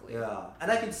 exactly. Yeah.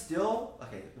 And I can still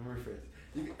let me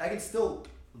rephrase. I can still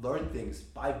learn things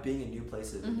by being in new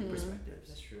places and new Mhm. perspectives.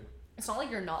 That's true. It's not like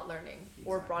you're not learning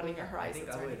or Exactly. broadening your I horizons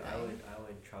think or anything. I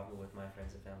would travel with my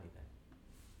friends and family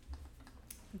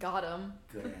then. Got him.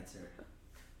 Good answer.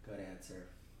 Good answer.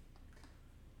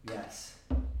 Yes.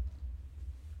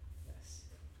 Yes.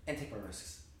 And take more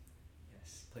risks.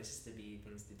 Yes. Places to be,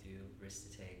 things to do, risks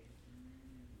to take.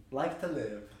 Life to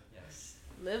live. Yes.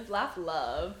 Live, laugh,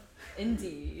 love.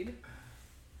 Indeed.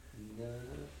 No.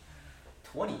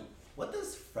 20. What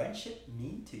does friendship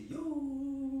mean to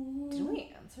you? Didn't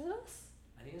we answer this?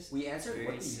 I think it's We answered very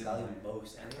what do you value similar.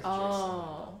 most. I think it's and- very similar,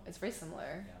 Oh, though. it's very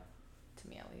similar Yeah. to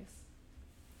me at least.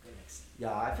 Good next.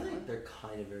 Yeah, I feel like they're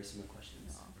kind of very similar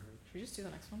questions. No. Should we just do the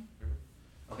next one?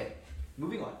 Okay,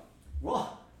 moving on. Whoa.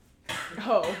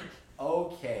 Oh.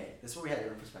 Okay, this is where we had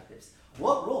different perspectives.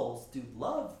 What roles do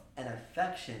love and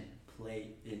affection play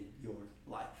in your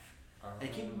life?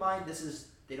 And keep in mind,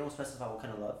 they don't specify what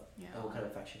kind of love Yeah. and what kind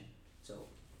of affection. So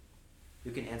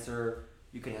you can answer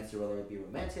whether it be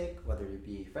romantic, whether it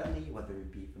be friendly, whether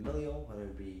it be familial, whether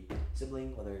it be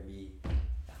sibling, whether it be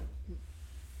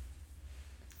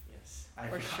Yes. I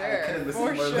For forgot- sure. I couldn't listen For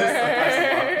to my list like I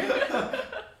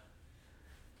said.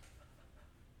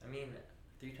 I mean,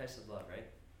 3 types of love, right?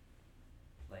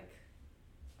 Like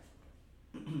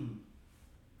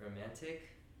romantic,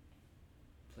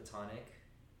 platonic,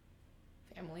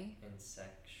 Family. and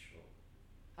sexual.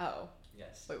 Oh.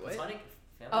 Yes. Wait, what? Platonic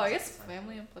family. Oh, I is guess platonic.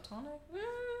 family and platonic.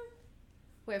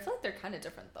 Wait, I feel like they're kind of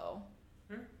different though.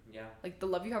 Yeah. Like the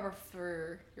love you have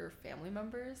for your family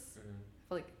members. Mm-hmm. I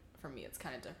feel like for me it's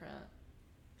kind of different.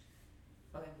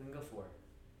 Okay, we can go 4.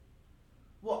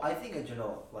 Well, I think in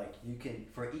general, like you can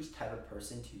for each type of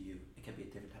person to you, it can be a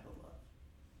different type of love.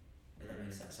 If that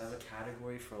makes sense. So I have a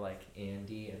category for like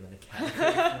Andy, and then a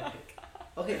category for like.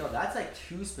 Okay, no, that's like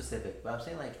too specific. But I'm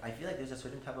saying like I feel like there's a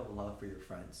certain type of love for your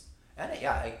friends, and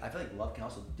yeah, I feel like love can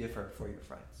also differ for your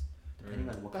friends depending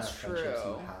on what kind of That's friendships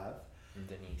you true. have. And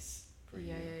Denise. For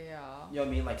Yeah, you. yeah, yeah. You know what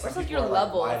I mean? Like Or some it's like people your are,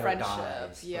 level of ride or friendship, dies,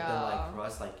 But then yeah. like for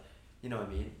us, like you know what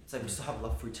I mean? It's like we still have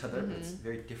love for each other, but it's Mhm.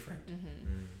 very different.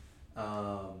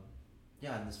 Mm-hmm.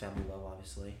 Yeah, and this family love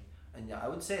obviously, and yeah, I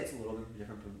would say it's a little bit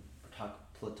different from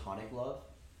platonic love.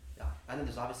 Yeah, and then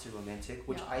there's obviously romantic,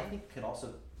 which I Yeah. think could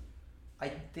also, I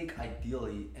think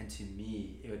ideally, and to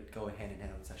me, it would go hand in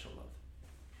hand with sexual love.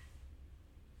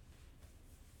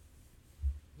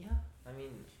 Yeah. I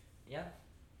mean, yeah.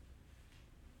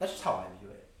 That's just how I view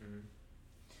it. Mm-hmm.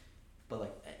 But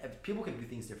like, people can do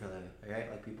things differently, right?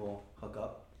 Like people hook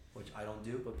up, which I don't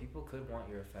do. But people could want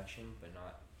your affection, but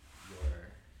not your.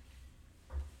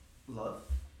 Love.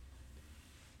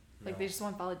 Like No. they just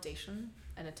want validation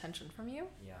and attention from you.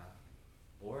 Yeah.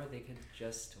 Or they could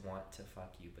just want to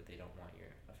fuck you, but they don't want your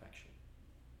affection.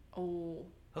 Oh,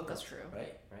 Hook that's up, true.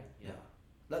 right? Right? Yeah.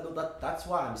 That's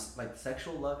why I'm like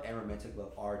sexual love and romantic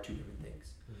love are two different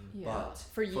things. Mm-hmm. Yeah. But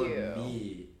for you,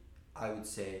 me, I would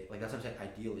say like that's what I'm saying.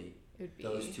 Ideally, it would be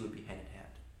those two would be hand in hand.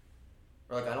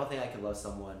 Or like I don't think I could love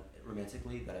someone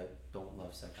romantically that I don't love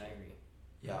I sexually. agree.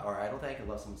 Yeah, or I don't think I could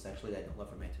love someone sexually that I don't love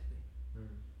romantically.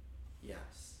 Mm-hmm.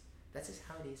 Yes, that's just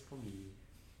how it is for me.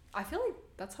 I feel like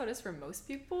that's how it is for most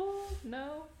people.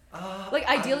 No. Uh, Like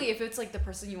ideally, if it's like the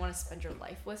person you want to spend your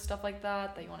life with, stuff like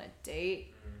that you want to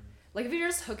date. Like if you're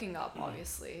just hooking up,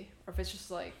 obviously, or if it's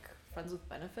just like friends with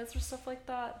benefits or stuff like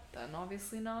that, then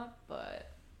obviously not.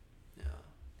 But yeah.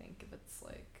 I think if it's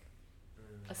like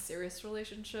a serious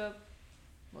relationship,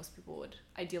 most people would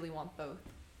ideally want both.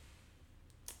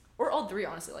 Or all 3,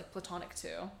 honestly, like platonic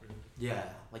too. Yeah,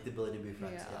 like the ability to be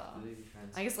friends. Yeah. Really be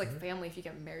friends. I guess like Mhm. family if you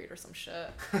get married or some shit.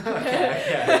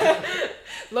 Okay.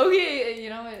 Loki, you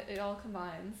know, it all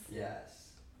combines. Yes.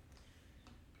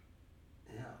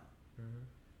 Yeah.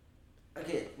 Mm-hmm.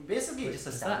 Okay, basically But just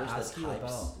does that establish ask the you types.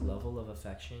 about level of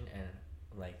affection and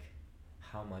like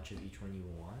how much of each one you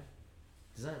want?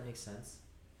 Does that make sense?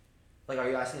 Like, are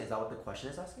you asking? Is that what the question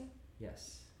is asking?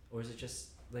 Yes. Or is it just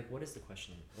like what is the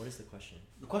question? What is the question?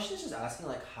 The question is just asking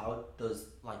like, how does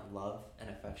like love and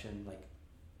affection like,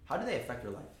 how do they affect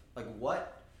your life? Like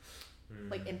what?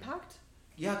 Like impact?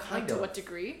 Yeah, kind Like of. to what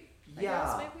degree? I Yeah.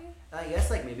 guess, maybe? I guess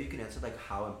like maybe you can answer like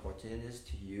how important it is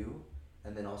to you,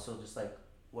 and then also just like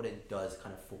what it does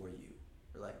kind of for you,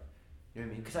 or like, you know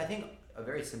what I mean? Because I think a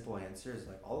very simple answer is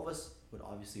like all of us would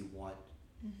obviously want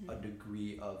a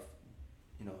degree of,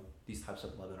 you know, these types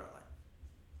of love in our life,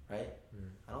 right?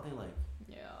 I don't think like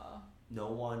Yeah. no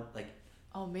one like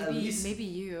Oh, At maybe least- maybe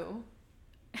you.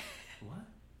 what?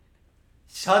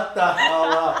 Shut the hell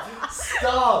up!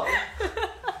 Stop!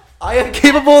 I am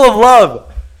capable of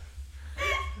love.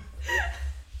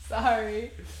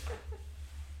 Sorry.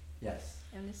 Yes.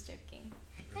 I'm just joking.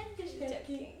 I'm just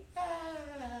joking.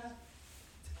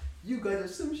 You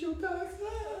guys are sociopaths.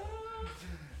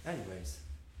 Anyways,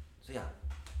 so yeah.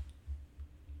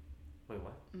 Wait,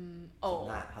 what? So Oh.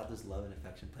 Nat, how does love and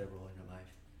affection play a role in your life?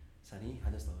 Sunny, how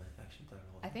does love and affection play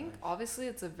a role? I in think life? obviously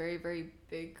it's a very, very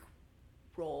big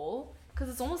role because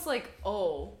it's almost like,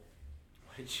 oh,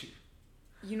 What did you?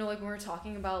 you know, like when we're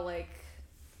talking about like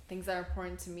things that are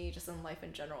important to me just in life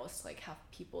in general, it's like have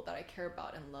people that I care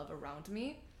about and love around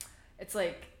me. It's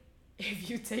like if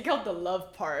you take out the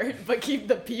love part but keep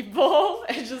the people,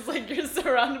 it's just like you're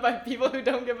surrounded by people who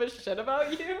don't give a shit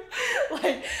about you.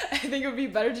 Like I think it would be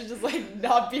better to just like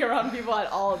not be around people at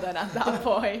all then at that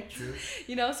point. True.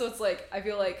 You know, so it's like I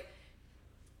feel like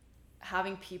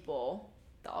having people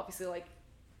that obviously like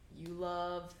you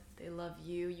love, they love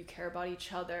you, you care about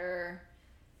each other,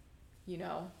 you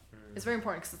know, it's very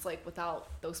important because it's like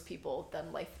without those people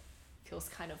then life feels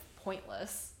kind of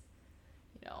pointless,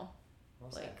 you know.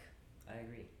 Well said. Like I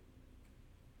agree.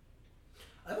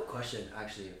 I have a question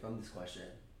actually from this question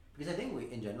because I think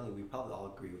we in general we probably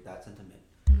all agree with that sentiment.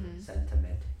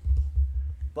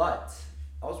 But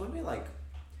I was wondering like,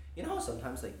 you know how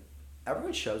sometimes like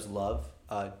everyone shows love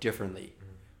differently,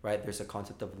 right? There's a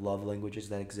concept of love languages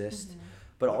that exist,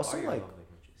 but What also are your like love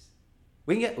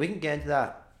languages? we can get into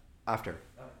that after.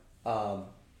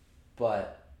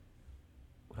 But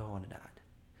what do I want to add?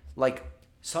 Like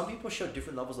some people show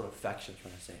different levels of affection. I'm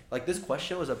trying to say like this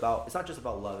question was about it's not just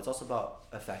about love, it's also about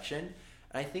affection,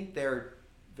 and I think they're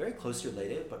very closely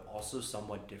related but also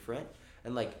somewhat different.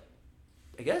 And like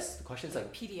I guess the question is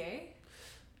like PDA?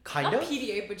 kind Not of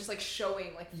PDA, but just like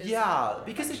showing like physical yeah,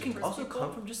 because it affection can towards also people.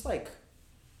 come from just like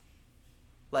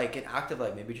an act of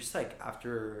like maybe just like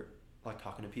after like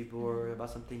talking to people or about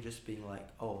something, just being like,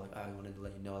 oh, like I wanted to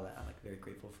let you know that I'm like very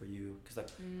grateful for you, because like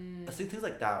I think things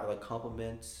like that, or like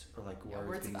compliments, or like Yeah, words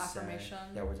words of being affirmation.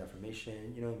 said, yeah, words of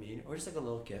affirmation, you know what I mean, or just like a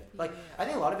little gift. Like Yeah. I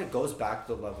think a lot of it goes back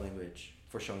to the love language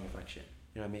for showing affection.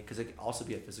 You know what I mean? Because it can also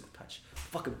be a physical touch,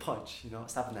 fucking punch, you know,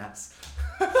 slap an ass.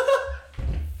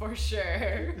 For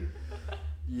sure.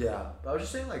 Yeah, but I was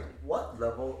just saying, like, what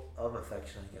level of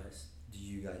affection, I guess, do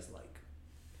you guys like?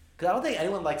 Because I don't think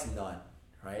anyone likes none,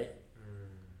 right?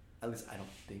 At least I don't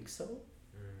think so.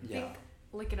 I Yeah. think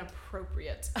like an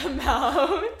appropriate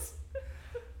amount.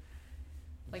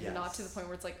 Like not to the Yes. point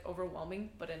where it's like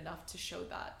overwhelming, but enough to show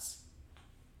that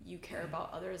you care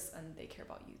about others and they care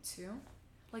about you too.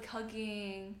 Like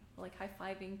hugging, or like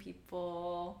high-fiving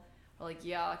people, or like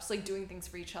yeah, just like doing things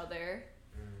for each other,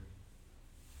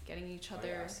 getting each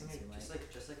other. I was things thinking you just like.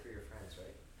 like for your friends,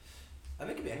 right? I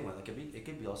mean, it could be anyone. Like, it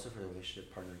could be also for a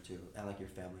relationship partner too, and like your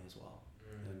family as well.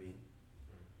 You know what I mean?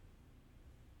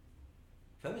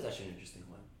 Family is actually an interesting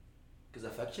one, because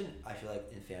affection, I feel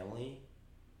like in family,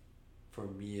 for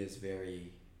me, is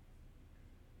very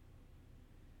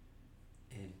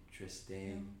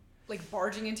interesting. Like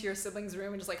barging into your siblings'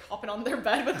 room and just like hopping on their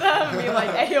bed with them and being like,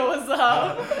 "Hey, yo, what's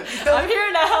up? I'm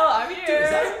here now. I'm Dude, here." is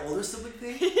that an older sibling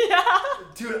thing? Yeah.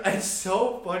 Dude, it's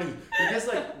so funny because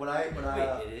like when I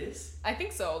Wait, it is? I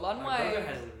think so. A lot of My my. brother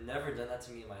has never done that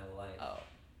to me in my life. Oh,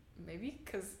 maybe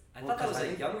because I Well, thought that 'cause was I a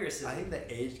think- younger I sibling. think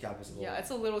the age gap is a little yeah,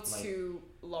 it's a little like- too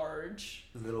large.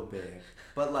 little big,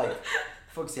 but like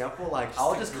for example, like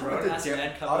I'll just come into grown-ass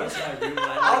man coming into my room when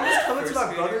I'm I'll like just come into first my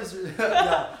grader. brother's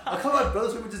yeah, I'll come to my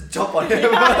brother's room and just jump on him.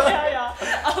 yeah.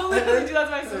 I'll literally do that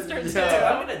to my sister Yeah. too. Dude,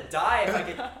 I'm gonna die if I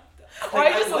get. Or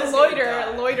I just was gonna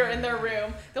die. loiter in their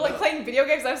room. They're like playing video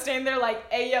games. I'm standing there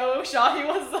like, "Ayo, Shahi,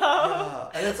 what's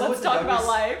up? Yeah, and it's always Let's the talk about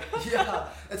youngest- life." Yeah,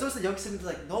 it's always the young sibling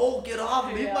like, no, get off,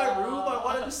 leave my Yeah. room. I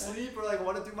want to sleep, or like I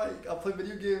want to do I'll play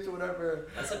video games or whatever.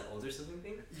 That's an older sibling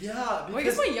thing. Yeah, Well, I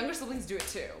guess because my younger siblings do it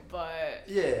too, but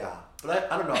yeah,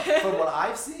 but I don't know. From what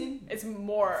I've seen, it's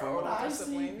more from what older I've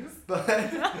seen, siblings.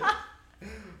 but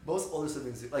most older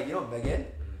siblings, like you know, Megan,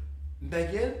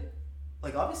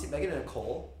 like obviously Megan and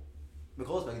Nicole.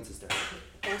 Nicole's Megan's sister.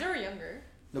 Older or younger?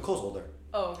 Nicole's older,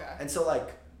 Oh, okay. and so like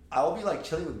I'll be like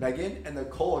chilling with Megan, and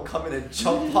Nicole will come in and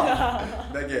jump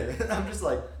on Megan, and I'm just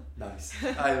like, nice.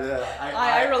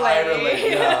 I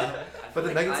relate. Yeah. I But feel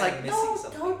then Megan's I'm like, missing no,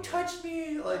 something don't here. touch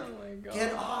me. Like, Oh my god.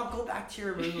 get off, go back to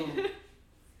your room.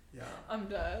 Yeah. I'm I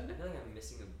dead. feel like I'm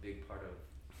missing a big part of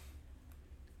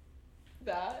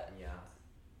That. yeah.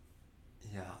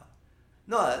 Yeah.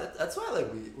 No, that's why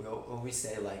like we when we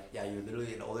say like yeah, you're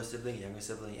literally an older sibling, a younger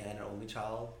sibling, and an only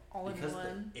child, All in because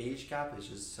one. the age gap is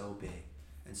just so big,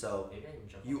 and so Maybe I can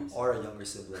jump on you this. are a younger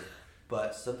sibling,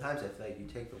 but sometimes I feel like you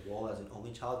take the role as an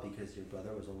only child because your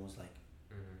brother was almost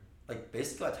like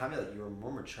basically by the time that you were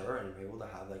more mature and you're able to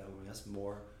have like I guess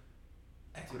more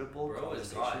equitable Bro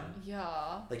was conversation. gone.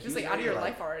 Yeah. Like, Just he like was out of your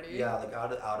already, life already. Yeah, like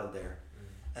out of there,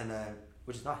 and then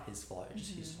which is not his fault. It's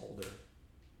just he's older.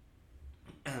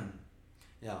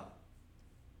 Yeah,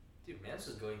 Dude, Mance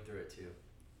was going through it too.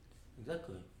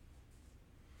 exactly.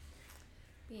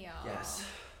 Yeah. Yes.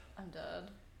 I'm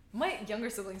dead. My younger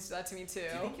siblings do that to me too. Do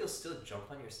you think you'll still jump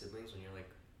on your siblings when you're like?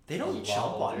 They don't Wow.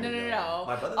 jump on No, me, no, though. no.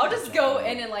 My brother I'll doesn't just jump go on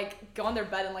me. in and like go on their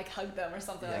bed and like hug them or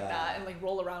something like Yeah. that and like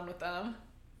roll around with them.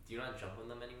 Do you not jump on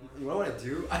them anymore? You know what I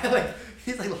do? I like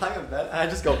he's like lying in bed and I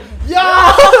just go, yeah.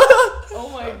 Oh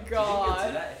my Do you think you'll do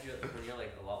god. that if you're when you're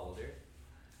like a lot older?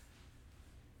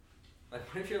 Like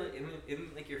what if you're like in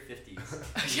like your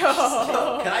 50s?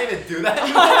 Yo. Can I even do that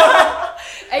anymore?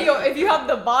 Hey yo, if you have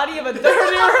the body of a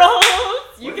 30-year-old,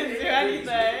 you What can if do you're in your 30s?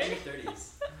 What anything. if you're in your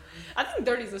 30s? I think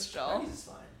 30s is chill. 30s is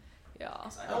fine. Yeah.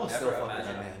 'Cause I will would still never fuck with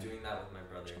imagine that man. doing that with my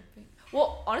brother.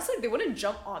 Well, honestly, they wouldn't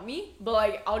jump on me, but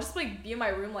like I'll just like be in my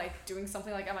room like doing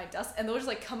something like at my desk, and they'll just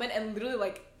like come in and literally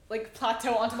like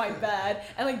plateau onto my bed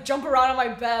and like jump around on my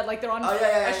bed like they're on Oh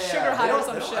yeah. a sugar high they or don't,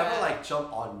 some they don't shit. ever like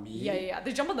jump on me. Yeah.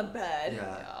 They jump on the bed.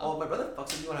 Yeah. Oh, my brother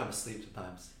fucks with me when I'm asleep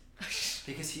sometimes.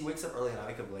 Because he wakes up early and I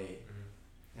wake up late. Mhm.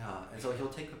 Yeah. And so he'll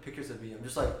take pictures of me. I'm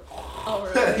just like, Oh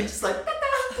really? he's just like,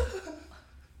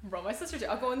 Bro, my sister too.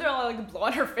 I'll go in there and I'll like blow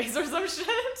on her face or some shit.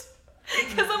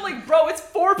 Cause I'm like, bro, it's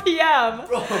 4 p.m.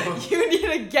 bro. You need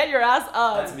to get your ass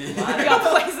up. That's me. You got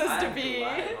places to I'm be.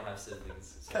 glad I don't have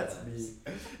siblings. That's sometimes.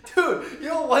 me. Dude, you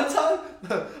know one time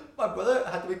my brother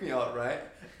had to wake me up, right?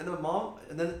 And then my mom,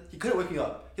 and then he couldn't wake me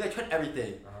up. He like tried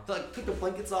everything. Uh-huh. He like took the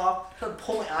blankets off, tried to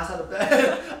pull my ass out of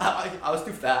bed. I was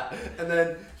too fat. And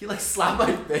then he like slapped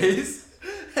my face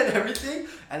and everything.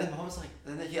 And then mom was like,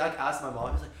 and then he like asked my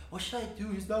mom, he's like, what should I do?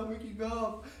 He's not waking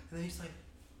up. And then he's like,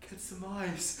 get some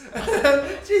ice. And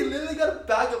then she literally got a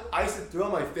bag of ice and threw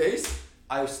on my face.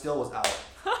 I still was out.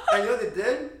 And you know what they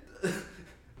did?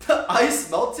 The ice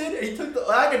melted and he took the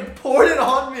bag and poured it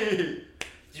on me.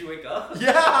 Did you wake up?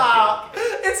 Yeah!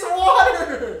 It's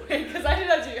water! Wait, because I do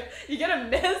that to you. You get a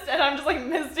mist and I'm just like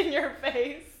misting your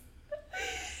face.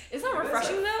 Is that You guys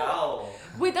refreshing are though? foul.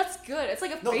 Wait, that's good. It's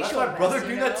like a No, facial that's my mist. brother you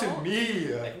doing that to I know? me.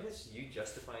 think it's you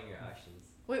justifying your actions.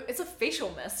 Wait, it's a facial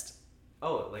mist.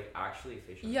 Oh, like actually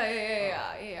facial.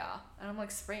 Yeah. And I'm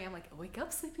like spraying. I'm like, wake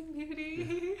up, Sleeping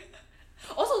Beauty.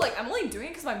 Also, like, I'm only doing it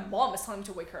because my mom is telling me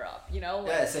to wake her up. You know? Like,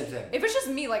 Yeah, same thing. if it's just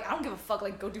me, like, I don't give a fuck.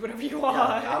 Like, go do whatever you Yeah, want.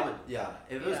 I would, yeah.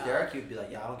 If it was Yeah. Derek, he'd be like,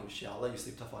 yeah, I don't give a shit. I'll let you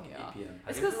sleep till fucking Yeah. 8 p.m. I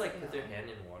It's think 'cause, they like you put know. their hand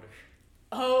in water.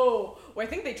 Oh, well, I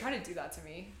think they tried to do that to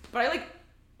me. But I, like,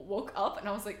 woke up and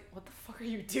I was like, what the fuck are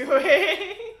you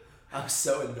doing? I'm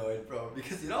so annoyed, bro.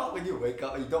 Because you know when you wake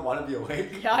up and you don't want to be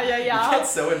awake? Yeah. You get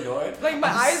so annoyed. Like, my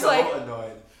I'm eyes, so like-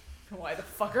 annoyed. Why the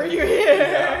fuck are you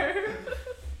here?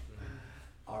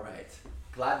 Alright.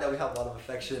 Glad that we have a lot of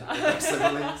affection with our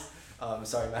siblings.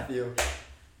 Sorry, Matthew.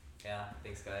 Yeah,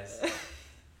 thanks guys.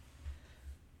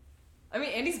 I mean,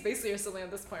 Andy's basically your sibling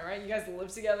at this point, right? You guys live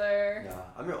together. Yeah,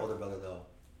 I'm your older brother though.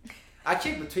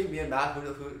 Actually, between me and Matt,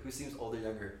 who seems older,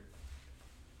 younger?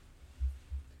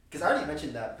 Because I already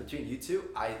mentioned that between you two,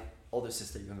 older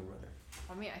sister, younger brother.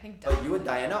 I mean, I think. Oh, you and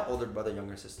Diana, older brother,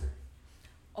 younger sister.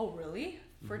 Oh, really?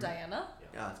 For Mhm. Diana?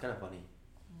 Yeah, it's kind of funny.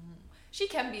 She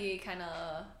can be kind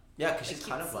of. Yeah, because she's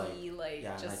kind of like. like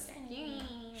yeah, just.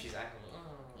 She's acting.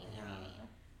 Yeah.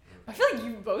 I feel like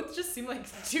you both just seem like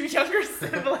two younger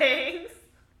siblings.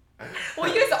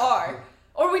 Well, you guys are.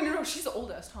 Or wait, no, she's the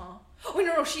oldest, huh? Oh, wait,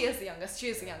 no, she is the youngest. She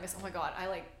is the youngest. Oh my god, I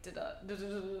like did a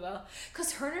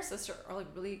because her and her sister are like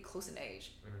really close in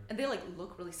age, Mhm. and they like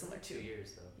look really similar Like too. 2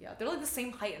 years though. Yeah, they're like the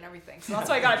same height and everything, so that's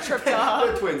why I got tripped They're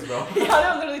up. twins, bro. Yeah,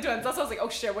 they're literally twins. That's why I was like, oh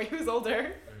shit, wait, who's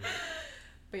older? Mhm.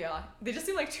 But yeah, they just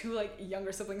seem like two like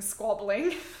younger siblings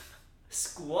squabbling.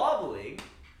 Squabbling.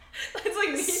 It's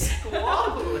like me.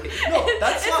 Squabbling. No,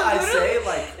 that's It's why I literally- say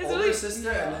like it's older literally- sister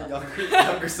and then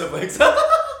yeah. younger siblings.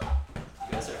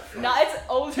 You guys are. No, it's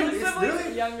older Dude, it's siblings,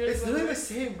 literally, younger it's literally the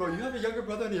siblings. same, bro. You have a younger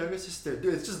brother and a younger sister.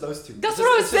 Dude, it's just those two. That's It's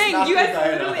what I was just- it's just saying. You Matthew guys and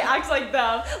Diana. literally act like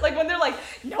them. Like when they're like,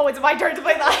 no, it's my turn to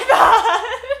play the iPad.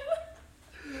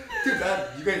 Dude,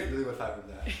 that, you guys really would fight with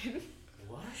that.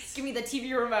 What? Give me the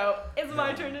TV remote. It's my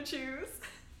Yeah. turn to choose.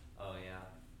 Oh yeah.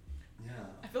 Yeah.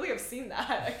 I feel like I've seen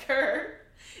that occur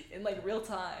in like real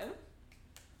time.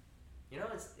 You know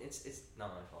it's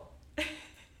not my fault.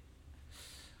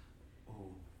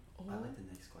 Ooh, I like the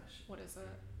next question. What is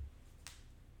it?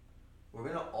 We're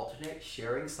gonna alternate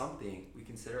sharing something we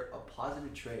consider a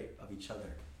positive trait of each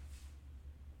other.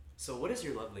 So what is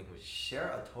your love language? Share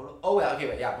a total. Oh wait, okay,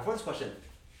 wait, yeah. Before this question,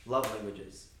 love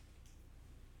languages.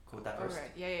 Cool with that first.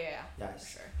 Alright, yeah. Yes.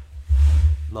 For sure.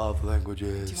 Love Do you want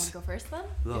languages. to go first then?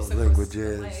 Love You're so close to the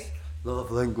languages. mic.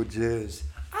 Love languages.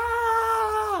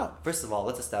 Ah! First of all,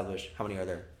 let's establish how many are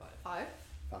there? 5.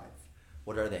 5.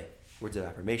 What are they? Words of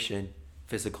affirmation,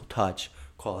 physical touch,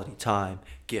 quality time,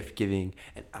 gift giving,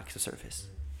 and acts of service.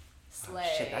 Slay.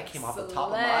 Oh, shit, that came off the top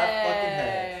of my fucking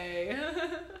head.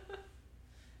 Slay.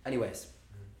 Anyways,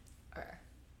 Okay.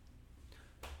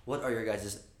 what are your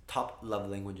guys' top love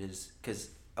languages? Because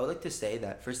I would like to say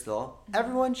that first of all,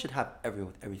 everyone should have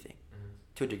everything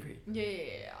to a degree.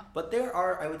 Yeah. But there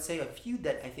are, I would say, a few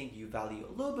that I think you value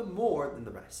a little bit more than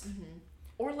the rest.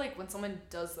 Or like when someone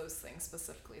does those things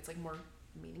specifically, it's like more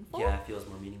meaningful. Yeah, it feels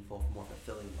more meaningful, more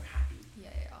fulfilling, more happy. Yeah.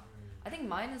 I think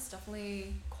mine is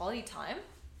definitely quality time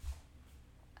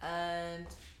and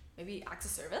maybe acts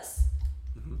of service.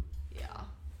 Mm-hmm. Yeah.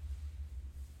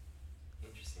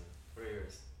 Interesting. What are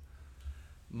yours?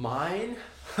 Mine,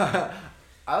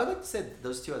 I would like to say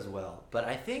those two as well. But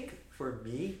I think for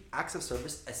me, acts of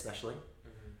service especially,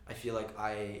 I feel like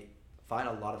I find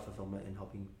a lot of fulfillment in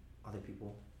helping other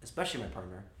people, especially my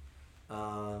partner.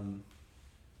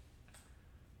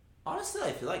 Honestly,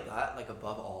 I feel like that, like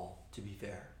above all, to be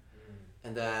fair.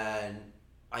 And then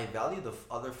I value the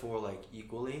other four like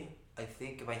equally. I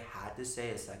think if I had to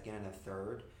say a second and a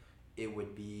third, it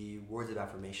would be words of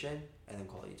affirmation and then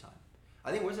quality time.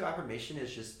 I think words of affirmation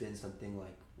has just been something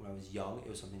like when I was young, it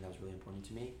was something that was really important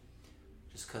to me,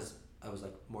 just because I was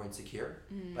like more insecure.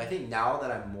 But I think now that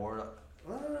I'm more,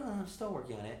 I'm still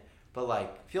working on it, but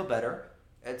like feel better.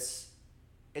 It's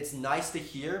nice to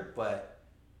hear, but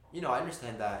you know I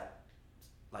understand that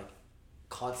like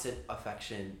constant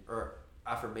affection or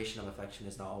affirmation of affection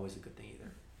is not always a good thing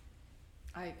either.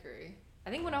 I agree. I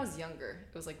think when I was younger,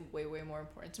 it was like way more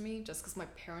important to me just because my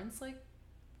parents like,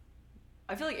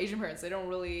 I feel like Asian parents, they don't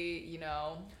really, you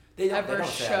know, They ever don't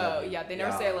say I love show. you. Yeah, they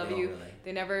never say I love they you. don't really.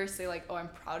 They never say like, oh, I'm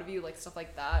proud of you, like stuff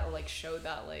like that, or like show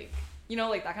that like, you know,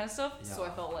 like that kind of stuff. So I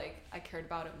Yeah. felt like I cared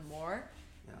about it more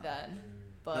Yeah. then.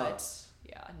 But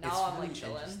yeah, now It's I'm really like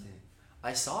chilling. interesting.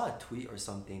 I saw a tweet or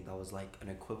something that was like an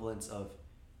equivalence of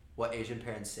what Asian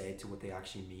parents say to what they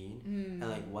actually mean. And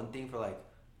like one thing for like,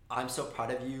 I'm so proud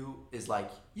of you is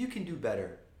like, you can do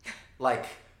better. like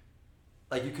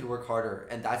you can work harder.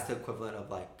 And that's the equivalent of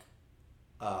like,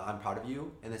 I'm proud of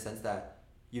you in the sense that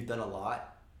you've done a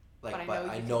lot. Like, but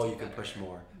I know you can push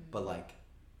more. But like,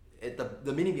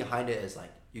 the meaning behind it is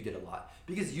like, you did a lot.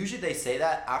 Because usually they say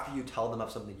that after you tell them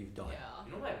of something you've done. Yeah.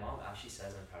 You know, my mom actually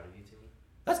says I'm proud of you to me.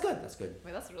 That's good. That's good.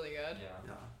 Wait, that's really good.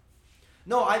 Yeah.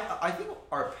 No, I think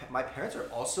my parents are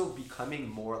also becoming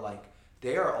more like,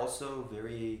 they are also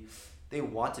they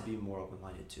want to be more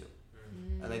open-minded too.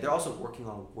 And like they're also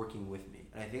working with me.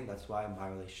 And I think that's why my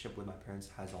relationship with my parents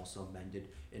has also mended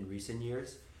in recent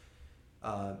years.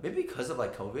 Maybe because of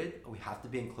like COVID, we have to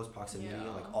be in close proximity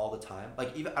like all the time.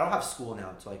 Like even I don't have school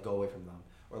now to like go away from them,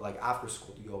 or like after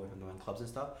school to go away from them in clubs and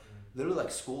stuff. Literally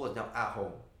like school is now at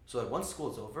home. So like once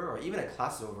school is over, or even a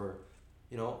class is over,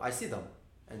 you know, I see them.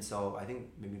 And so I think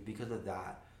maybe because of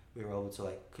that, we were able to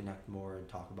like connect more and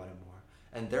talk about it more.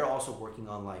 And they're also working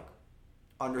on like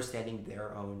understanding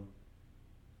their own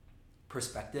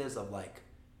perspectives of like,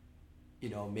 you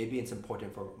know, maybe it's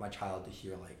important for my child to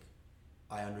hear like,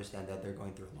 I understand that they're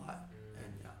going through a lot.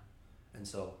 And yeah. And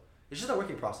so it's just a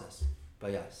working process.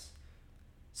 But yes.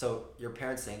 So your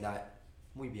parents saying that,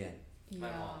 muy bien. Yeah.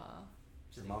 My mom.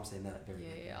 Your mom saying that, very good.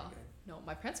 Yeah. Very good. No,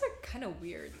 my parents are kind of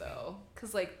weird though,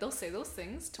 cause like they'll say those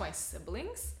things to my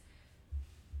siblings,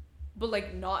 but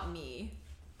like not me.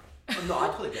 Oh, no, I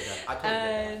totally get that. I totally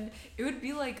get And it would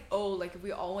be like, oh, like if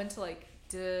we all went to like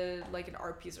did like an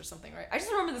art piece or something, right? I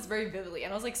just remember this very vividly,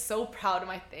 and I was like so proud of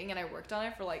my thing, and I worked on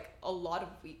it for like a lot of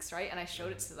weeks, right? And I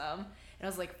showed it to them, and I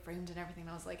was like framed and everything, and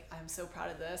I was like, I'm so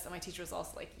proud of this. And my teacher was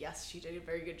also like, yes, she did a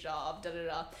very good job, da da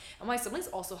da. And my siblings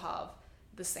also have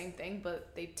the same thing,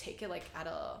 but they take it like at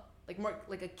a like more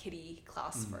like a kiddie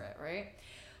class for it, right?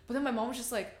 But then my mom was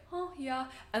just like, oh yeah,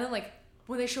 and then like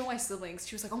when they show my siblings,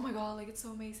 she was like, oh my god, like it's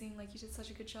so amazing, like you did such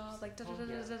a good job, like da da da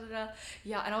da da da da.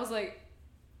 Yeah, and I was like,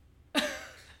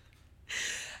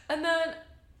 and then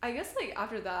I guess like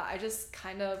after that, I just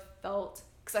kind of felt,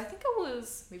 because I think I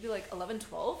was maybe like 11,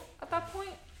 12 at that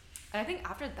point, and I think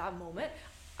after that moment,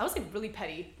 I was like really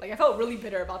petty. Like I felt really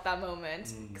bitter about that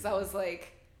moment, because I was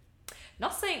like,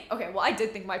 not saying, okay, well I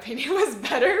did think my painting was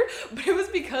better, but it was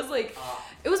because like,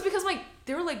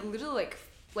 they were like literally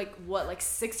like what, like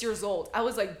 6 years old. I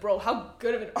was like, bro, how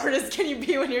good of an artist can you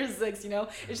be when you're 6, you know?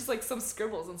 It's just like some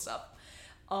scribbles and stuff.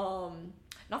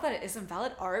 Not that it isn't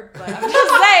valid art, but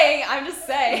I'm just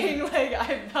saying, like,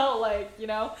 I felt like, you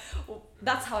know,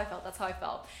 that's how I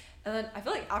felt. And then I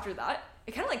feel like after that,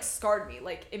 it kind of like scarred me.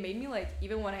 Like, it made me like,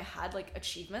 even when I had like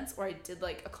achievements or I did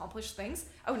like accomplish things,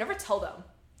 I would never tell them,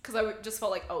 because I would just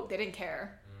felt like, oh, they didn't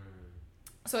care.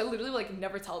 So I literally like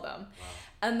never tell them. Wow.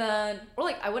 And then, or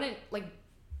like I wouldn't like,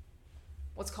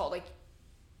 what's called like,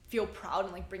 feel proud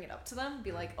and like bring it up to them,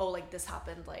 be like, oh, like this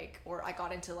happened, like, or I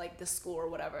got into like this school or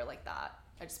whatever, like that.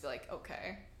 I'd just be like,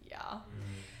 okay, yeah.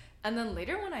 And then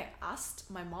later when I asked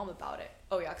my mom about it,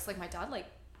 oh yeah, because like my dad like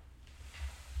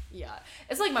Yeah,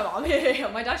 it's like my mom.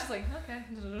 My dad's just like,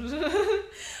 okay.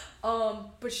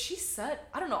 But she said,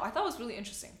 I don't know, I thought it was really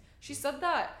interesting. She said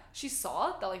that she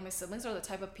saw that like my siblings are the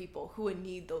type of people who would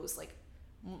need those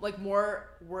like more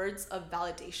words of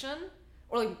validation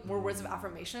or like more words of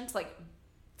affirmation to like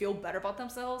feel better about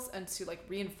themselves and to like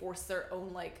reinforce their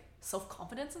own like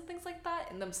self-confidence and things like that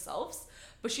in themselves.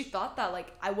 But she thought that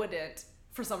like I wouldn't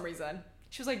for some reason.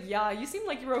 She was like, yeah, you seem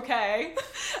like you're okay.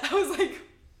 I was like,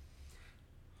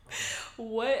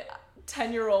 what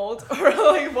 10-year-old or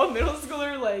like what middle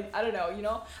schooler, like I don't know, you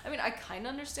know? I mean, I kind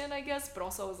of understand, I guess, but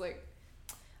also I was like,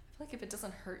 I feel like if it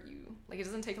doesn't hurt you, like it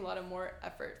doesn't take a lot of more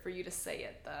effort for you to say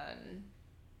it, then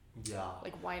Yeah.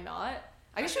 like why not?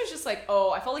 I guess she was just like,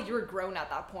 oh, I felt like you were grown at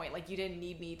that point, like you didn't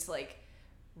need me to like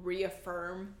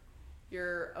reaffirm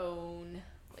your own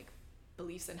like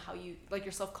beliefs and how you like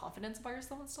your self-confidence about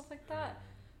yourself and stuff like that.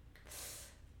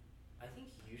 I think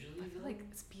usually I feel like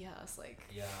it's BS, like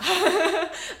yeah. I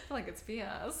feel like it's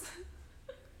BS.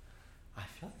 I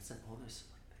feel like it's an older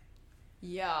sibling thing.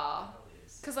 Yeah,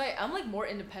 because I'm like more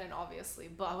independent obviously,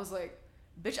 but I was like,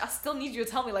 bitch, I still need you to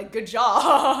tell me like good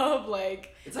job.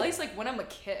 Like It's at like- least like when I'm a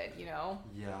kid, you know?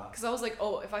 Yeah. Because I was like,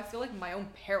 oh, if I feel like my own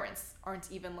parents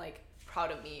aren't even like proud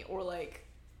of me or like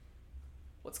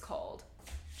what's called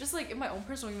just like if my own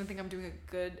parents don't even think I'm doing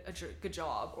a good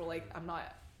job or like I'm not,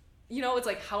 you know, it's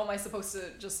like how am I supposed to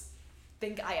just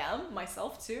think I am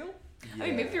myself too? I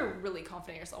mean, maybe if you're really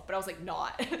confident in yourself, but I was like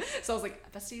not. So I was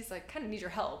like, besties, like kind of need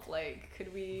your help. Like,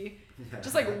 could we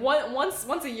just like once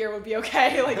a year would be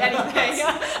okay? Like anything.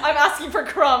 I'm asking for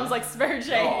crumbs, like spare change.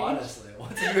 No, honestly,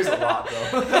 once a year's a lot,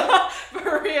 bro.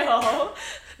 For real.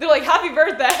 They're like, happy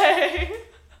birthday.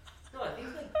 No, I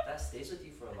think like that stays with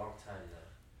you for a long time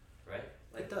though, right?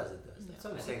 Like It does. That's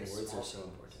what I'm I saying. think the Words small are so things-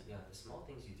 important. Yeah, the small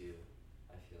things you do,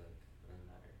 I feel like really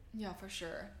matter. Yeah, for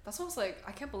sure. That's what I was like,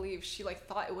 I can't believe she like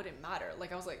thought it wouldn't matter.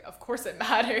 Like I was like, of course it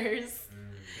matters.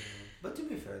 But to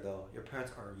be fair, though, your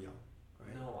parents are young,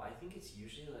 right? No, I think it's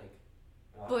usually like.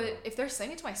 Well, I don't But know. if they're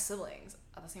saying it to my siblings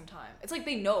at the same time, it's like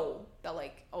they know that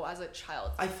like, oh, as a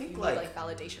child, I think, you like- need like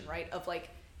validation, right? Of like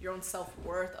your own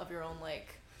self-worth, of your own like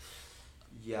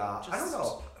Yeah, I don't Just-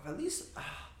 know. At least,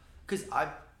 cause I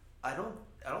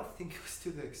don't think it was to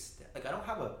the extent. Like I don't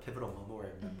have a pivotal moment where I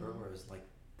remember where it was like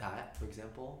that, for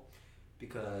example,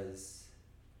 because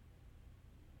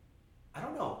I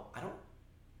don't know.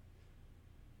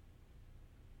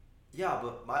 Yeah,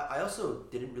 but I also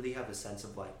didn't really have a sense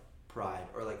of like pride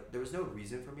or like there was no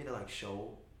reason for me to like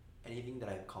show anything that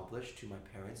I accomplished to my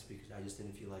parents because I just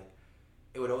didn't feel like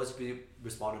it would always be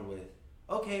responded with,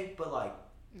 okay, but like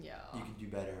yeah. you can do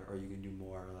better or you can do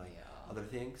more or like Yeah. other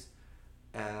things,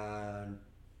 and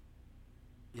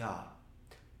yeah,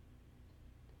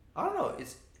 I don't know.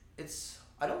 It's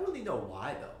I don't really know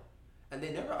why though, and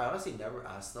I honestly never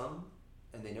asked them,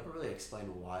 and they never really explained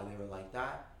why they were like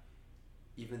that,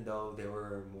 even though they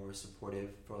were more supportive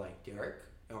for like Derek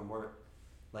and were more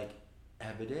like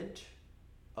evident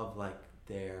of like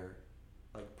their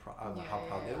like how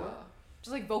proud they were.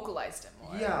 Just like vocalized it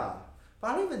more. Yeah,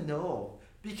 but I don't even know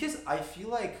because I feel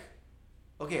like,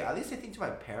 okay, at least I think to my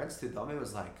parents, to them, it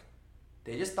was like,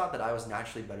 they just thought that I was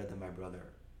naturally better than my brother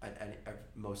at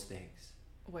most things,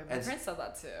 Wait, my And- parents said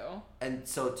that too. and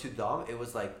so to them it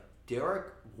was like Derek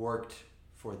worked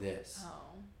for this,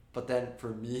 Oh. but then for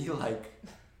me like,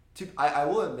 I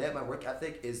will admit my work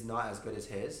ethic is not as good as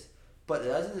his, but it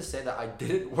doesn't say that I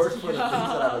didn't work for the things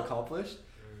that I've accomplished,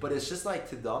 but it's just like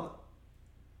to them,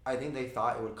 I think they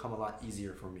thought it would come a lot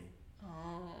easier for me.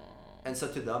 Oh. And so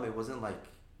to them, it wasn't like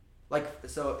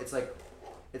so it's like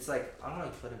I don't know how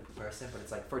to put it in comparison, but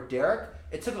it's like for Derek,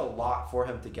 it took a lot for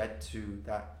him to get to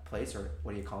that place or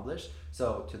what he accomplished.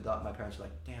 So to them, my parents were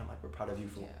like, damn, like we're proud of you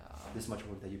for Yeah. this much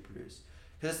work that you produce.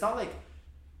 Because it's not like,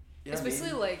 you know It's what I mean?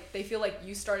 basically like they feel like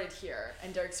you started here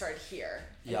and Derek started here.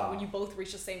 And Yeah. when you both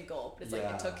reach the same goal, but it's like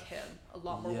Yeah. it took him a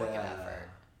lot more work and effort.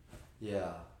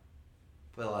 Yeah,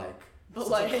 but like. But it's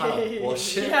also like, kind of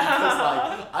bullshit yeah. because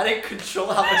like I didn't control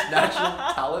how much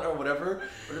natural talent or whatever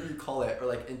you call it, or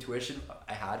like intuition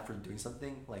I had for doing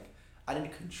something. Like I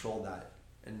didn't control that,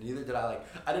 and neither did I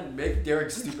didn't make Derek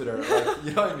stupider. Like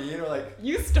you know what I mean? Or like.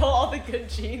 You stole all the good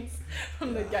genes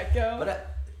from the Yeah. get-go.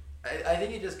 But I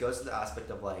think it just goes to the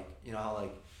aspect of like, you know how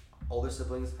like older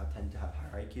siblings tend to have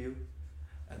higher IQ,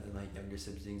 and then like younger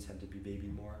siblings tend to be baby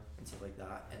more and stuff like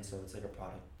that, and so it's like a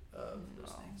product of those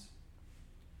No. things.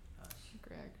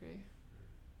 I agree.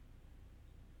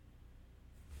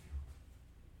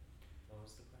 What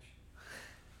was the question?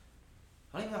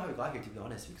 I don't even know how we got here, to be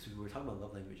honest, because we were talking about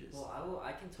love languages. Well,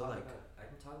 I can So, talk like-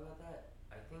 about that.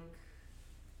 I think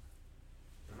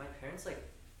my parents like,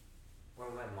 or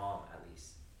my mom at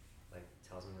least,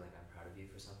 tells me like I'm proud of you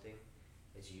for something,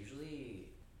 it's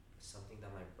usually something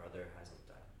that my brother hasn't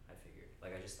done. I figured.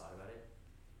 Like I just thought about it.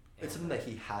 It's something that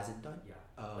he hasn't done. Yeah.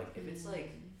 Oh. Like if it's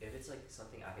like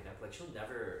something academic, like she'll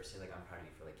never say like I'm proud of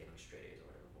you for like getting straight A's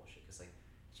or whatever bullshit. Cause like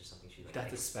it's just something she like.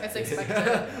 That's It's expected.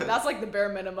 expected. That's like the bare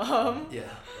minimum. Yeah.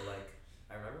 But like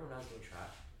I remember when I was doing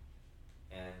track,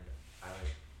 and I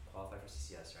like qualified for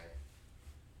CCS, right?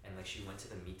 And like she went to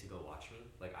the meet to go watch me.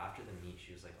 Like after the meet,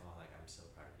 she was like, "Oh, like I'm so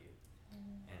proud of you,"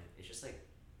 and it's just like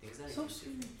things that So I do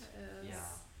sweet. different. Yeah,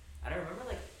 and I remember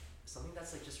like something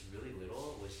that's like just really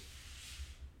little was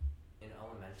in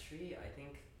elementary. I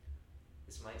think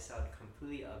this might sound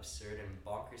completely absurd and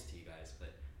bonkers to you guys,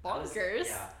 but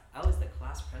Bonkers? I was the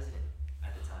class president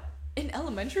at the time. In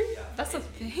elementary? Yeah, That's a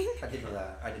ASB. thing? I didn't know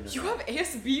that. I didn't know You that. have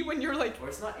ASB when you're like, Or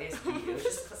it's not ASB. It was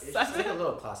just it's It's just like like a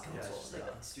little class yeah, council. it's just like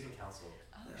a student council.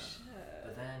 oh Yeah. shit.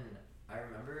 But then I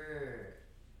remember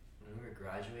when we were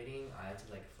graduating, I had to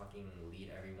like fucking lead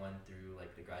everyone through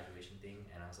like the graduation thing,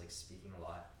 and I was like speaking a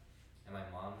lot, and my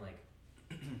mom like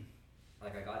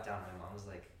like I got down, my mom was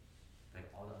like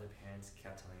all the other parents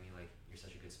kept telling me like you're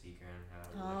such a good speaker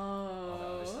and all that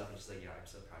other stuff, and just like yeah, I'm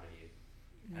so proud of you,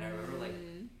 and I remember like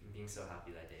being so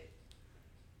happy that day.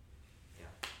 Yeah.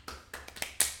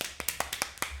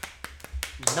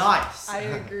 Nice. I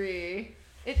agree.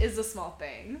 It is the small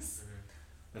things.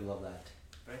 I love that.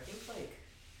 But I think like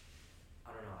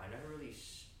I don't know. I never really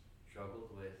struggled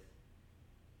with,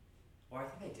 or I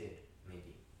think I did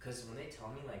maybe, because when they tell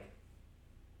me like,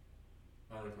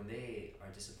 or like when they are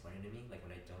disappointed in me, like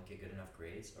when I don't get good enough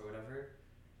grades or whatever,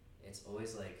 it's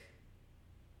always like,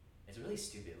 it's really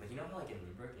stupid. Like you know how like in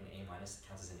Bloomberg an A- counts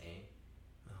as an A,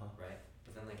 right?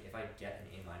 But then like if I get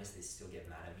an A-, they still get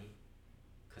mad at me,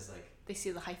 cause like. They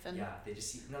see the hyphen. Yeah, they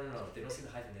just see no. They don't see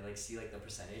the hyphen. They like see like the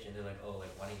percentage, and they're like, oh,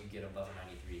 like why don't you get above a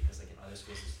 93? Because like in other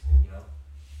schools, you know.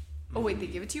 Oh wait, they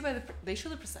give it to you by they show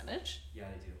the percentage? Yeah,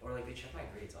 they do. Or like they check my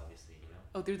grades, obviously, you know.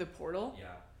 Oh, through the portal? Yeah,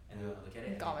 and they'll look at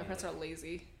it. God, my and parents be are like,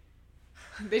 lazy.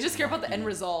 They just care about the end Lucky.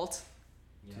 result.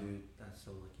 yeah. Dude, that's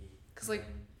so lucky. Cause like,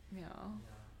 And yeah.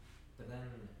 yeah, but then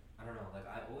I don't know. Like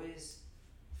I always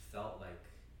felt like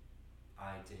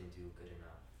I didn't do good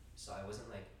enough, so I wasn't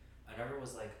like I never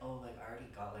was like, oh, like I already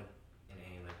got like an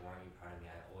A. Like why aren't you proud of me?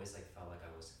 I always like felt like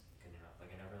I was good enough.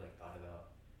 Like I never like thought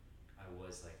about I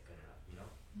was like good enough, you know.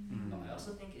 But I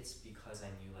also think it's because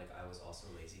I knew like I was also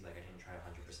lazy. Like I didn't try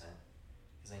 100%,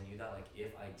 because I knew that like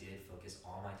if I did focus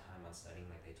all my time on studying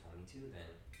like they told me to, then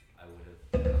I would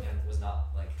have, and was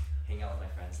not like hanging out with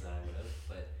my friends, then I would have.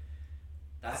 But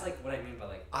that's like what I mean by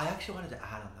like. I actually wanted to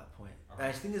add on that point. And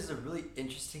I think this is a really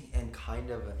interesting and kind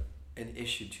of an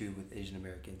issue too with Asian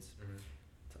Americans.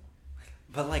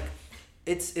 But like,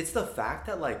 it's the fact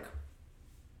that like,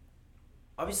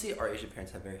 obviously our Asian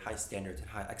parents have very high standards and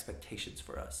high expectations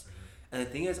for us. And the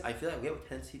thing is, I feel like we have a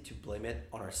tendency to blame it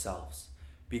on ourselves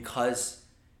because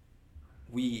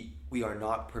we are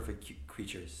not perfect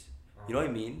creatures. You know what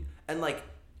I mean? And like,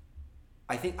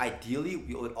 I think ideally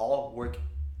we would all work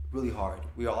really hard.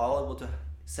 We are all able to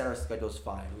set our schedules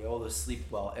fine. We're able to sleep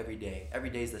well every day. Every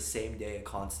day is the same day, a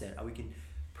constant, and we can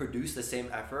produce the same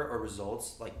effort or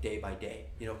results like day by day.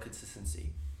 You know,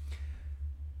 consistency.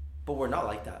 But we're not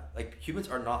like that. Like humans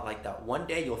are not like that. One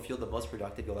day you'll feel the most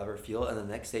productive you'll ever feel, and the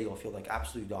next day you'll feel like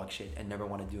absolute dog shit and never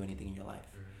want to do anything in your life.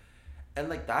 And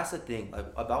like that's the thing. Like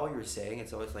about what you were saying,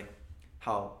 it's always like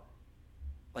how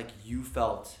like you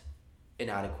felt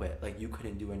inadequate, like you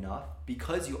couldn't do enough,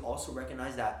 because you also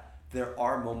recognize that there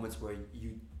are moments where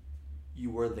you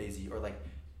were lazy, or like,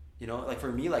 you know, like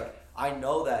for me, like I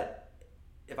know that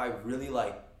if I really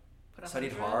like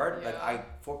studied 100, hard, yeah. like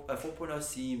a 4.0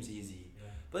 seems easy.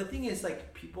 But the thing is,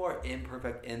 like, people are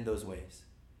imperfect in those ways.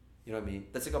 You know what I mean?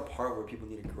 That's like a part where people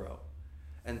need to grow.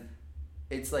 And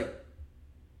it's like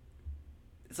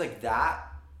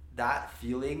that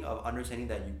feeling of understanding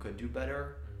that you could do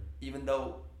better, even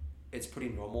though it's pretty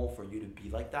normal for you to be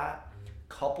like that,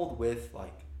 coupled with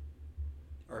like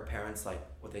our parents, like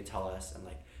what they tell us, and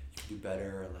like you can do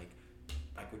better, or like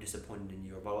we're disappointed in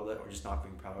you, or blah blah blah, or just not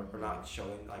being proud, or not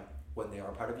showing like when they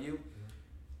are proud of you.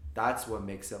 That's what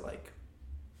makes it like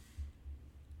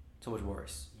so much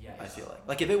worse. Yeah, I feel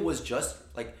like if it was just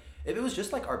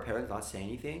like our parents not saying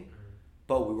anything,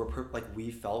 but we were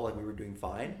we felt like we were doing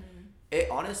fine, it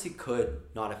honestly could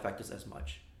not affect us as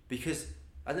much, because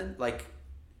and then like,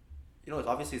 you know, it's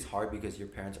obviously it's hard because your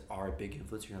parents are a big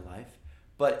influence in your life,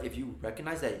 but if you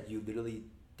recognize that you literally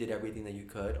did everything that you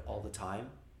could all the time,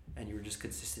 and you were just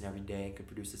consistent every day and could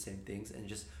produce the same things, and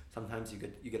just sometimes you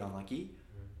get unlucky,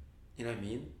 you know what I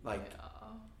mean? Like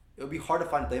it would be hard to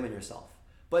find blame in yourself.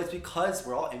 But it's because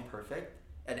we're all imperfect,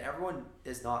 and everyone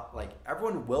is not like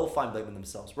everyone will find blame in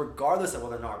themselves, regardless of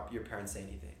whether or not your parents say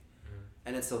anything.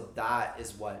 And it's so that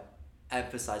is what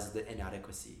emphasizes the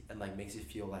inadequacy and like makes you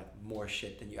feel like more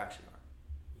shit than you actually are.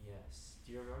 Yes.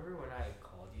 Do you remember when I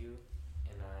called you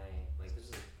and I like this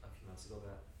was like a few months ago,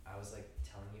 but I was like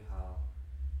telling you how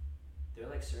there are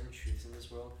like certain truths in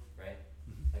this world, right?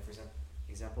 Like for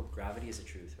example, gravity is a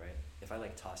truth, right? If I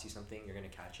like toss you something, you're gonna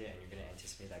catch it and you're gonna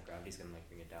anticipate that gravity's gonna like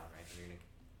bring it down, right? And you're gonna,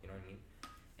 you know what I mean?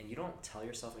 And you don't tell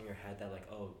yourself in your head that like,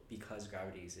 oh, because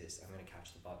gravity exists, I'm gonna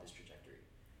catch the ball this trajectory.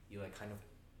 You like kind of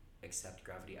accept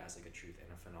gravity as like a truth and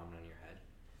a phenomenon in your head.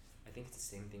 I think it's the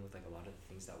same thing with like a lot of the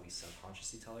things that we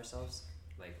subconsciously tell ourselves.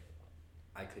 Like,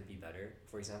 I could be better,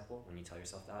 for example. When you tell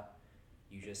yourself that,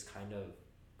 you just kind of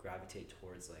gravitate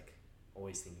towards like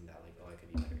always thinking that like, oh, I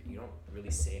could be better. You don't really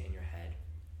say it in your head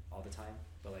all the time,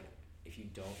 but like if you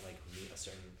don't like meet a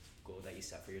certain goal that you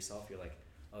set for yourself, you're like,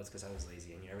 oh, it's because I was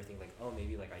lazy, and you never think like, oh,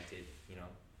 maybe like I did, you know.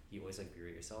 You always like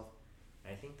berate yourself,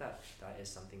 and I think that is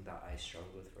something that I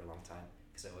struggled with for a long time,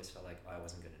 because I always felt like, oh, I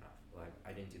wasn't good enough, or like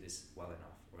I didn't do this well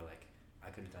enough, or like I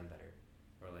could have done better,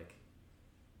 or like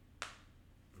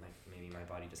maybe my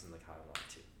body doesn't look how I want it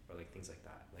to, or like things like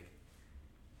that. Like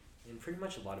in pretty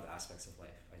much a lot of aspects of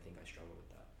life, I think I struggle with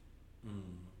that.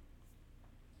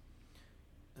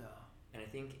 Yeah. And I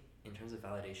think in terms of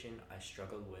validation, I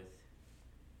struggled with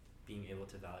being able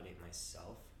to validate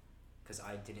myself, because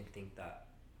I didn't think that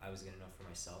I was good enough for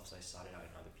myself, so I sought it out in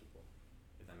other people,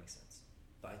 if that makes sense.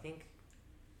 But I think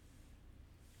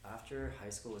after high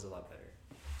school was a lot better.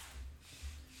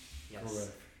 Yes.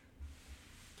 Correct.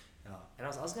 Yeah. And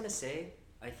I was gonna say,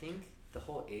 I think the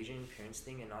whole Asian parents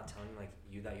thing and not telling like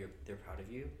you that they're proud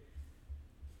of you,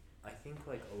 I think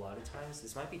like a lot of times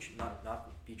this might be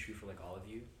not be true for like all of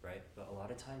you, right? But a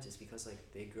lot of times it's because like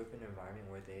they grew up in an environment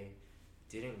where they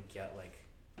didn't get like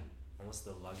almost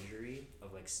the luxury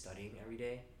of like studying every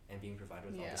day and being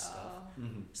provided with all this stuff.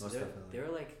 So they're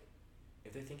like,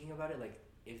 if they're thinking about it, like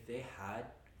if they had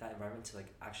that environment to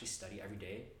like actually study every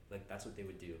day, like that's what they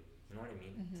would do. You know what I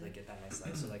mean? To like get that nice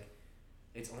life. So like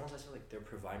it's almost as if like they're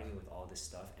providing you with all this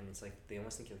stuff, and it's like they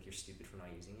almost think like you're stupid for not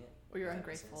using it. Or you're If that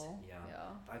makes sense. ungrateful.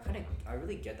 Yeah. I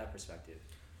really get that perspective.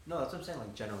 No, that's what I'm saying,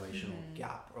 like generational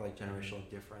gap or like generational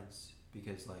difference,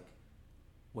 because like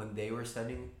when they were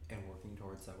studying and working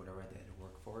towards like whatever they had to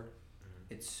work for,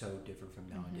 it's so different from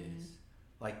nowadays.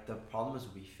 Like the problems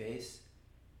we face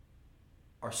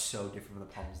are so different from the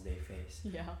problems they face.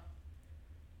 Yeah.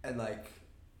 And like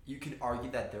you can argue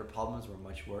that their problems were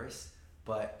much worse,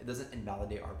 but it doesn't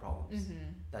invalidate our problems.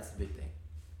 That's the big thing.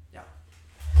 Yeah.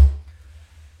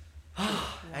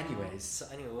 Anyways, So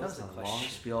anyway, that what was was the a long question?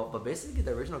 spiel, but basically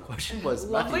the original question was,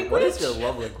 Love Matthew, what is language? your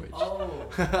love language?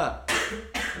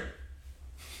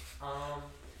 Oh.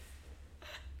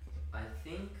 I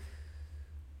think.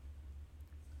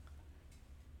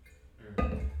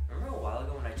 Remember a while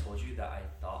ago when I told you that I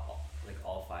thought like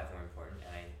all 5 were important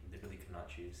and I literally could not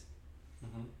choose.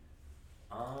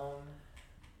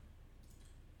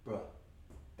 Bro,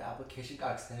 the application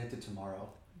got extended to tomorrow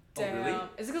Damn. really?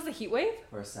 Is it because of the heat wave?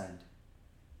 for Ascend.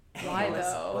 Why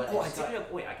Yes. though? But Oh, I it's didn't.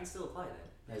 not- Wait, I can still apply then.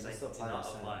 Yeah, you Because can I still did apply not to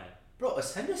Ascend. apply. Bro,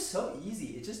 Ascend is so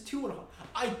easy. It's just 2 and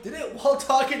I did it while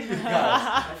talking to you guys.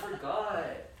 I forgot.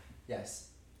 Yes.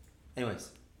 Anyways,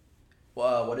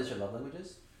 what is your love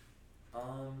languages? But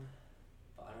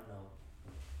I don't know.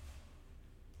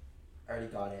 I already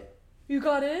got it. You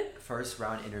got it? First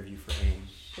round interview for AIM.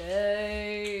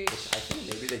 Shade. Which I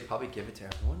think maybe they probably give it to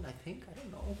everyone. I think. I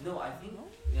don't know. No, I think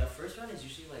first round is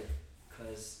usually like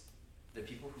because the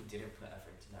people who didn't put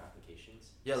effort into their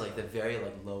applications. Yeah, like so- the very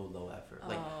like low effort.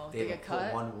 Like Oh, they they like, get put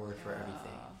cut? one word for Yeah.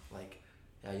 everything. Like,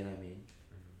 yeah, you know what I mean.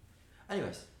 Mhm.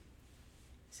 Anyways,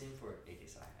 Same for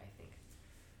AKSI, I think.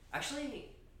 Actually,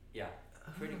 yeah,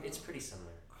 it's pretty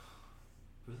similar.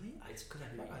 really? It's Because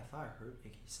pretty- I thought I heard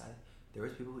AK side. There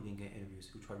was people who didn't get interviews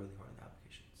who tried really hard on the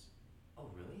applications. Oh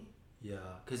really?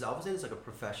 Yeah, because obviously it's like a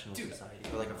professional Dude, society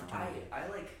or like a fraternity. I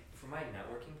like for my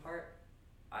networking part,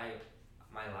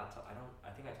 my laptop. I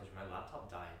think I told you my laptop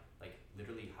died like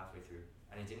literally halfway through,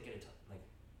 and I didn't get it like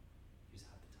use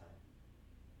half the time.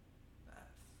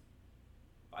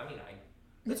 I mean,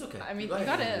 It's okay. I mean, You you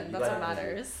got interview. in. You That's got what an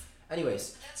interview. matters.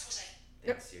 Anyways, That's what I.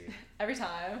 thanks Siri. Every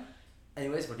time. we're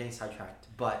getting sidetracked.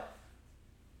 But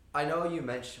I know you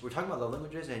mentioned we're talking about love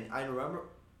languages, and I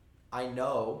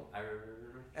know. I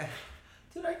remember.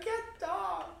 Dude, I can't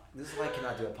talk. This is why I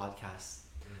cannot do a podcast.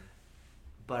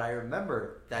 But I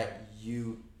remember that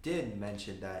you did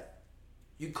mention that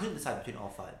you couldn't decide between all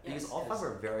 5 because all 5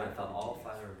 were very I important. thought all to you.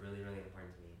 5 were really really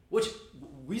important to me. Which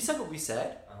we said what we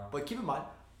said, Uh-huh. but keep in mind,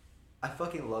 I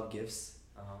fucking love gifts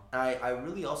And I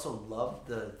really also love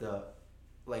the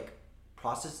like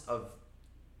process of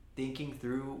thinking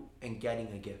through and getting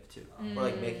a gift too, or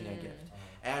like making a gift.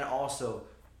 And also,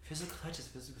 physical touch is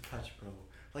physical touch, bro.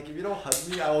 Like if you don't hug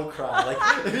me, I will cry.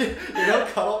 Like if you don't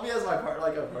cuddle me as my partner,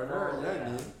 like a partner, you know what I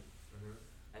mean?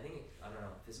 I think I don't know.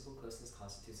 Physical closeness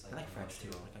constitutes like. I like French too.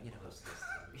 emotional Like I need a hug. closeness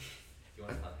to me. You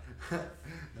want to hug?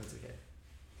 That's okay.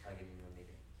 I'll give you one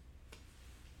later.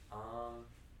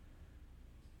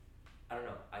 I don't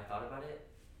know. I thought about it,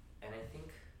 and I think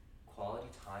quality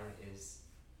time is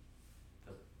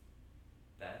the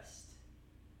best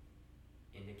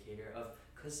indicator of,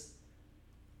 cause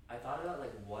I thought about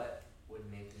like what would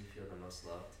make me feel the most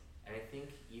loved, and I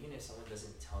think even if someone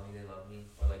doesn't tell me they love me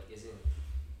or like isn't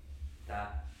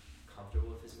that comfortable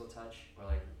with physical touch or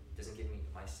like doesn't give me,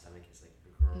 my stomach is like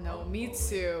No, me grumbling.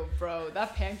 too, bro.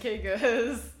 That pancake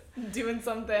is doing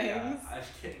some things. Yeah, I'm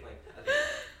getting like, okay.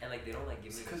 And like they don't like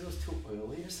give me. Because it was too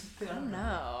oily or something. I don't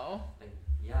know. Like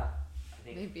yeah, I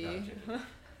think. Maybe. No, I'm joking.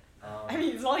 I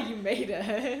mean, it's not like you made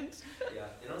it. Yeah,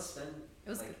 they don't spend. It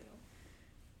was like, good.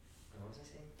 What was I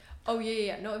saying? Oh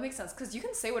yeah. No, it makes sense because you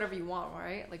can say whatever you want,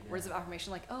 right? Like words of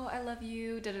affirmation, like "Oh, I love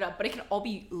you," da da da. But it can all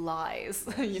be lies,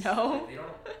 you know? Like,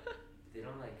 they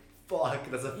don't like. Fuck,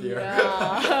 that's a fear.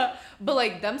 Yeah. But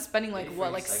like them spending like Maybe what,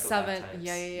 for like you psychopath 7? types,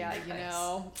 Yeah. you You guys.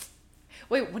 know.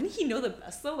 Wait, wouldn't he know the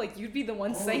best though? Like you'd be the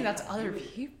one saying that to yeah, other you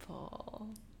would. people.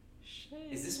 Shit.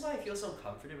 Is this why I feel so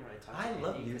comforted when I talk to I Andy?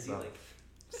 love you, 'Cause he bro. like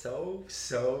So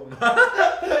much.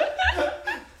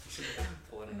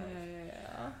 pull it a knife.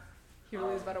 Yeah. He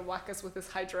really is about to whack us with his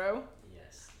hydro.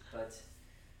 Yes, but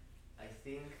I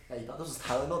think. Hey, you thought this was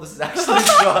Tylenol? This is actually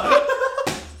straw.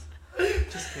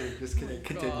 Just kidding, just kidding. my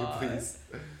Continue, God. please.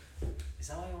 Is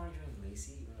that why you want to join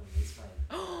Lacey? You want to lace my.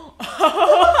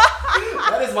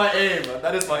 That is my aim.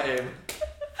 That is my aim.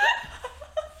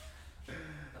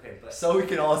 Okay, but So we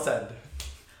can all ascend.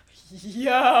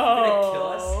 Yo. gonna kill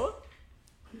us?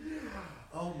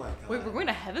 Oh my god. Wait, we're going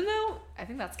to heaven though? I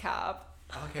think that's cap.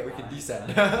 Okay, we can descend.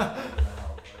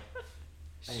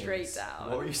 Straight Anyways, down.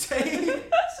 What were you saying?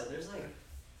 So there's like.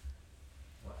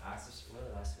 What are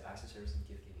the last two? Acts of service and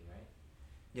gift giving, right?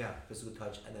 Yeah, physical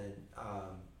touch, and then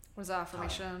What is that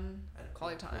affirmation? and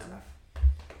Quality what's time. that?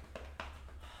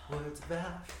 Words of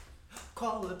affirmation,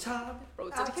 quality time. Bro,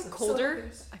 did it acts get of colder?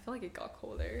 service. I feel like it got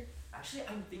colder. Actually,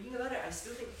 I'm thinking about it. I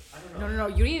still think I don't No, know. no,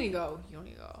 no. You don't need to go. You don't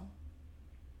need to go.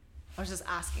 I was just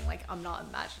asking. Like, I'm not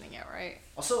imagining it, right?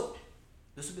 Also,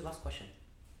 this will be the last question.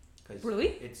 'Cause Really?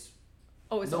 It's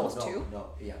Oh, it's no, almost no, 2? No,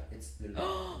 yeah, it's literally.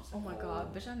 Oh my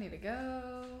god, bitch, I need to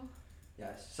go.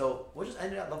 Yes. So we'll just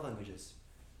end it at love languages.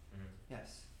 Mhm.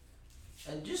 Yes.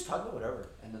 And just talk about whatever,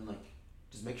 and then like,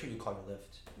 just make sure you call your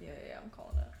lift. Yeah, I'm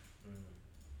calling it.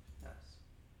 Yes.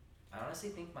 I honestly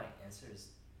think my answer is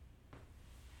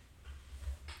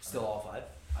Still all 5.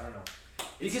 I don't know.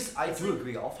 Because I it's do like-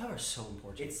 agree, all 5 are so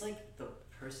important. It's like the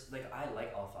person, like I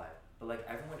like all 5, but like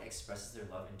everyone expresses their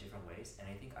love in different ways, and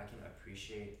I think I can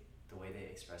appreciate the way they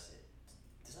express it.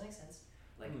 Does that make sense?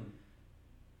 Like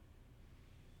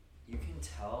you can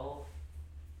tell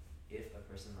if a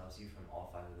person loves you from all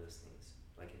 5 of those things.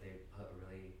 Like if they put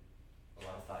a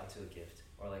lot of thought into a gift,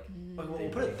 or like Okay, well, they we'll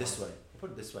put really it this way. want- We'll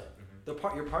put it this way.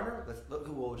 Mhm. Your partner.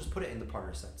 We'll just put it in the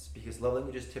partner sense because love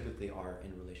languages typically are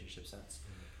in relationship sense.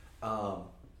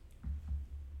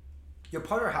 Your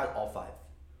partner has all 5,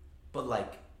 but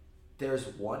like, there's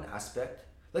one aspect.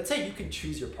 Let's say you can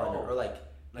choose your partner, Oh. or like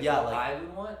Like yeah, what like I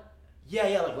would want.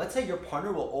 yeah, like let's say your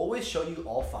partner will always show you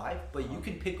all 5, but you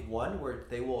can pick one where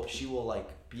she will like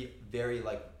be very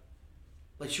like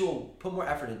she will put more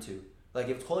effort into. Like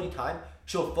if it's quality time,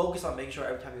 she'll focus on making sure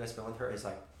every time you guys spend with her is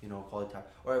like, you know, quality time.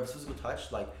 Or if it's physical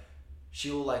touch, like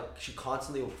she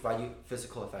constantly will provide you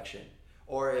physical affection.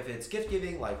 Or if it's gift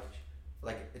giving, like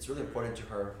it's really important to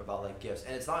her about like gifts.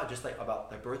 And it's not just like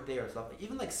about like birthday or stuff, like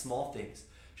even like small things.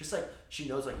 Just like she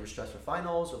knows like you're stressed for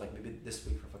finals, or like maybe this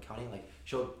week for accounting, like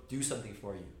she'll do something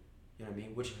for you. You know what I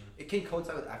mean? Which it can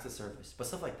coincide with acts of service, but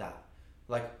stuff like that.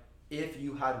 Like if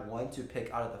you had one to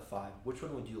pick out of the 5, which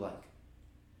one would you like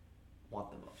want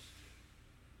the most?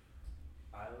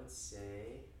 I would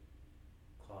say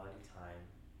quality time,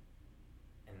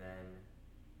 and then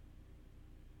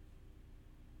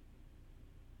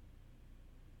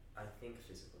I think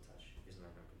physical touch is my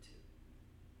number 2.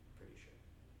 Pretty sure.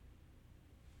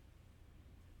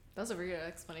 That was a really good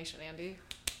explanation, Andy.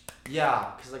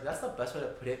 Yeah, because like that's the best way to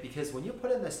put it. Because when you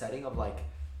put it in the setting of like,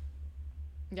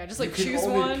 Yeah, just you like can choose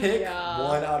only one. pick Yeah.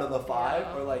 one out of the 5,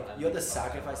 Yeah. or like I you have to think so.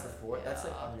 sacrifice the 4. That's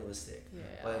like Yeah. unrealistic. Yeah.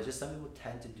 But it's just some people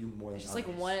tend to do more than It's just like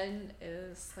others. one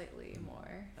is slightly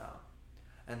more. Yeah.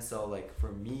 And so like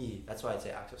for me, that's why I'd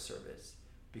say acts of service,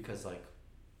 because like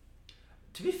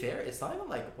to be fair, it's not even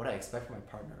like what I expect from my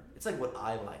partner. It's like what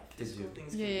I like to Physical do.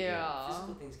 things can be Yeah.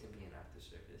 physical things can be an after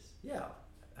service. Yeah,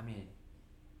 I mean,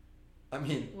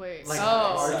 Wait. like,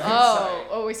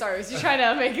 Wait. Sorry. Was you trying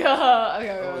to make a?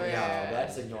 Okay. oh wait, yeah, but I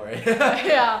just ignore it.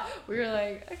 yeah. We were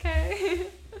like, okay.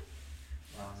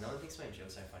 No one thinks my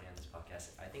jokes are funny on this podcast.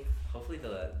 I think hopefully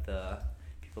the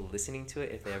people listening to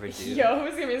it, if they ever do. Yo,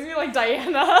 it's gonna be like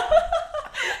Diana.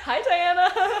 Hi, Diana.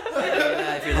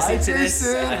 Yeah, if you're Hi, listening to this,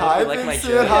 Jason. I Hi, hope you like my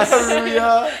Vincent. Hi, jokes.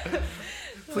 Aruria.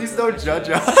 Please don't judge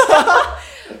us.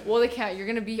 Well, they can't. You're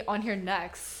gonna be on here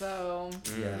next, so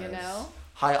you Yes. know.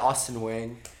 Hi, Austin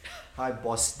Wang. Hi,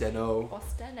 Bosteno.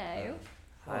 Bosteno.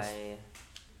 Hi.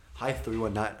 Hi,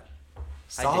 319. Hi,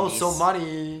 Saho Denise. so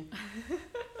money.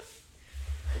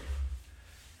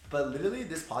 But literally,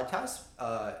 this podcast,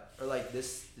 or like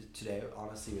this today,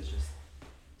 honestly, was just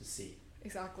to see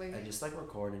Exactly. and just like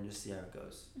record and just see how it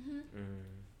goes.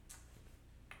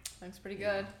 Looks pretty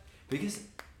Yeah. good. Because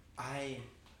I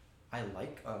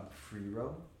like free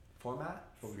roam format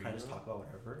where we kind of just talk about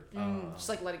whatever. Just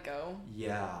like let it go.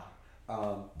 Yeah.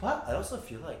 But I also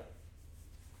feel like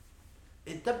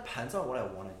it depends on what I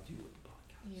want to do with the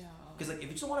podcast. Yeah. Because like if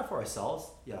you just want it for ourselves,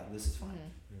 yeah, this is fine.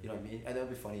 Mhm. You know what I mean? And it would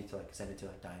be funny to like send it to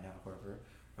like Diana or whoever,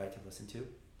 right, to listen to,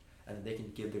 and then they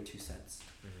can give their 2 cents.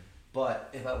 But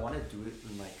if I want to do it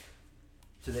in like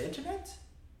to the internet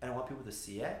and I want people to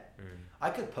see it, I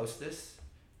could post this.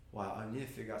 Wow, I need to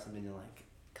figure out something to like,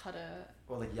 Cut it.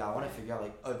 or like yeah, I want to figure out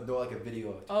like like a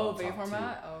video. to Oh, put on video top, too.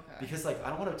 format. Oh, okay. Because like I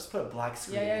don't want to just put a black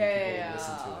screen Yeah, and yeah, people yeah,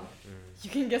 listen to yeah. it. You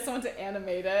can get someone to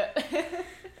animate it.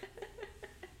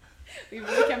 We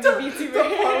really can be VTubers.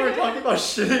 We're talking about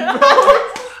shitting,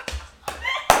 bro.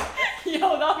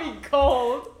 Yo, that'd be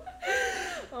cold.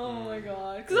 Oh my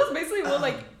god. Cause that's basically what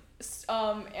like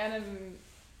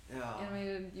Yeah.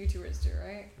 animated YouTubers do,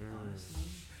 right?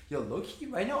 Yo, low-key,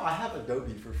 right now I have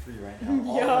Adobe for free right now.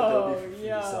 All Yo, of Adobe for free, so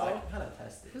yo. I can kind of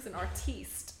test it. Who's an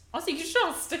artiste? Also, you can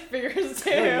show stick figures too.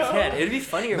 Yeah, you can. It'd be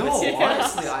funnier. No, with Yeah.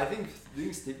 honestly, I think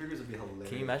doing stick figures would be hilarious.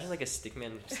 Can you imagine like a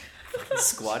stickman just fucking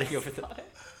squatting over the?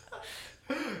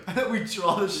 And then we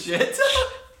draw the shit.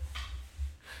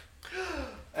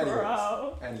 Anyways,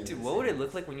 Bro. anyways. Dude, what would it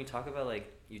look like when you talk about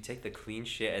like you take the clean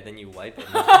shit and then you wipe it?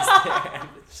 And it's there, and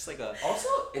it's just like a. Also,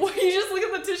 Well, it's you just look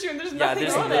at the tissue and there's Yeah, nothing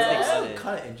there's on nothing it. on also it.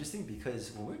 kind of interesting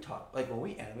because when we talk, like when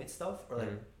we animate stuff or like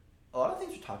a lot of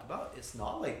things we talk about, it's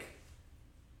not like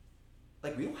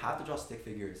we don't have to draw stick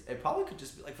figures. It probably could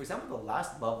just be like, for example, the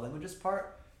last love languages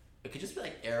part. It could just be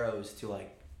like arrows to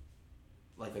like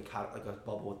a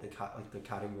bubble with the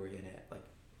category in it, like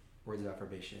words of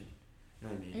affirmation. You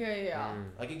know what I mean? Yeah, yeah.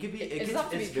 Like it could be. It It doesn't could, have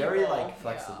to be it's very people. like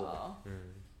flexible. Yeah.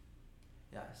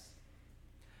 Yes.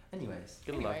 Anyways,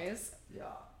 Good luck. Anyways, yeah.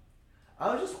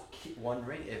 I was just keep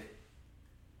wondering if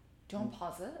do you want to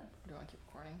pause it? Or do you want to keep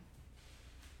recording?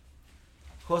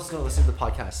 who else is gonna listen to the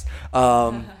podcast.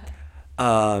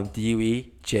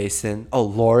 Dewey, Jason,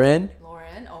 Lauren.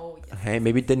 Lauren. Oh, yes. Okay,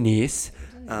 maybe Denise.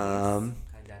 Hi,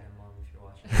 Dad and Mom, if you're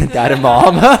watching. Dad and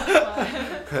mom.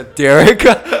 Derek.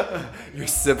 Your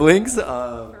siblings.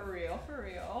 For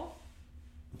real.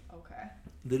 Okay.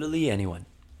 Literally anyone.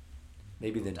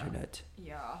 Maybe the internet.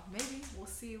 Yeah, maybe. We'll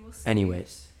see.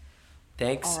 Anyways,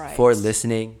 thanks All right. for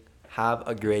listening. Have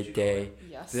a great day.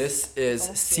 Yes. This is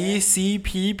Almost there.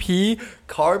 CCPP,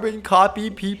 Carbon Copy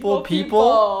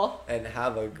People. And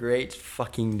have a great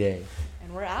fucking day.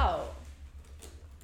 And we're out.